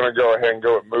 but I'm going to go ahead and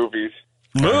go with movies.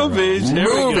 Movies. Right.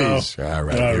 Here Movies. We go. All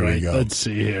right. All Here right, we go. Let's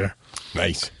see here.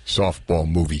 Nice softball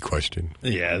movie question.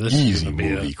 Yeah, this easy is gonna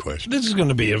movie question. This is going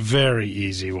to be a very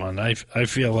easy one. I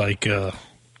feel like. Here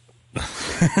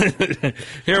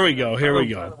we go.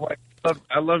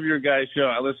 I love your guys' show.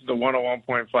 I listen to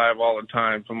 101.5 all the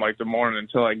time from like the morning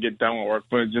until I get done with work.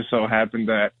 But it just so happened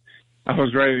that I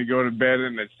was ready to go to bed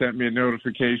and it sent me a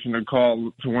notification to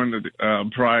call to win the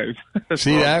prize.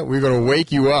 See that? We're going to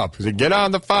wake you up. So get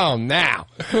on the phone now.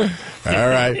 All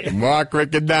right. Mark,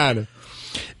 Rick, and Donna.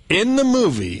 In the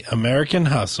movie American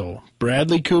Hustle,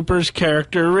 Bradley Cooper's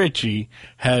character Richie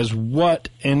has what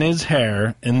in his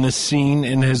hair in the scene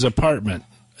in his apartment?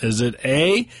 Is it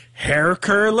A, hair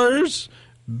curlers,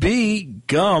 B,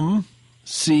 gum,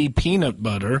 C, peanut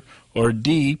butter, or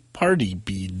D, party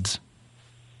beads?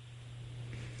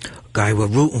 Guy, we're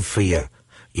rooting for you.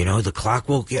 You know, the clock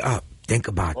woke you up. Think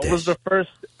about What this. was the first?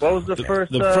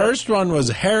 The first one was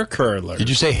hair curlers. Did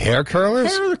you say hair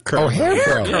curlers? Hair curlers. Oh, hair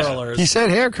curlers. curlers. He said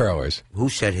hair curlers. Who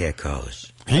said hair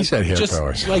colors? He said hair Just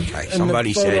curlers. like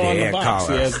Somebody said hair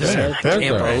colors. Yeah, I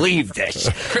can't believe this.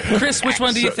 Chris, which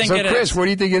one do you think so it is? Chris, what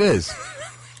do you think it is?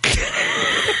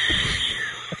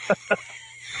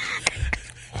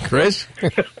 Chris?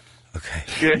 Okay.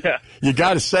 Yeah, You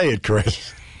got to say it,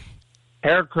 Chris.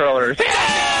 hair curlers.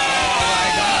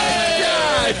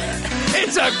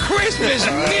 It's a Christmas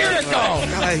miracle.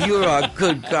 God, you're a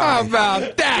good guy. How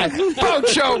about that? Boat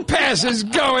show pass is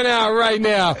going out right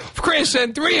now. Chris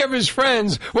and 3 of his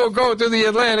friends will go to the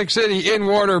Atlantic City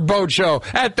in-water boat show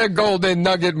at the Golden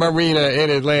Nugget Marina in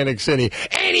Atlantic City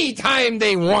anytime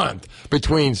they want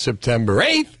between September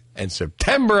 8th and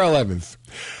September 11th.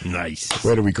 Nice.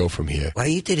 Where do we go from here? Well,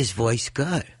 you did his voice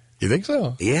good. You think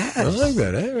so? Yes. I like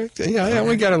that. Eh? Yeah, I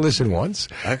only got to listen once.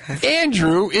 Okay.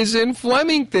 Andrew is in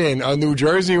Flemington on New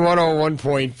Jersey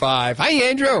 101.5. Hi,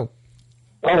 Andrew.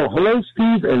 Oh, hello,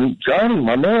 Steve and Johnny,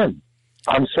 my man.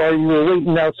 I'm sorry you were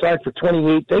waiting outside for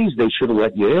 28 days. They should have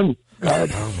let you in. God.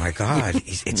 Oh, my God.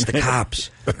 It's the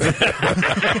cops.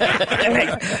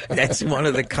 That's one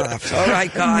of the cops. All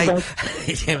right, guy.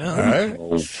 You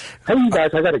know? Hey, you guys,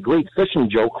 I got a great fishing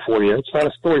joke for you. It's not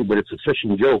a story, but it's a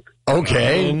fishing joke.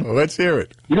 Okay, let's hear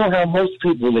it. You know how most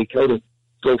people, they go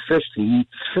fish to eat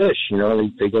fish. You know,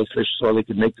 they go fish so they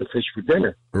can make the fish for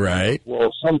dinner. Right.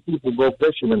 Well, some people go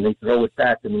fishing and they throw it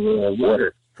back in the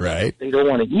water. Right. They don't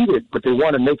want to eat it, but they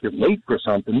want to make it late for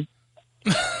something.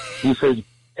 He says,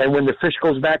 and when the fish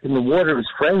goes back in the water, his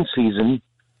friend sees him.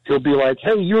 He'll be like,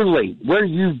 "Hey, you're late. Where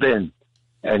you been?"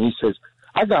 And he says,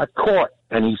 "I got caught."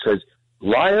 And he says,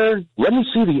 "Liar, let me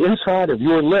see the inside of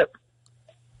your lip."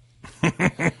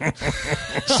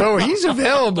 So he's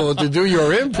available to do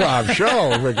your improv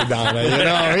show, Rick Donna. You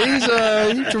know,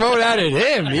 you throw that at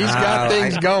him. He's got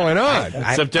things going on.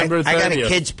 September 30th. I got a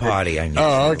kids' party. I need.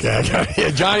 Oh, okay. Yeah,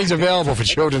 Johnny's available for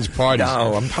children's parties.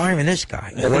 No, I'm hiring this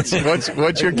guy. What's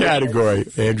your category,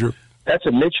 Andrew? That's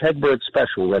a Mitch Hedberg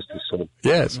special, rest his soul.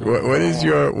 Yes. What is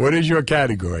your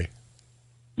category?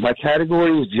 My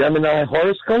category is Gemini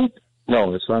horoscope.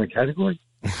 No, it's not a category.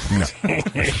 No.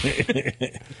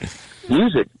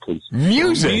 Music, please.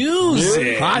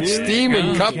 Music. Hot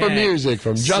steaming cup of music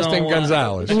from Justin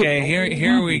Gonzalez. Okay,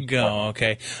 here we go.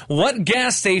 Okay. What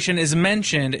gas station is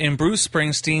mentioned in Bruce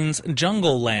Springsteen's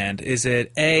Jungle Land? Is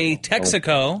it A,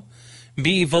 Texaco,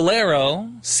 B,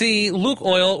 Valero, C, Luke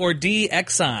Oil, or D,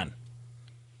 Exxon?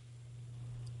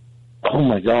 Oh,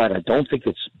 my God. I don't think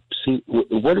it's... See,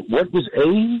 what was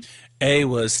A? A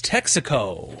was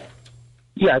Texaco.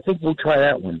 Yeah, I think we'll try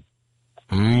that one.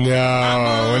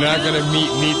 No, we're not going to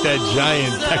meet that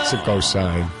giant Texaco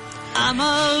sign.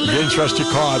 You didn't trust your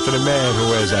car to the man who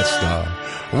wears that star.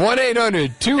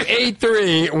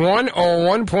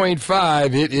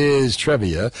 1-800-283-101.5. It is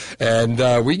Trevia.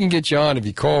 And we can get you on if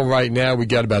you call right now. We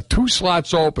got about 2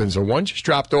 slots open, so one just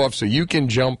dropped off so you can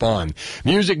jump on.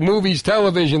 Music, movies,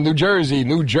 television, New Jersey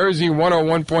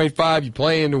 101.5. You're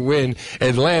playing to win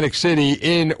Atlantic City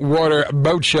in water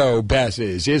boat show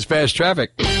passes. Here's fast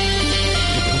traffic.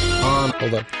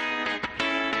 Hold on.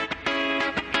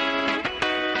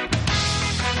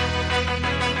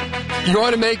 You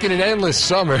want to make it an endless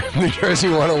summer? New Jersey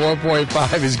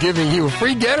 101.5 is giving you a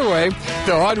free getaway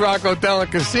to Hard Rock Hotel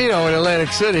and Casino in Atlantic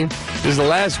City. This is the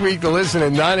last week to listen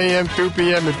at 9 a.m., 2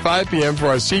 p.m., and 5 p.m. for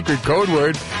our secret code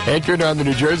word. Enter it on the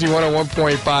New Jersey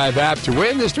 101.5 app to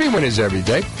win. There's 3 winners every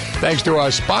day. Thanks to our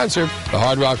sponsor, the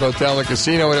Hard Rock Hotel and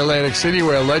Casino in Atlantic City,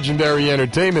 where legendary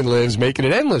entertainment lives, making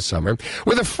it endless summer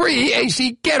with a free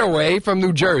AC getaway from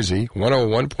New Jersey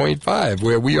 101.5,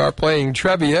 where we are playing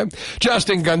Trevia.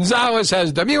 Justin Gonzalez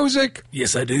has the music.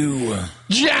 Yes, I do.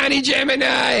 Johnny Gemini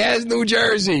has New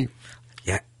Jersey.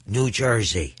 Yeah, New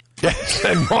Jersey. Yes,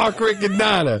 and Mark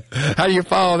Riccadonna. How do you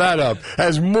follow that up?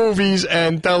 Has movies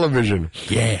and television.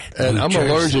 Yeah. And New I'm Jersey.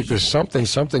 allergic to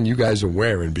something you guys are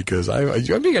wearing because I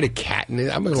got a cat in it.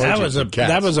 I'm allergic to cats.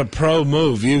 That was a pro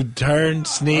move. You turned,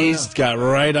 sneezed, got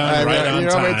right on You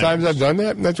know how time. many times I've done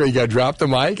that? That's why you got to drop the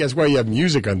mic. That's why you have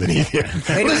music underneath here.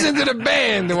 Listen to the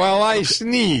band while I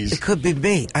sneeze. It could be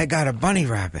me. I got a bunny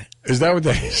rabbit. Is that what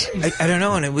that is? I don't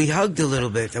know, and we hugged a little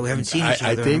bit. We haven't seen each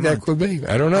I other. think that could be.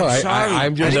 I don't know. I'm sorry.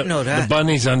 I'm just, I didn't know that. The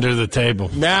bunny's under the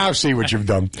table. Now see what you've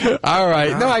done. All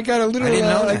right. No, I got a little.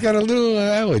 I got a little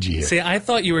allergy here. See, I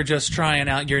thought you were just trying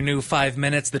out your new 5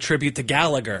 minutes, the tribute to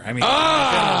Gallagher. I mean,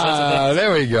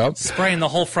 there we go. Spraying the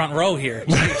whole front row here.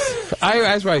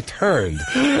 That's why I turned.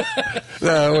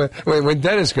 When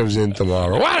Dennis comes in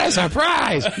tomorrow. What a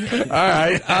surprise! All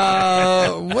right.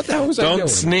 What the hell was I doing? Don't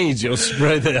sneeze. You'll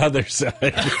spray the other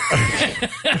side.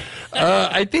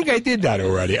 I think I did that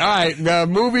already. All right.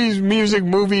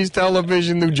 Movies,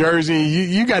 television, New Jersey.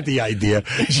 You got the idea.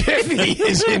 Jiffy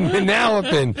is in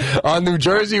Manalapan on New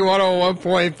Jersey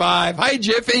 101.5. Hi,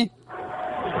 Jiffy. Hey,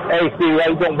 Steve. How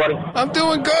you doing, buddy? I'm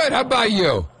doing good. How about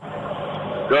you?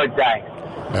 Good, thanks.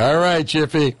 All right,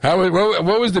 Jiffy.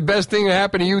 What was the best thing that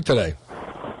happened to you today?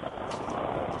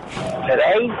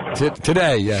 Today?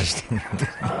 Today, yes.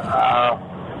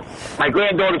 My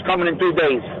granddaughter's coming in 2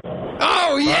 days.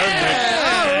 Oh,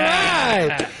 yeah! All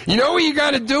right! You know what you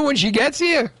got to do when she gets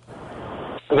here?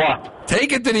 What?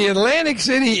 Take it to the Atlantic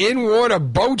City In-Water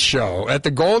Boat Show at the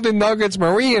Golden Nuggets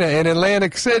Marina in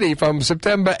Atlantic City from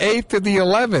September 8th to the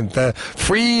 11th.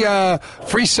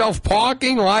 Free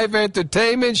self-parking, live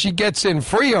entertainment. She gets in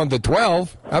free on the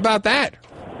 12th. How about that?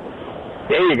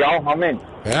 There you go. I'm in.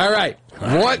 All right.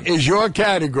 What is your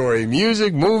category?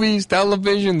 Music, movies,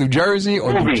 television, New Jersey,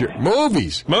 or Movies.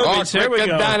 Movies. Movies, here we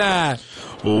go. Riccadonna.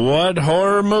 What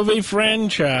horror movie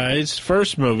franchise,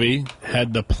 first movie,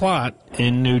 had the plot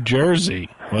in New Jersey?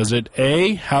 Was it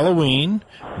A, Halloween,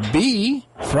 B,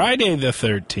 Friday the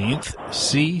 13th,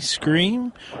 C,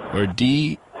 Scream, or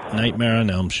D, Nightmare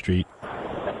on Elm Street?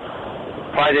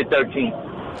 Friday the 13th.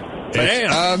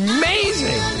 It's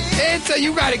amazing.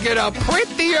 You got to get up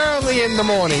pretty early in the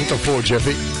morning before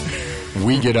Jiffy.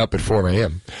 We get up at 4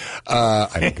 a.m. I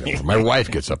don't get up. My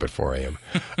wife gets up at 4 a.m.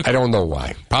 I don't know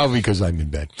why. Probably because I'm in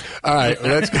bed. All right,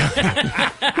 let's go.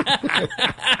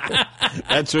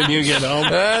 That's when you get home.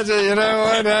 You know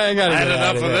what? I got to get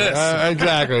enough of this.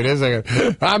 Exactly.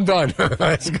 I'm done.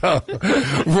 Let's go.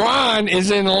 Ron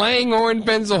is in Langhorne,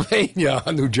 Pennsylvania,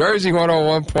 on New Jersey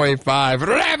 101.5.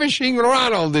 Ravishing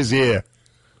Ronald is here.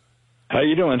 How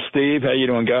you doing, Steve? How you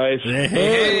doing, guys?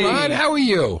 Hey, Ron, how are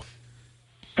you?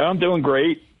 I'm doing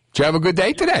great. Did you have a good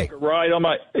day today? Right on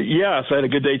yes, I had a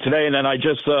good day today, and then I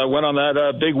just went on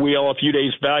that big wheel a few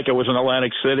days back. I was in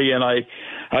Atlantic City, and I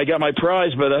got my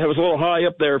prize, but it was a little high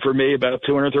up there for me, about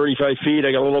 235 feet.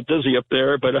 I got a little dizzy up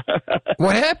there, but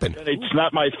what happened? They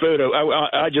snapped my photo.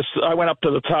 I went up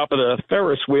to the top of the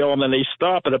Ferris wheel, and then they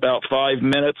stop at about 5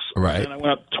 minutes. Right. And I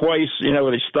went up twice. You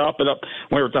know, they stop it up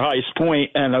when we're at the highest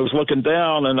point, and I was looking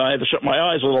down, and I had to shut my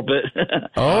eyes a little bit.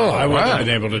 I wouldn't have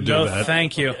been able to do that.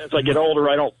 Thank you. As I get older,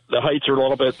 the heights are a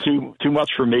little bit too much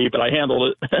for me, but I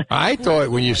handled it. I thought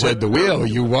when you said the wheel,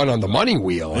 you won on the money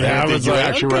wheel. Yeah, I think was you like,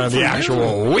 actually won on the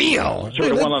actual wheel.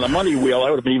 Should have won on the money wheel. That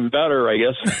would have been even better, I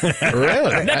guess.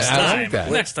 Really? Next I time. like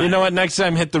that. Next time. You know what? Next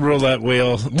time, hit the roulette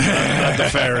wheel, not the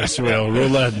Ferris wheel.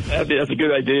 Roulette. That's a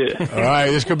good idea. All right,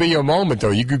 this could be your moment,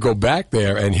 though. You could go back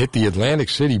there and hit the Atlantic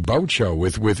City Boat Show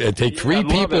and take three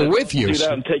people with you. Do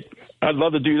that and I'd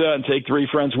love to do that and take 3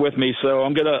 friends with me. So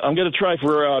I'm gonna try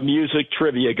for music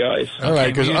trivia, guys. All right,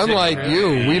 because unlike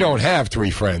you, we don't have 3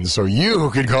 friends, so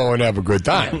you could go and have a good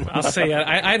time. I'll say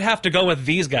I'd have to go with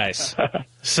these guys.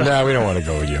 So. No, we don't want to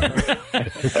go with you.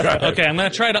 Okay, I'm going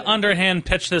to try to underhand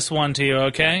pitch this one to you,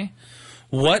 okay?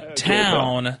 What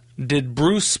town did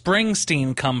Bruce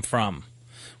Springsteen come from?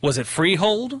 Was it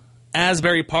Freehold,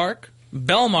 Asbury Park,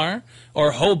 Belmar,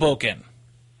 or Hoboken?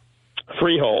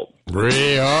 Freehold.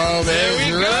 Freehold, there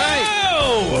we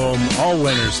go! All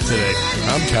winners today.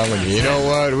 I'm telling you. You know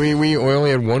what? We only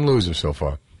had 1 loser so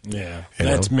far. Yeah,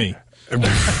 that's me.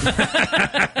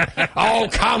 Oh,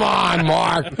 come on,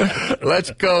 Mark.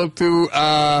 Let's go to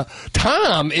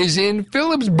Tom is in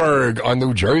Phillipsburg on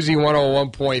New Jersey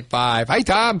 101.5. Hi,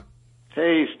 Tom.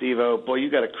 Hey, Steve-O. Boy, you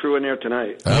got a crew in there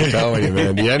tonight. I'm telling you,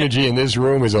 man. The energy in this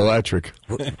room is electric.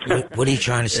 What are you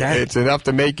trying to say? It's enough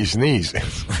to make you sneeze. It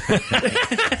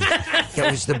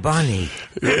was the bunny.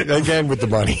 Again with the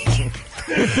bunny.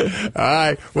 All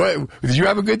right. What, did you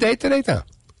have a good day today, Tom?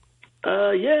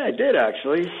 Yeah, I did,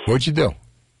 actually. What'd you do?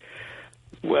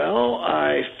 Well,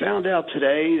 I found out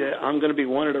today that I'm going to be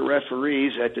one of the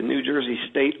referees at the New Jersey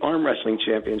State Arm Wrestling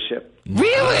Championship.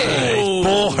 Really?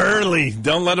 Bull Hurley.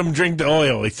 Don't let him drink the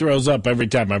oil. He throws up every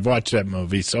time. I've watched that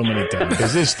movie so many times.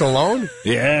 Is this Stallone?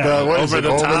 Yeah. What is it,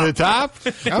 over the top?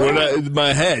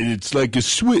 My head, it's like a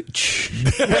switch.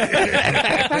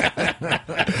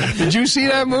 Did you see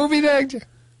that movie, Dag?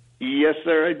 Yes,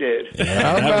 sir, I did. Yeah,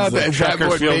 How about that? Is that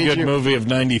what made you, movie of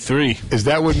 '93? Is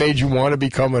that what made you want to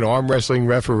become an arm wrestling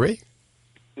referee?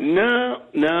 No.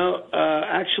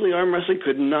 Actually, arm wrestling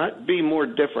could not be more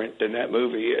different than that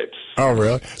movie. It's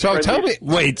really? So tell me.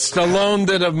 Wait, Stallone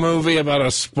did a movie about a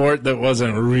sport that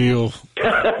wasn't real.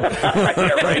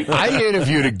 Right. I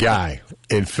interviewed a guy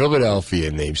in Philadelphia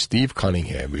named Steve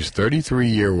Cunningham, who's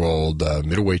 33-year-old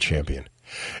middleweight champion,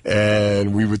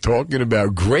 and we were talking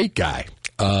about great guy.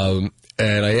 And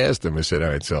I asked him, I said, all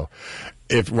right, so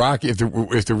if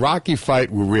the Rocky fight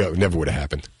were real, it never would have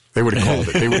happened. They would have called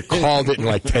it. They would have called it in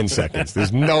like 10 seconds.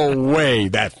 There's no way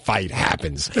that fight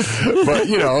happens. But,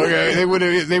 they would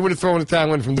have thrown the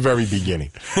towel in from the very beginning.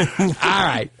 All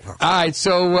right.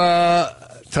 So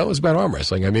tell us about arm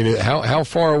wrestling. I mean, how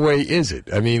far away is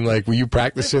it? I mean, like, were you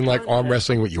practicing like arm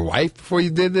wrestling with your wife before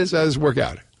you did this? How does it work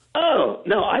out? Oh,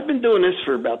 no, I've been doing this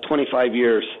for about 25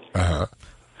 years. Uh-huh.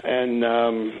 And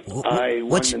I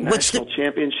won the national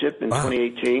championship in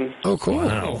 2018. Oh, cool.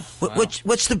 Wow.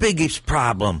 What's the biggest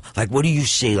problem? Like, what do you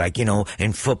see? Like,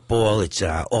 in football, it's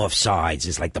offsides.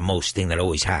 It's like the most thing that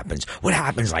always happens. What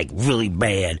happens, like, really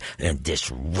bad in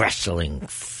this wrestling?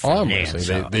 Arm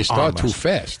wrestling. They start too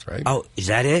fast, right? Oh, is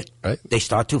that it? Right. They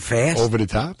start too fast? Over the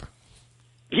top?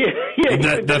 Yeah.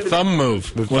 The thumb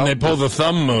move. When they pull the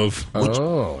thumb move.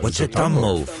 What's a thumb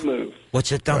move?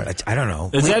 What's a thumb? Right. I don't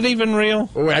know. Is that even real?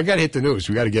 Oh, wait, I got to hit the news.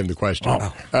 We got to get him the question. Oh.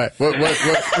 All right. What's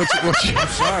I'm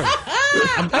sorry.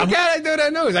 I got to do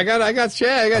that news. I got Chaz.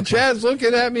 I got Chaz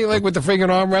looking at me like with the freaking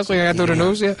arm wrestling. I got to do the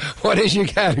news here. What is your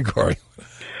category?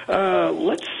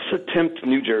 Let's attempt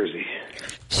New Jersey.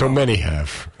 So many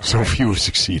have. So few have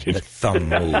succeeded. The thumb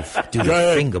move. Do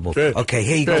the finger move. Okay,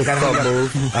 here you go. Thumb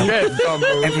move.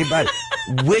 Everybody,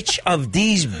 which of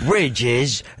these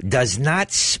bridges does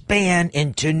not span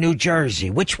into New Jersey?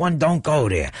 Which one don't go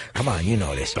there? Come on, you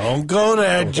know this. Don't go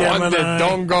there, Gemini.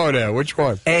 Don't go there. Which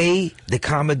one? A, the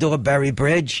Commodore Berry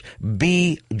Bridge.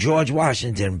 B, George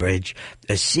Washington Bridge.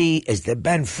 C is the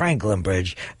Ben Franklin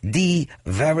Bridge. D,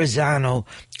 Verrazano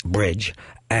Bridge.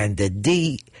 And the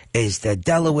D is the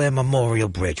Delaware Memorial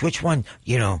Bridge. Which one,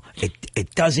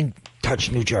 it doesn't touch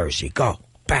New Jersey. Go.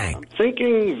 Bang. I'm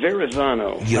thinking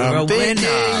Verrazano. You're a winner.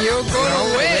 You're going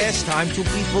to win. Last time 2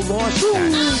 people lost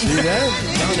that. See that?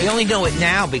 No, they only know it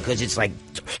now because it's like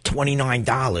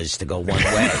 $29 to go one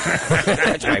way.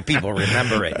 That's why people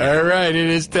remember it. All right, it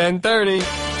is 10:30.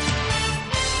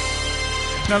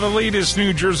 Now the latest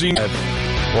New Jersey.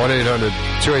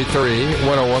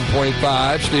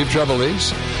 1-800-283-101.5. Steve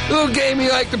Trevelise. A little game you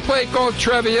like to play called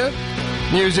Trevia.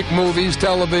 Music, movies,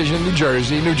 television, New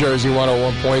Jersey. New Jersey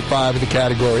 101.5 are the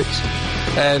categories.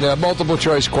 And multiple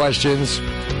choice questions.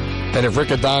 And if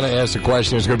Rick Adana asks a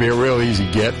question, it's going to be a real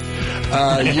easy get.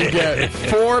 You get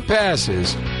 4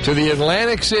 passes to the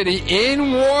Atlantic City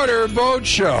in-water boat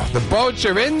show. The boats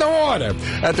are in the water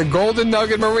at the Golden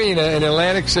Nugget Marina in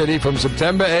Atlantic City from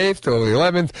September 8th to the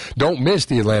 11th. Don't miss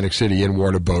the Atlantic City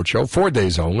in-water boat show. 4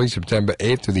 days only, September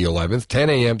 8th to the 11th, 10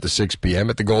 a.m. to 6 p.m.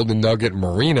 at the Golden Nugget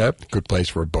Marina. Good place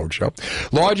for a boat show.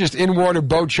 Largest in-water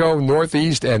boat show in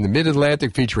Northeast and the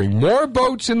Mid-Atlantic, featuring more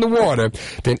boats in the water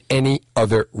than any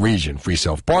other region. Free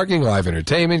self-parking, live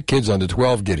entertainment, kids under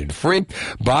 12 get in free.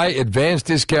 Buy advanced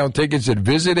discount tickets at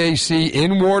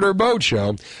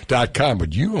visitacinwaterboatshow.com.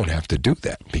 But you don't have to do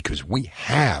that because we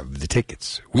have the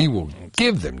tickets. We will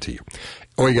give them to you.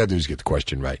 All you got to do is get the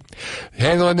question right.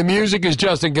 Handling the music is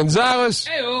Justin Gonzalez.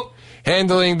 Hey-o.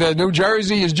 Handling the New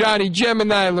Jersey is Johnny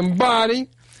Gemini Lombardi.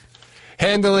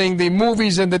 Handling the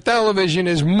movies and the television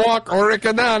is Mark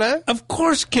Riccadonna. Of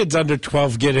course kids under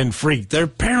 12 get in free. Their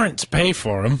parents pay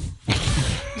for them.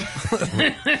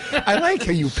 I like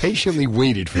how you patiently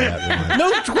waited for that one. No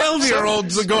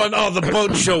 12-year-olds are going, oh, the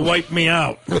boat show wiped me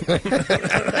out. You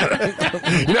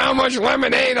know how much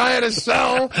lemonade I had to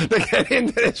sell to get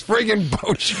into this friggin'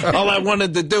 boat show? All I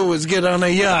wanted to do was get on a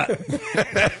yacht.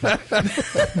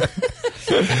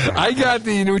 I got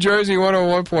the New Jersey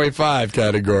 101.5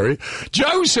 category.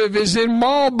 Joseph is in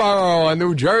Marlboro on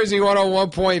New Jersey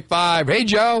 101.5. Hey,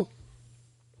 Joe.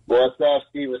 What's up,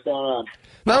 Steve? What's going on?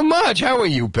 Not much. How are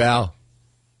you, pal?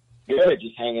 Good.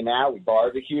 Just hanging out. We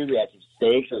barbecued. We had some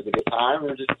steaks. It was a good time. We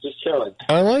were just chilling.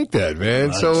 I like that, man.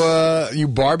 Nice. So you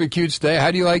barbecued steak.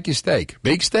 How do you like your steak?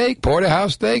 Big steak?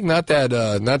 Porterhouse steak? Not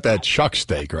that chuck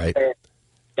steak, right?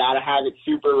 Gotta have it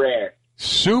super rare.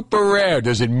 Super rare.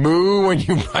 Does it moo when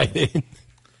you bite it?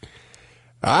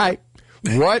 All right.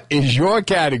 What is your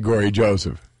category,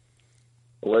 Joseph?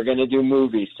 We're going to do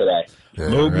movies today.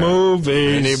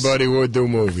 Movies. Anybody would do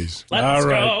movies. Let's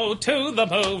go to the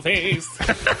movies.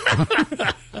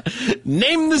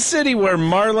 Name the city where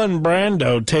Marlon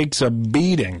Brando takes a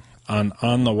beating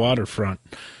on the waterfront.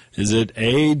 Is it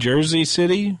A, Jersey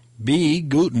City, B,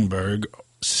 Gutenberg,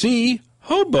 C,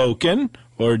 Hoboken,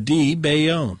 or D,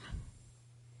 Bayonne?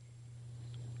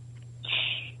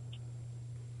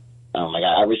 Oh my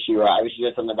God! I wish you had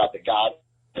something about the God.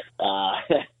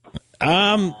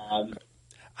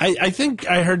 I think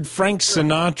I heard Frank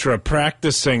Sinatra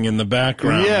practicing in the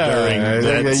background.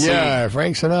 Yeah,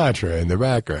 Frank Sinatra in the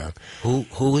background. Who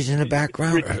was in the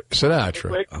background?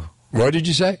 Sinatra. What did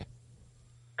you say?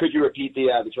 Could you repeat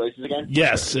the choices again?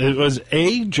 Yes, it was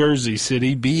A, Jersey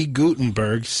City, B,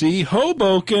 Gutenberg, C,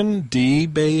 Hoboken, D,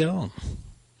 Bayonne.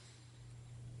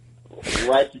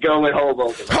 Let's go with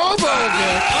Hoboken. Hoboken!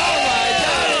 Oh, my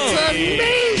God,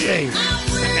 it's amazing!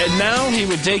 And now he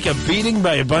would take a beating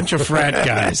by a bunch of frat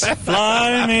guys.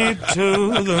 Fly me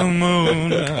to the moon.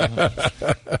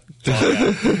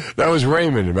 That was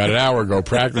Raymond about an hour ago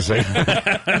practicing.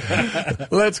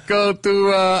 Let's go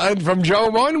to, and from Joe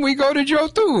 1, we go to Joe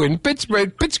 2 in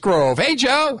Pittsgrove. Hey,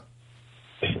 Joe.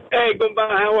 Hey, goodbye.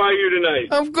 How are you tonight?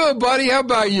 I'm good, buddy. How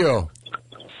about you?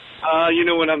 You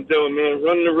know what I'm doing, man.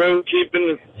 Running the road, keeping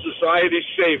the society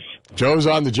safe. Joe's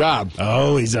on the job.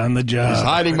 Oh, he's on the job. He's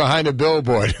hiding behind a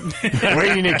billboard,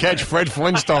 waiting to catch Fred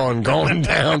Flintstone going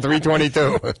down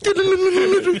 322.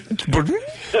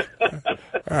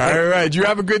 All right. Did you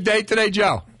have a good day today,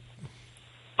 Joe?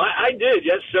 I did.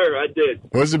 Yes, sir. I did.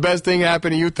 What's the best thing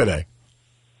happened to you today?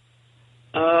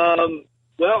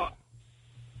 Well,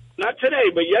 not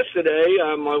today, but yesterday,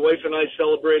 my wife and I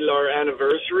celebrated our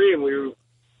anniversary, and we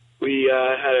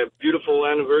had a beautiful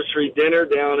anniversary dinner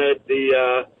down at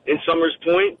the in Summers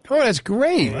Point. Oh, that's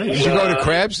great. Did you go to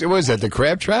Crabs? What was that, the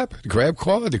Crab Trap? The Crab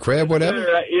Claw? The Crab whatever?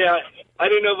 Yeah. I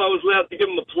didn't know if I was allowed to give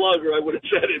him a plug or I would have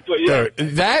said it. But yeah.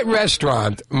 That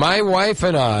restaurant, my wife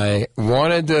and I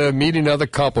wanted to meet another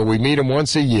couple. We meet them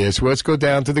once a year, so let's go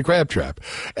down to the Crab Trap.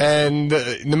 And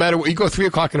no matter what, you go 3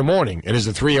 o'clock in the morning, and it's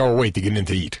a 3-hour wait to get in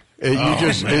to eat.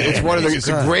 It's one of it's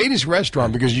the greatest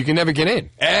restaurant because you can never get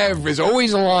in. There's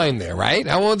always a line there, right?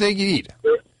 How long did they eat?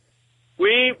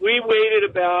 We waited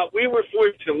we were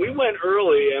fortunate. We went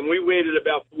early and we waited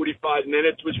about 45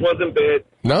 minutes, which wasn't bad.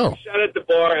 No. We sat at the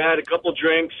bar, had a couple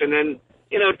drinks, and then,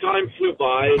 time flew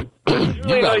by. It was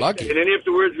really you got nice. lucky. And then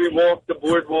afterwards we walked the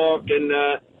boardwalk, and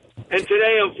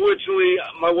today, unfortunately,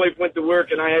 my wife went to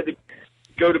work and I had to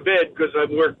go to bed because I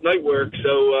worked night work.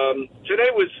 So today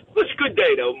was a good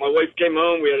day, though. My wife came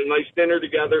home. We had a nice dinner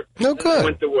together. No good. And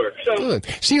went to work. So good.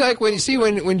 See,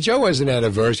 when Joe has an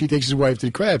anniversary, he takes his wife to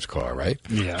the Crab's Car, right?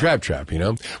 Yeah. Crab Trap,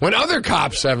 When other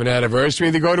cops have an anniversary,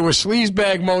 they go to a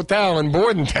sleazebag motel in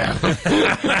Bordentown.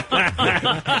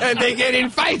 And they get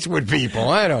in fights with people.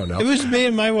 I don't know. It was me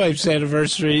and my wife's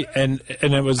anniversary, and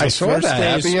it was the first day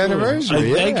Happy of school.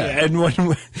 anniversary, yeah. And when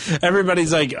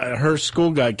everybody's like, her school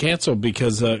got canceled because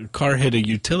because a car hit a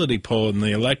utility pole and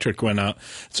the electric went out.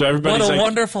 So everybody's What a like,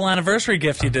 wonderful anniversary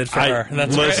gift you did for her.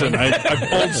 That's listen, great. I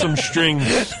pulled some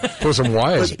strings. Pull some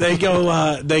wires. But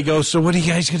they go, so what are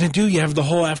you guys going to do? You have the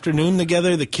whole afternoon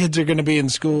together? The kids are going to be in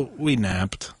school? We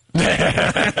napped.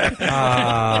 That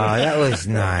was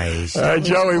nice. All right,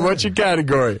 Joey, what's your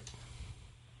category?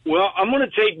 Well, I'm going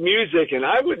to take music, and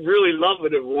I would really love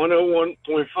it if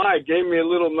 101.5 gave me a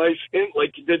little nice hint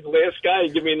like you did the last guy.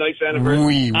 Give me a nice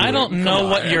anniversary. I don't know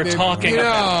what you're talking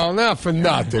about. No, not for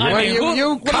nothing. I mean,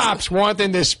 you cops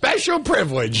wanting this special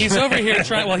privilege. He's over here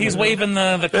trying. Well, he's waving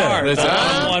the card. Yeah,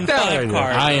 the 115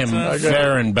 card. I am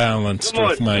fair and balanced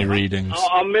with my readings.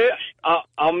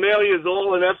 I'll mail you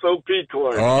all an FOP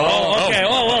card. Oh, okay.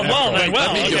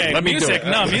 Okay. Let me music. do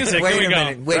it. No, music. Wait Here we a go.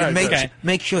 minute. Wait a minute. Okay.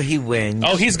 Make sure he wins.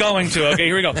 Oh, he's going to. Okay,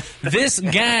 here we go. This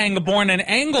gang, born in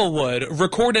Englewood,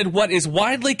 recorded what is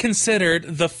widely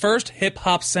considered the first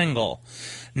hip-hop single.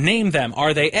 Name them.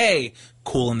 Are they A,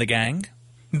 Kool and the Gang,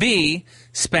 B,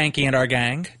 Spanky and Our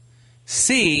Gang,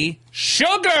 C,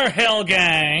 Sugar Hill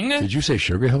Gang? Did you say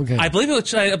Sugar Hill Gang? I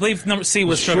believe number C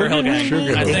was Sugar Hill Gang.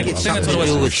 Sugar I Hill think Gang. that's what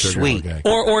it was. Sweet.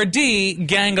 Or D,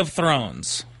 Gang of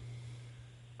Thrones.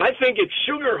 I think it's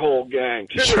Sugar Hole Gang.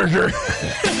 Sugar.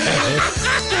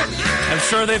 I'm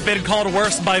sure they've been called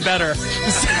worse by better.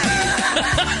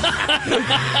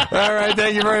 All right,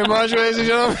 thank you very much, ladies and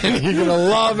gentlemen. You're going to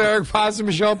love Eric Possum and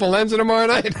Michelle Palenza tomorrow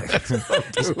night.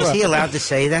 Is he allowed to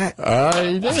say that?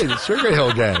 He did. Sugar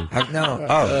Hill Gang. No.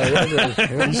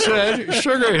 He said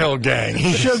Sugar Hill Gang.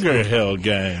 Sugar Hill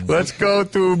Gang. Let's go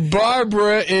to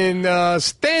Barbara in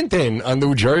Stanton on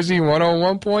New Jersey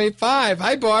 101.5.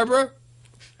 Hi, Barbara.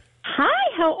 Hi,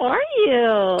 how are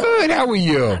you? Good, how are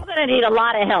you? I'm going to need a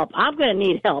lot of help. I'm going to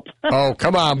need help. Oh,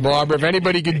 come on, Barbara. If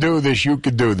anybody can do this, you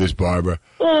can do this, Barbara.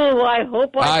 Oh, I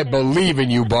hope I believe in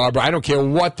you, Barbara. I don't care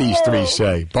what these three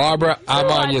say. Barbara, I'm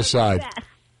on your side.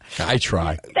 I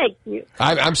try. Thank you.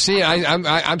 I'm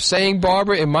saying,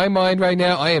 Barbara, in my mind right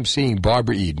now, I am seeing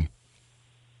Barbara Eden.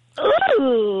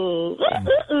 Ooh.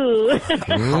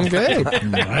 Okay.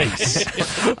 Nice.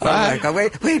 Oh my God.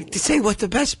 Wait, to say what the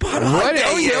best part of What? the day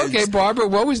Oh, yeah, is. okay, Barbara,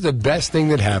 what was the best thing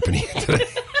that happened here today?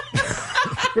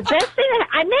 The best thing,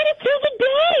 I made it through the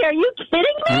day. Are you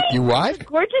kidding me? You what? It's a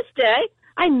gorgeous day.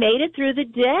 I made it through the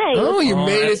day. Oh, you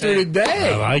made it through the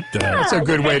day. I like that. That's a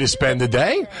good way to spend the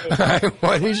day.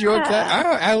 What is your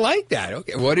I like that.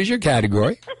 Okay, what is your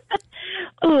category?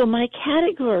 Oh, my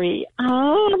category.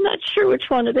 Oh, I'm not sure which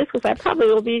one it is because I probably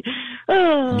will be.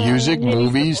 Music,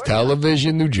 movies,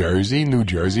 television, New Jersey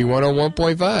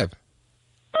 101.5.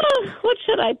 What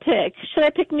should I pick? Should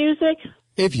I pick music?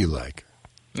 If you like.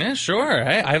 Yeah, sure.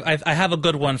 Hey, I have a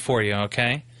good one for you,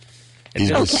 okay?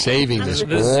 He's been saving this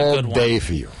all day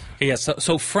for you. Yeah,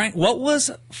 so Frank, what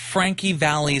was Frankie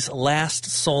Valli's last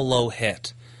solo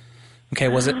hit? Okay,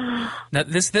 was it? Now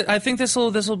I think this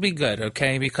will be good.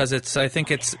 Okay, because I think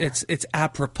it's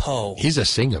apropos. He's a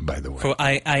singer, by the way. For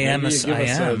I am. A He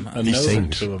note or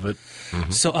sings. two of it.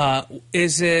 Mm-hmm. So,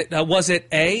 was it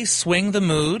A, Swing the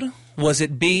Mood? Was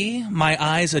it B, My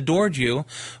Eyes Adored You?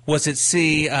 Was it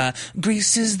C,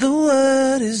 Grease is the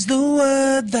word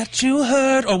that you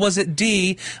heard? Or was it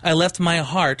D, I Left My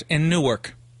Heart in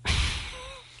Newark?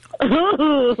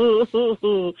 Ooh.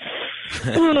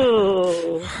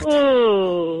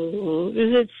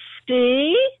 Is it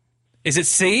C? Is it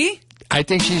C? I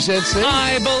think she said C.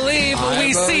 I believe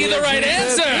we see the right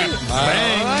answer.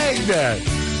 I like that.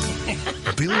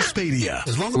 Bill Spadia.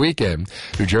 Weekend,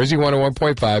 New Jersey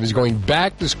 101.5 is going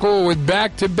back to school with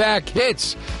back-to-back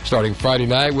hits. Starting Friday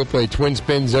night, we'll play twin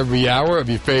spins every hour of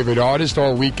your favorite artist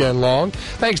all weekend long.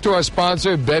 Thanks to our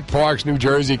sponsor, Bet Parks New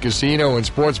Jersey Casino and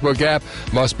Sportsbook app.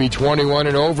 Must be 21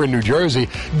 and over in New Jersey.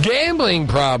 Gambling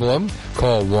problem?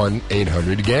 Call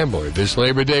 1-800-GAMBLER. This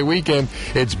Labor Day weekend,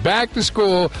 it's back to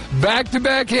school,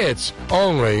 back-to-back hits,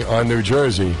 only on New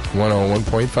Jersey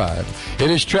 101.5.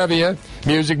 It is Trevia.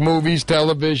 Music, movies,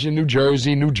 television, New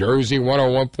Jersey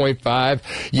 101.5.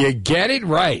 You get it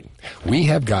right. We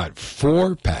have got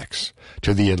 4 packs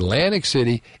to the Atlantic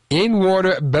City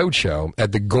in-water boat show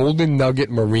at the Golden Nugget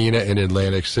Marina in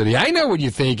Atlantic City. I know what you're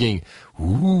thinking.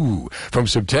 Ooh, from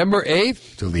September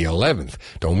 8th to the 11th.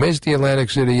 Don't miss the Atlantic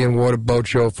City in-water boat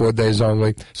show, 4 days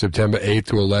only. September 8th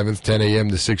to 11th, 10 a.m.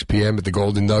 to 6 p.m. at the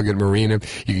Golden Nugget Marina.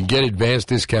 You can get advanced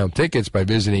discount tickets by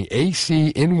visiting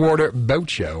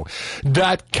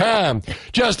acinwaterboatshow.com.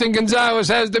 Justin Gonzalez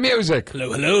has the music.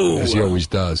 Hello. As he always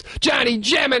does. Johnny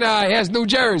Gemini has New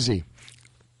Jersey.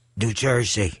 New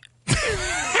Jersey.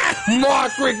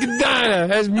 Mark Riccadonna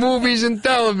has movies and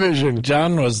television.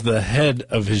 John was the head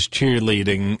of his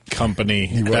cheerleading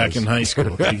company back in high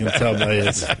school. You can tell by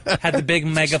his... Had the big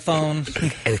megaphone.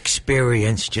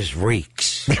 Experience just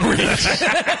reeks.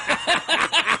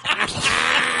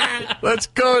 Let's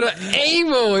go to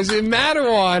Emil. Is it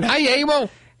Matterhorn? Hi, Emil.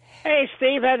 Hey,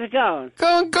 Steve, how's it going?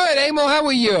 Going good. Emil, how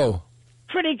are you?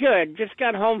 Pretty good. Just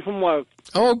got home from work.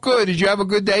 Oh, good. Did you have a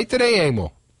good day today,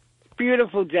 Emil?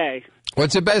 Beautiful day.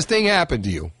 What's the best thing happened to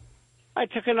you? I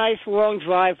took a nice long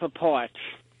drive for parts.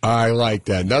 I like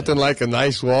that. Nothing like a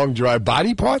nice long drive.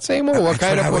 Body parts, Emil? What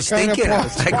kind of parts? I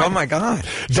was like, oh, my God.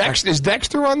 Is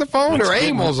Dexter on the phone or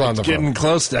Emil's on the phone? Getting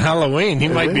close to Halloween. He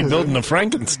might be building a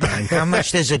Frankenstein. How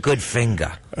much does a good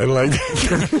finger? I like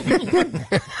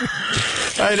that.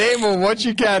 All right, Emil, what's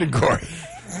your category?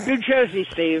 New Jersey,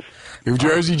 Steve. New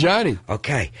Jersey, Johnny.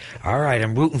 Okay. All right,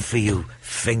 I'm rooting for you,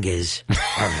 fingers.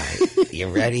 All right. You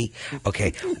ready?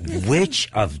 Okay. Which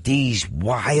of these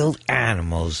wild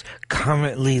animals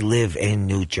currently live in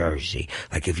New Jersey?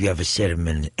 Like if you ever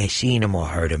seen them or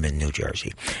heard them in New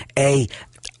Jersey. A,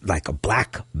 like a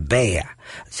black bear.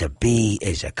 So B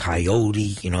is a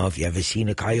coyote. You know, if you ever seen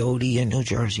a coyote in New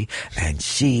Jersey. And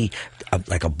C,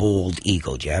 like a bald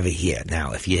eagle. Did you ever hear?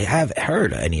 Now, if you have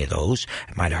heard of any of those,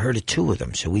 you might have heard of two of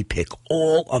them. So we pick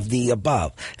all of the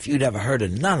above. If you'd ever heard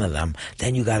of none of them,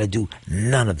 then you got to do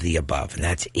none of the above. And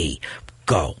that's E.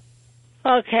 Go.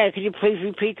 Okay, could you please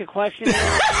repeat the question?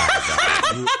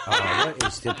 What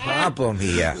is the problem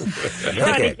here?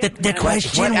 Okay. The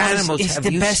question was, it's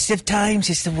the best of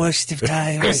times, it's the worst of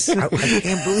times. I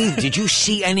can't believe, did you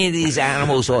see any of these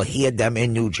animals or hear them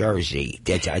in New Jersey?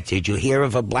 Did you hear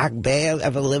of a black bear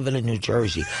ever living in New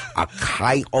Jersey? A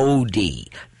coyote,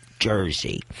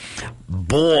 Jersey.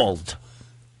 Bald.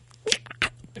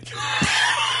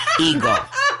 Eagle.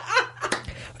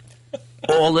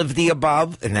 All of the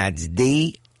above, and that's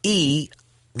D. E,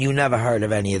 you never heard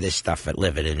of any of this stuff that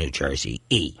living in New Jersey.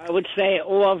 E. I would say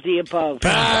all of the above. All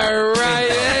right,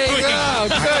 there you go.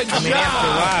 Good I mean, after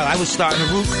a while, I was starting to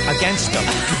root against them.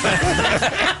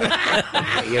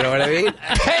 You know what I mean?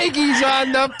 Peggy's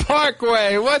on the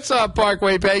Parkway. What's up,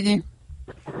 Parkway, Peggy?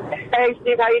 Hey,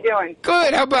 Steve, how you doing?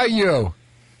 Good. How about you?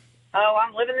 Oh,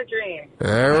 I'm living the dream.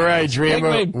 All right,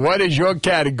 Dreamer. What is your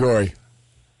category?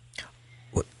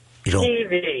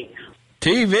 TV.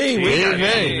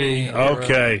 TV.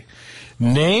 Okay.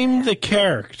 Name the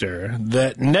character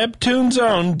that Neptune's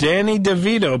own Danny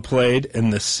DeVito played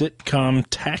in the sitcom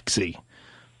Taxi.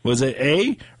 Was it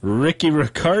A, Ricky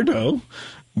Ricardo,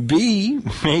 B,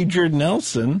 Major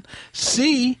Nelson,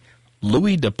 C,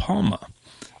 Louis De Palma,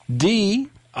 D,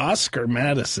 Oscar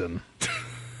Madison?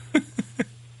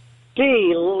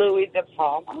 D, Louis De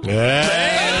Palma. All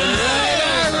right.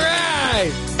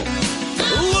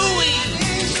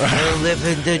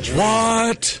 Living the dream.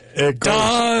 What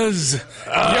does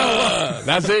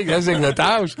that's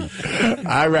Glatowski.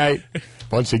 All right.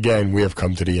 Once again, we have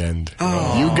come to the end.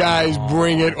 Oh. You guys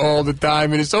bring it all the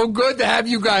time, and it's so good to have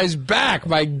you guys back.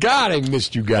 My God, I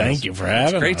missed you guys. Thank you for having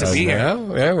us. It's great to be here.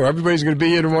 Yeah, well, everybody's going to be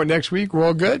here tomorrow, next week. We're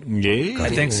all good? Yeah. I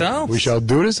think so. We shall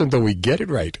do this until we get it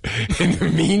right. In the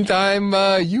meantime,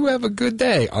 you have a good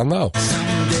day. I'll know.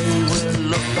 Someday we'll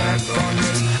look back on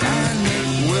this and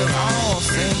it will all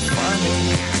seem funny.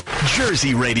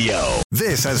 Jersey Radio.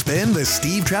 This has been the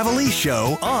Steve Trevelise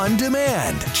Show on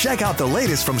demand. Check out the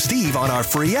latest from Steve on our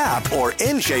free app or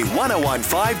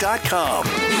NJ1015.com.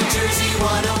 New Jersey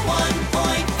 101.1